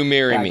will you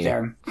marry back me?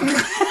 there.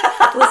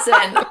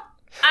 Listen,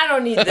 I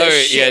don't need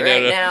this shit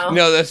right now.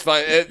 No, that's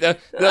fine. That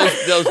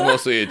was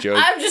mostly a joke.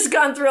 I've just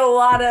gone through a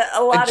lot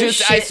of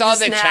shit. I saw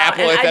the just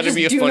chapel. now, I and thought it'd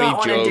be a just do funny not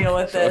wanna joke. Deal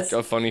with this.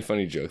 A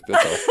funny joke.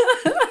 That's all.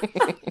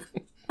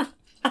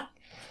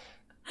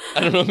 I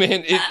don't know,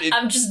 man.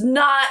 I'm just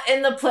not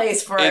in the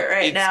place for it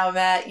right now,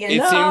 Matt.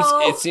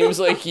 It seems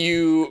like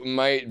you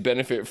might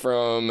benefit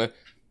from,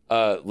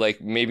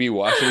 like maybe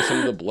washing some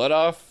of the blood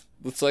off.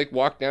 Let's like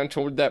walk down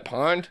toward that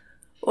pond.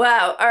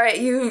 Wow. All right,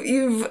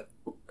 you've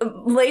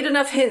laid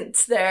enough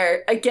hints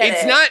there. I get it.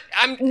 It's not.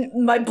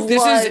 My blood.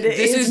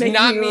 This is making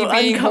not you me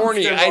being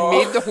horny. I uncomfortable.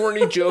 made the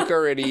horny joke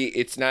already.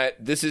 It's not.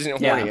 This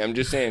isn't horny. Yeah. I'm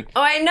just saying.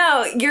 Oh, I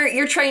know.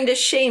 You're trying to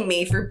shame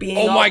me for being.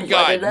 Oh all my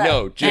god, blooded up.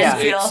 no!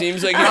 Just Yeah. it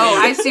seems like Oh,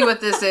 I see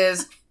what this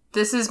is.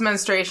 This is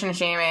menstruation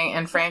shaming,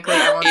 and frankly,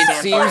 I won't it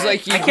stand seems for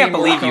like you'd I can't be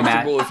more believe you, Matt.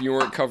 comfortable if you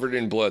weren't covered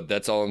in blood.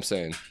 That's all I'm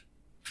saying.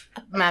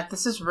 Matt,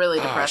 this is really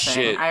depressing.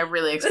 shit. I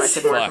really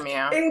expected This more is from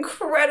you.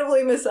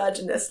 Incredibly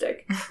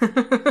misogynistic.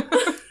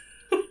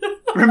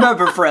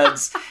 Remember,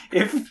 friends,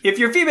 if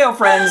your female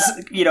friends,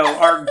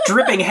 are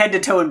dripping head to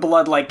toe in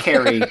blood like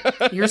Carrie,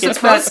 You're It's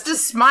supposed best- to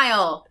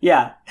smile.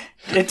 yeah,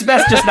 it's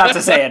best just not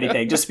to say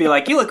anything. Just be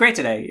like, "You look great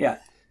today." Yeah.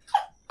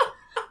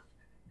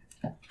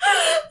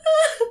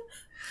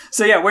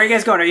 So yeah, where are you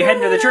guys going? Are you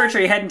heading to the church or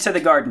are you heading to the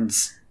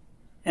gardens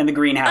and the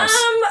greenhouse?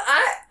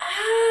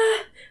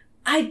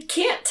 I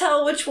can't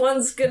tell which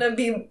one's gonna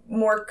be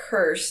more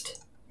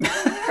cursed.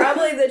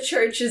 Probably the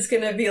church is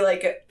gonna be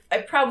like I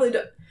probably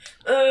don't.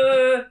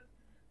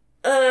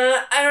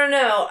 I don't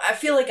know. I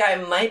feel like I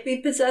might be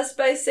possessed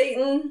by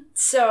Satan,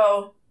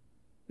 so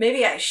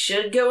maybe I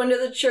should go into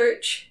the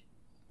church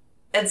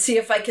and see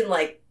if I can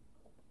like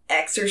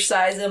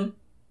exorcise him.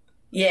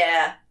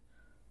 Yeah,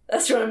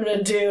 that's what I'm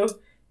gonna do.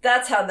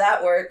 That's how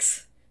that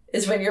works.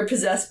 Is when you're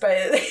possessed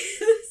by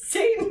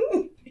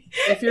Satan.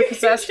 If you're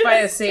possessed by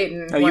a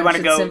Satan, Oh, you one wanna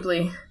should go-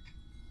 simply...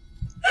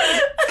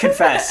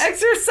 Confess.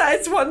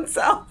 Exercise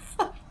oneself.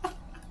 Yeah,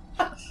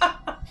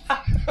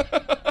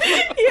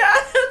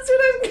 that's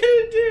what I'm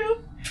gonna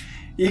do.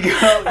 You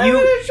gonna try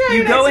you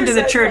and go into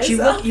the exercise church.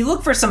 myself. You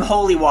look for some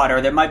holy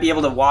water that might be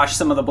able to wash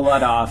some of the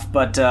blood off,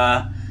 but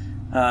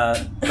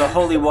the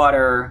holy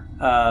water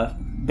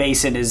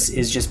basin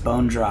is just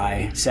bone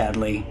dry.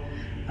 Sadly,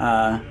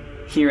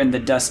 here in the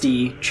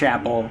dusty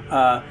chapel,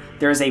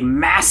 there is a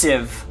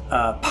massive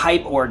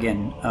pipe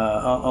organ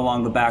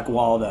along the back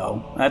wall,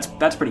 though.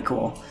 That's pretty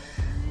cool.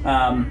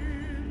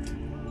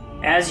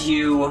 As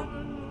you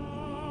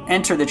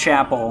enter the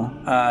chapel,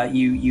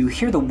 you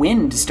hear the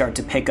wind start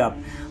to pick up,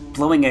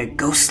 blowing a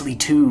ghostly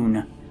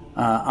tune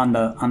on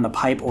the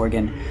pipe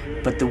organ,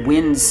 but the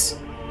winds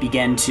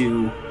begin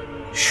to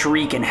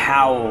shriek and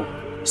howl,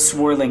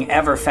 swirling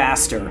ever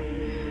faster.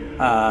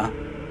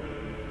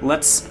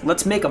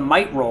 Let's make a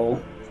might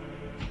roll.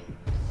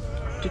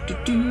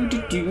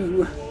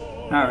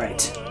 All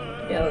right.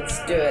 Yeah,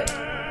 let's do it.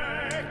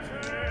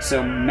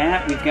 So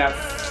Matt, we've got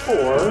 4.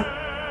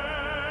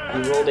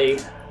 You rolled a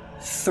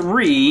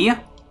 3.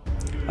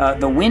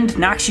 The wind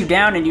knocks you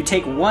down and you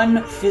take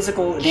 1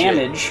 physical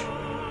damage.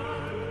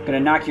 Gonna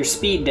knock your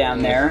speed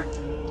down there.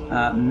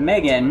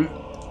 Megan,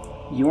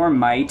 your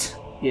might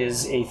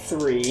is a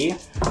 3.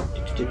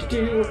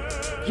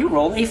 You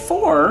rolled a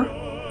 4.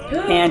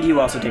 And you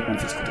also take 1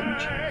 physical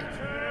damage.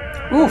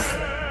 Oof.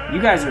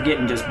 You guys are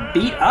getting just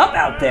beat up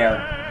out there.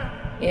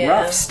 Yeah.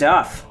 Rough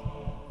stuff.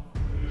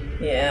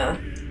 Yeah.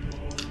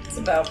 It's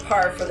about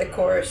par for the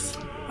course.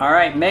 All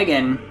right,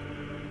 Megan,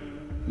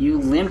 you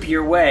limp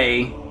your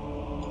way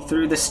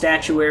through the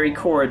statuary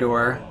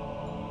corridor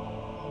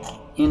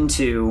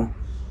into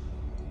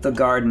the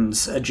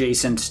gardens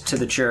adjacent to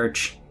the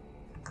church.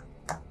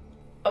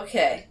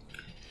 Okay.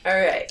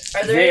 Alright.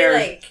 Are there There.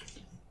 any, like,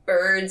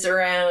 birds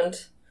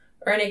around?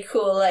 Or any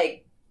cool,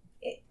 like,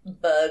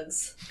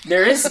 bugs?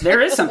 There is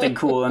something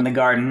cool in the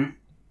garden.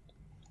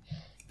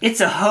 It's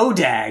a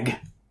hodag.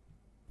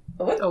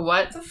 What A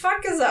what? the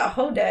fuck is a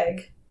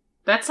hodag?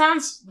 That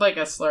sounds like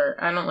a slur.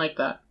 I don't like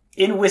that.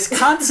 In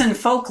Wisconsin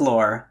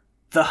folklore,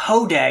 the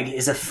hodag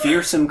is a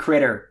fearsome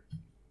critter.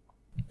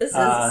 This is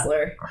a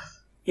slur.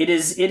 It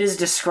is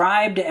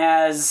described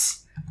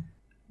as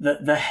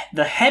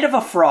the head of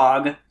a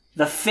frog,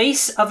 the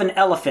face of an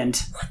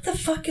elephant, What the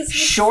fuck is this?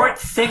 short,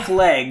 thick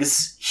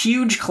legs,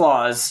 huge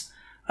claws,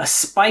 a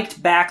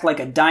spiked back like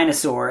a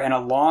dinosaur, and a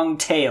long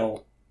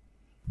tail.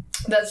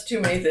 That's too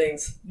many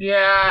things.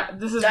 Yeah,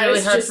 this is That really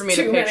is hard just for me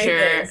too to many picture.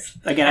 things.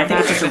 Again, I think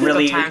it's just a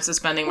really time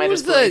suspending my What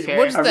was disbelief the, here.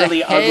 what's A the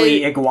really head,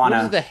 ugly iguana.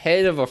 What does the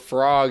head of a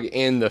frog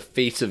and the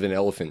face of an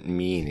elephant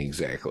mean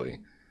exactly?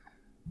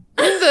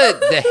 Isn't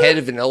the head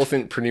of an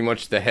elephant pretty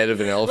much the head of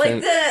an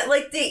elephant?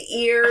 Like the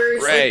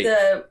ears, Right.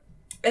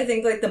 I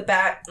think like the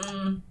back.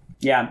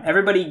 Yeah,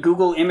 everybody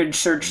Google image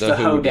search the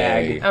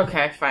Hodag.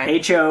 Okay, fine.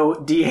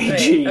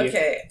 H-O-D-A-G.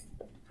 Wait,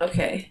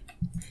 okay.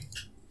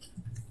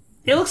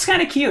 It looks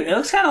kind of cute. It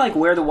looks kind of like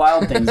Where the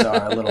Wild Things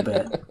Are a little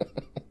bit.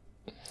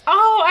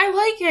 Oh, I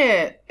like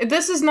it.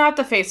 This is not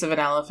the face of an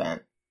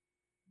elephant.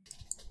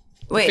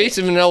 Wait. The face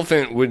of an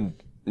elephant would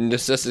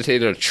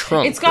necessitate a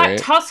trunk, It's got right?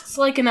 tusks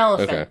like an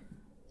elephant. Okay.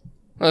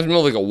 That's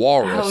more like a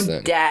walrus Oh,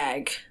 then.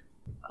 dag.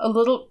 A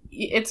little.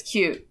 It's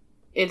cute.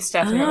 It's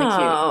definitely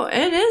Oh,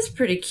 it is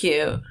pretty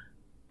cute.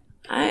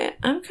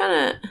 I'm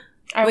kind of. cute.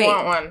 I Wait.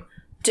 want one.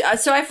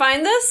 So I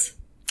find this?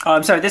 Oh,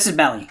 I'm sorry. This is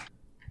Melly.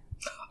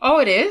 Oh,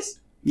 it is?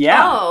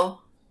 Yeah.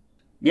 Oh.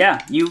 Yeah,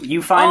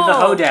 you find the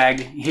Hodag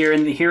here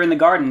in the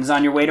gardens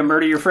on your way to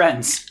murder your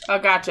friends. Oh,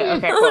 gotcha.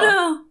 Okay, Oh cool.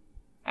 no.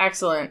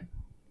 Excellent.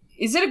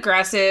 Is it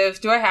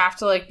aggressive? Do I have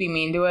to, like, be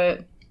mean to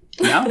it?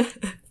 No?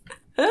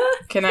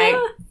 Can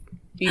I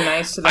be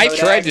nice to the I Hodag?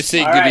 tried to say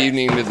All good right.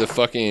 evening to the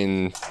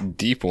fucking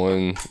deep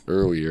one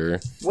earlier.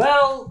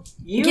 Well,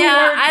 you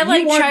Yeah, I,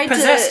 like, weren't tried to-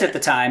 possessed at the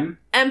time.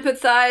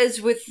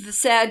 Empathize with the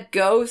sad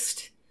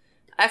ghost.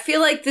 I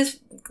feel like this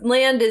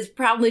land is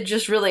probably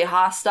just really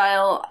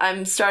hostile.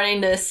 I'm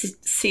starting to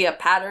see a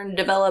pattern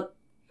develop.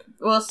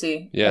 We'll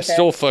see. Yeah, Okay.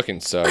 still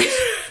fucking sucks.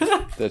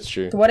 That's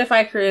true. What if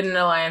I create an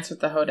alliance with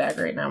the Hodag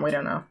right now? We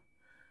don't know.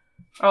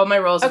 Oh, my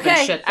rolls have been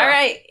Okay, shit, though. all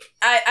right.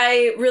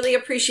 I really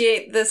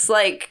appreciate this,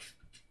 like,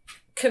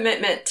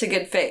 commitment to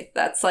good faith.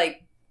 That's,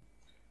 like,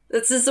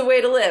 this is the way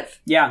to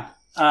live. Yeah.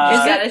 You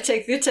gotta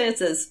take the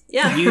chances.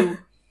 Yeah.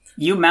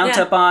 You mount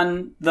Yeah. up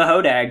on the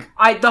Hodag.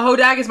 The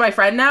Hodag is my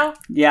friend now?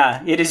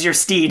 Yeah, it is your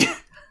steed.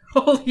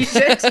 Holy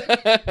shit.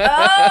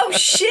 Oh,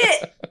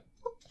 shit!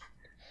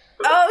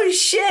 Oh,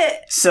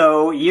 shit!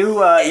 So you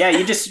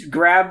just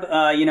grab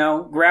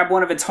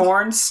one of its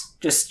horns,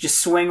 just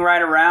swing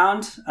right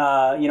around,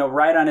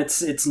 right on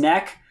its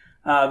neck.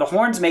 The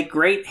horns make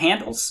great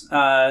handles.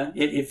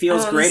 It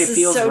feels great. This It is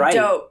feels so right.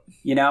 dope.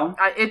 You know,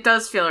 It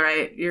does feel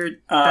right.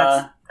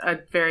 That's a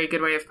very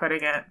good way of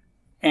putting it.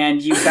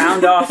 and you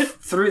bound off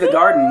through the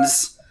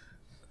gardens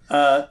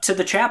to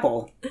the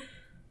chapel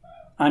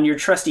on your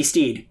trusty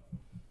steed.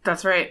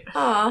 That's right.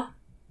 Aw.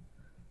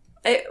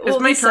 It Is will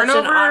my be such an turn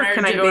over, honor or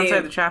can I to go be-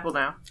 inside the chapel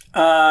now?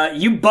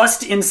 You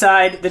bust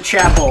inside the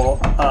chapel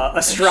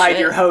astride shit.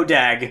 your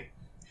Hodag.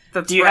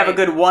 That's Do you have a right.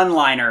 good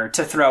one-liner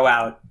to throw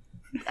out?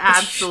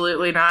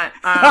 Absolutely not.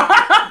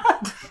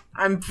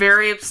 I'm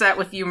very upset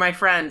with you, my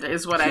friend,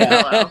 is what I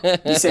bellow.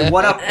 You say,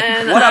 "What up?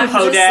 And What up, I'm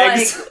Hodags?"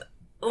 just, like,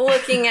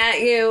 looking at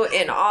you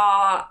in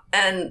awe,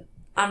 and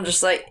I'm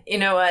just like, you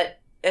know what?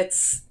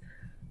 It's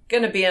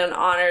gonna be an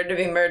honor to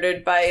be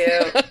murdered by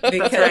you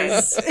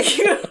because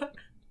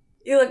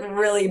you look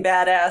really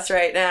badass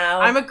right now.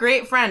 I'm a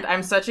great friend.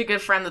 I'm such a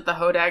good friend that the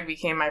Hodag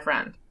became my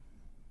friend.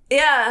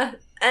 Yeah,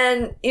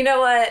 and you know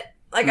what?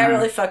 Like, I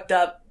really fucked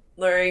up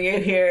luring you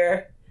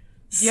here.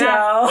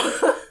 Yeah.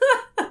 So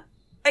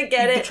I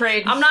get You it.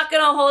 betrayed. I'm not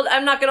gonna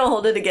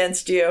hold it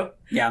against you.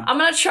 Yeah. I'm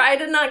gonna try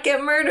to not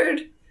get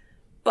murdered,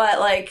 but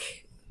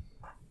like,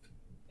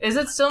 Is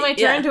it still my turn?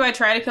 Yeah. Do I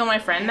try to kill my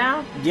friend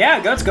now?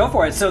 Yeah, let's go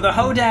for it. So the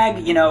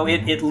Hodag,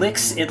 it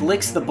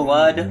licks the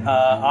blood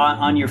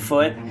on your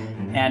foot,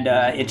 and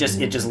it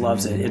just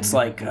loves it. It's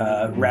like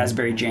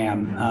raspberry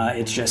jam.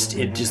 It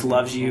just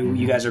loves you.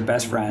 You guys are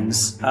best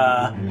friends.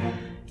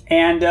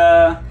 And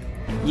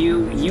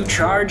you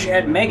charge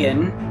at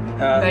Megan.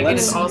 Megan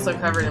is also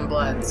covered in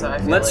blood, so I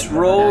feel Let's like the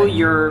roll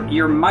Hodag-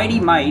 your mighty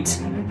might.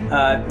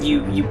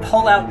 You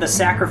pull out the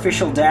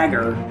sacrificial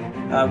dagger,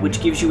 which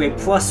gives you a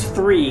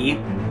 +3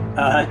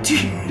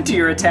 to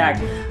your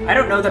attack. I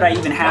don't know that I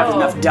even have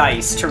enough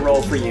dice to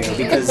roll for you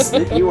because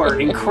you are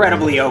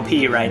incredibly OP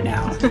right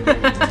now.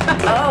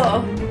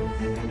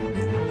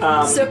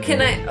 so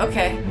can I?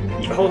 Okay,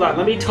 Hold on,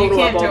 let me total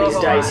can't up do all a these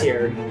whole dice lot.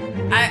 here.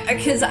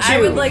 because I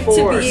 2, would like 4,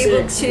 to be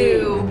able 6,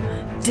 to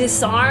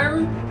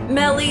disarm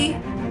Melly,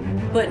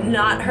 but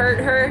not hurt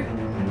her.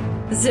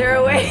 Is there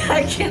a way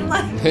I can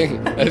like? I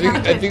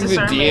think the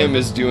Disarm DM me.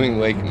 is doing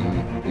like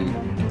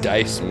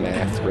dice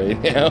math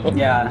right now.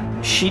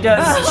 Yeah, she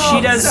does. Oh,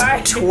 she does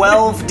sorry.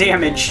 12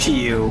 damage to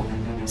you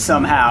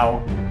somehow.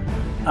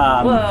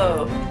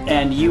 Whoa!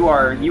 And you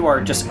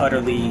are just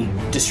utterly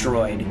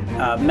destroyed.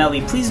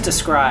 Melly, please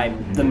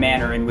describe the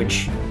manner in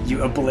which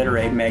you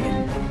obliterate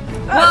Megan.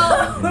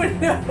 Oh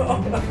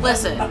no!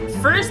 Listen,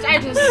 first I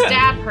just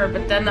stab her,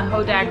 but then the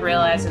Hodag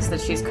realizes that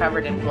she's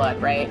covered in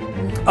blood, right?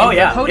 Oh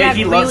yeah, Hodag yeah,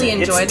 he loves really it.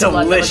 It's enjoyed the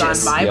blood that was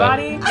delicious. on my Yeah.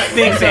 body.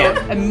 Big So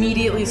fan.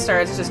 immediately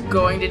starts just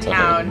going to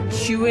town,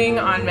 chewing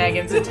on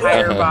Megan's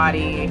entire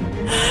body,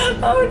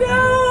 Oh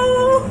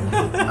no!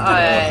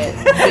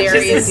 very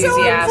This is so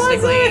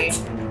enthusiastically.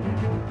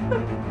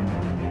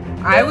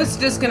 I was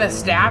just gonna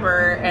stab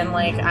her and,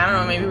 like, I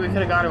don't know, maybe we could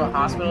have gone to a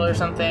hospital or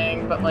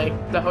something, but, like,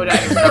 the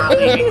Hodag is not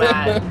leaving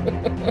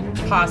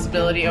that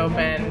possibility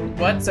open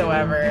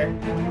whatsoever.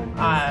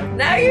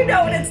 Now you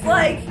know what it's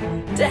like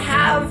to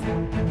have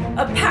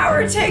a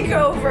power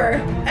takeover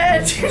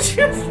and to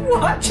just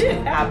watch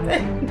it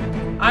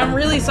happen. I'm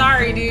really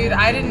sorry, dude.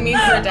 I didn't mean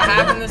for it to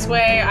happen this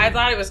way. I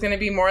thought it was gonna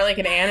be more like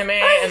an anime,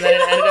 and then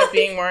it ended up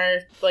being more,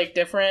 like,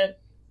 different.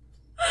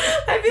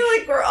 I feel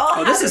like we're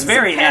all this is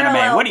very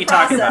anime. What are you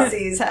talking about?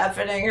 Processes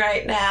happening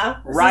right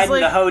now. Riding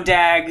like- the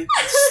Hodag,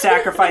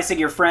 sacrificing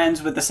your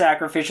friends with the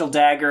sacrificial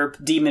dagger,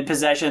 demon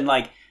possession.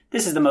 Like,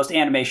 this is the most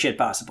anime shit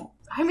possible.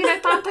 I mean, I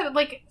thought that,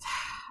 like,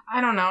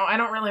 I don't know. I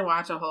don't really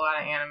watch a whole lot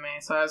of anime,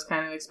 so I was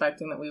kind of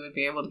expecting that we would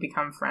be able to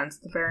become friends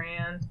at the very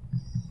end.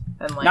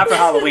 And, like, Not for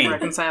Halloween.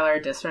 reconcile our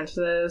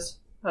differences.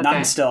 Okay. Not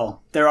in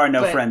Stull. There are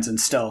no But- friends in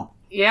Stull.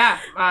 Yeah.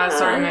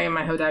 Sorry, Megan,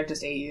 my Hodag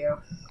just ate you.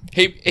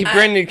 Hey,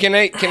 Brendan, can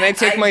I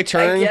take my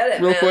turn I get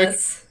it, real man. quick?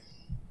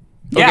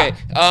 Yeah.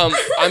 Okay.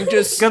 I'm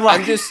just Good luck.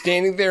 I'm just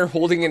standing there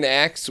holding an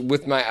axe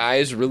with my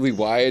eyes really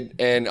wide,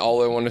 and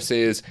all I want to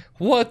say is,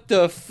 "What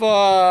the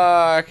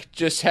fuck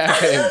just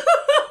happened?"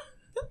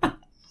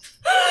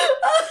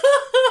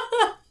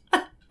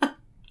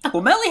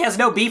 Well, Melly has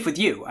no beef with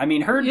you. I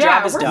mean, her Yeah,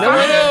 job is we're done. No,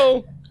 I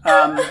know,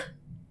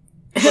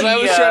 but I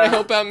was Yeah. trying to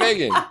help out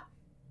Megan.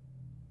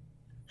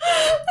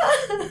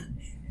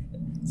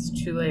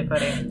 It's too late,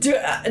 buddy. Do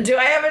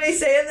I have any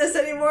say in this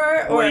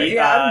anymore? Or Well,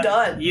 I'm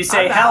done. You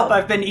say, I'm "Help! out."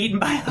 I've been eaten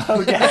by a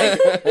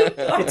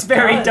Hodag." It's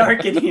very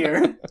dark in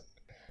here.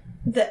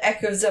 The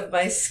echoes of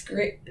my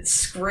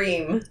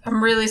scream.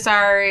 I'm really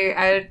sorry.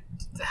 I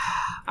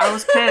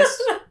was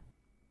pissed.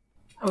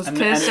 I was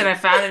pissed, and I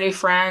found a new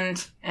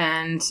friend,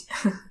 and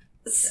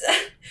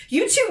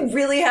You two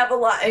really have a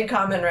lot in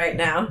common right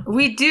now.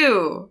 we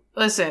do.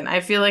 Listen, I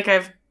feel like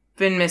I've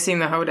been missing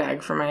the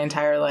Hodag for my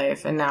entire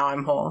life, and now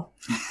I'm whole.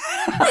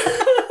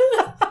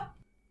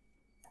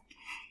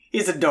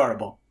 He's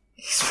adorable.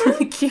 He's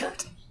really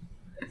cute.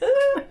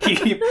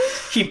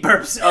 He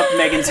burps up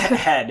Megan's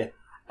head.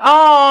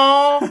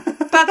 Oh,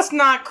 that's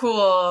not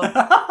cool.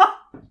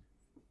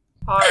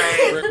 All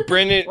right.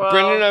 Brendan, Well-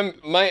 Brendan,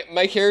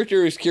 my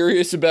character is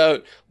curious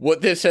about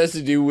what this has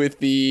to do with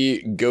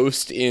the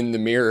ghost in the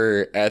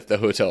mirror at the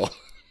hotel.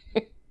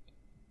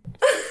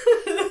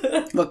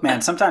 Look,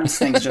 man, sometimes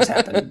things just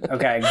happen,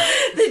 okay?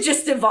 They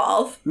just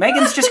evolve.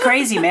 Megan's just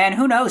crazy, man.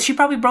 Who knows? She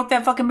probably broke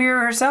that fucking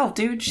mirror herself,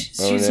 dude.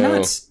 She's no.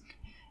 nuts.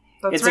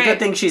 That's It's right. a good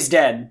thing she's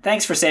dead.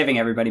 Thanks for saving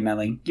everybody,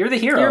 Melly. You're the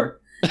hero.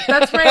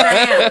 That's right, I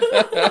am.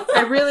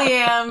 I really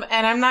am,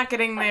 and I'm not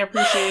getting the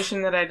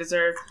appreciation that I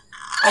deserve.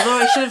 Although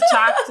I should have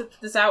talked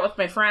this out with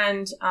my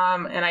friend,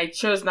 and I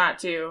chose not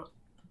to.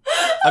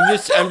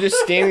 I'm just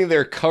standing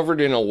there covered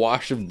in a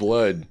wash of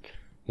blood,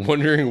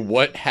 wondering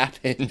what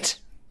happened.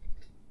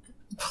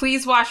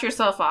 Please wash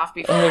yourself off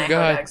before Oh, my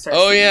God. Hodag starts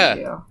Oh, to yeah. eat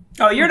you.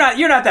 Oh, you're not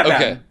that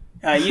Okay.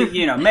 bad.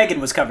 You know, Megan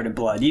was covered in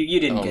blood. You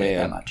didn't Oh, get it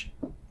man. that much.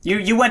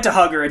 You went to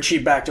hug her and she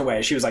backed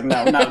away. She was like,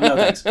 no,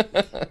 thanks.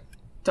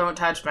 Don't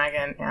touch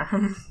Megan.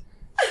 Yeah.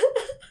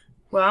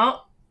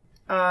 Well,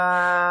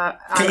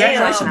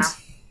 Congratulations.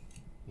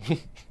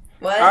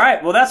 What? All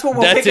right, well, that's what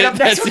we'll That's pick it up it.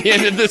 next That's week. the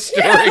end of the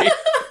story.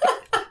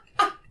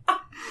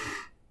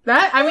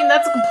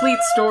 That's a complete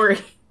story.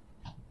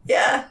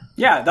 Yeah.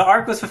 Yeah, the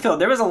arc was fulfilled.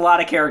 There was a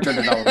lot of character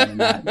development in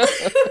that.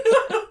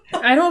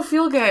 I don't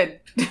feel good.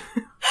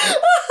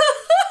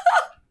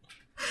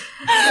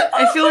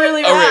 I feel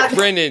really All bad. right,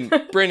 Brendan,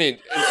 please,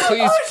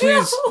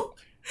 Oh,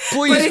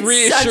 please But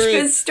it's such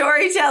reassure. good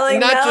storytelling,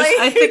 Not Melly. just-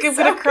 I think I'm It's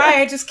gonna so cry. good.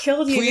 I just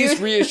killed you, Please dude.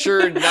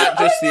 reassure not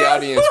just the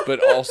audience,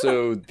 but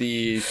also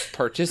the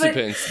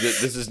participants that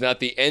this is not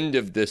the end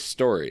of this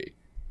story.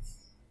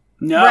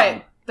 No.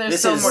 Right. There's This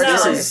still is more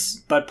this stories.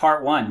 is but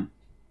part one.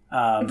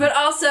 But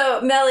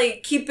also,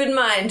 Melly, keep in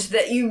mind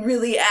that you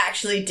really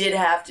actually did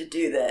have to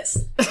do this.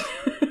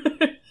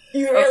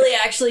 You really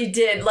actually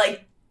did.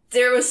 Like,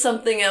 there was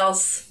something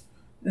else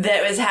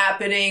that was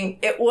happening.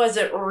 It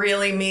wasn't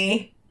really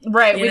me.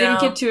 Right, You we didn't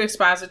know? get too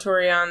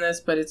expository on this,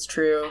 but it's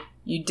true.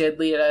 You did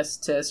lead us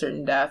to a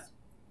certain death.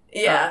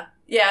 Yeah.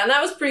 Yeah, and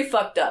that was pretty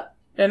fucked up.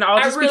 And all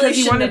I just really because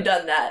you shouldn't wanted have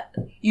done that.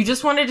 you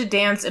just wanted to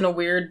dance in a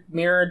weird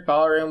mirrored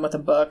ballroom with a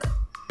book.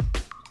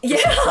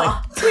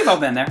 Yeah. We've all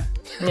been there.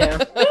 Yeah.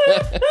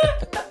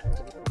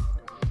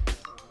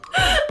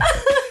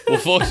 Well,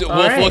 folks,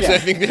 right. I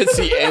think that's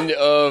the end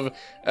of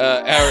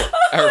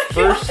our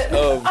first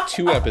of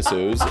 2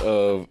 episodes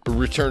of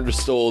Return to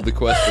Stull: The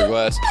Quest for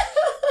Glass,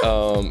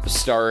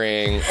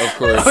 starring, of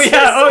course. Oh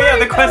yeah,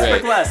 the quest Right.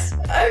 for Glass.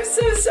 I'm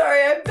so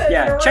sorry. I've been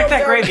Yeah, in a check real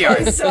that dark graveyard.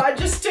 place, so I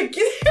just took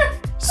you there.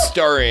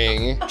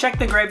 Starring. Check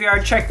the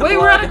graveyard, check the Wait,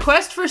 blood. we're on a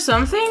quest for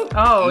something?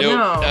 Oh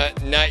Nope,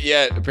 no. not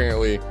yet.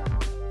 Apparently,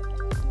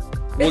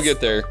 we'll get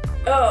there.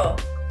 Oh.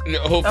 No,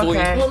 hopefully.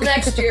 Okay. Well,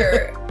 next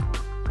year.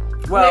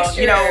 Well, next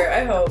you year, know,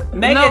 I hope.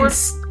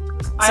 Megan's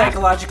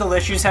psychological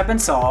issues have been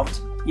solved,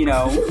 you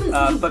know,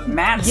 but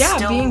Matt's Yeah,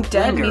 still being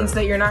dead linger. means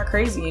that you're not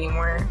crazy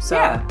anymore. So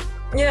Yeah.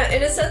 Yeah,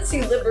 in a sense,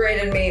 you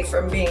liberated me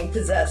from being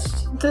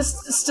possessed. This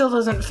still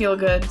doesn't feel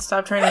good.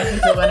 Stop trying to make me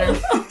feel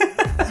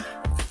better.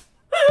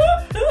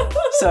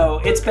 So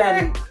it's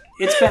been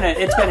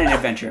an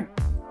adventure.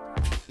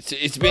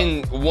 It's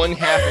been one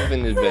half of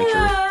an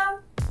adventure.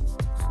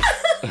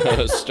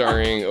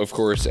 Starring, of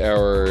course,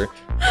 our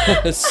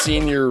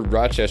senior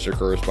Rochester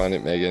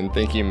correspondent, Megan.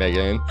 Thank you,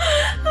 Megan.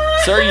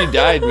 Sorry you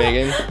died,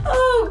 Megan.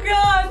 Oh,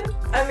 God.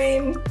 I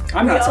mean,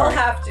 I'm not sorry. We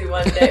all have to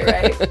one day,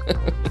 right?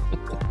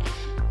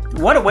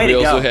 What a way to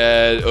We go. also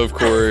had, of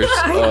course,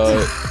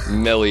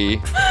 Melly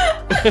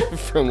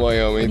from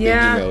Wyoming.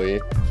 Yeah. Thank you,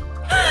 Melly.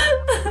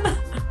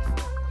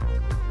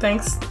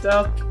 Thanks.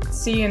 I'll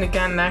see you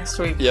again next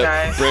week, Yep.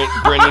 guys.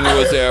 Brendan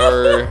was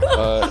our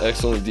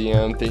excellent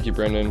DM. Thank you,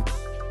 Brendan.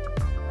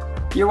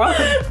 You're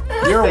welcome.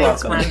 You're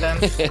Thanks, welcome.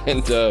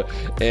 Brendan.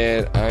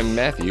 And I'm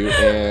Matthew.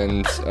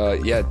 And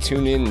yeah,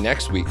 tune in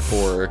next week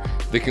for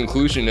the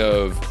conclusion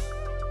of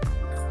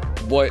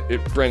what,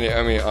 Brendan,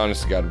 I mean,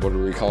 honest to God, what are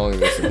we calling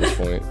this at this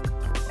point?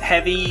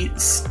 Heavy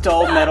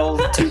Stull Metal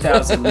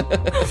 2000.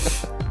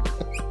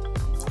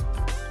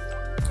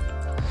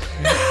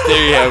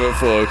 There you have it,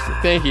 folks.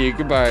 Thank you.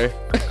 Goodbye.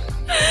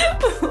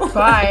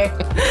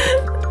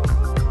 Bye.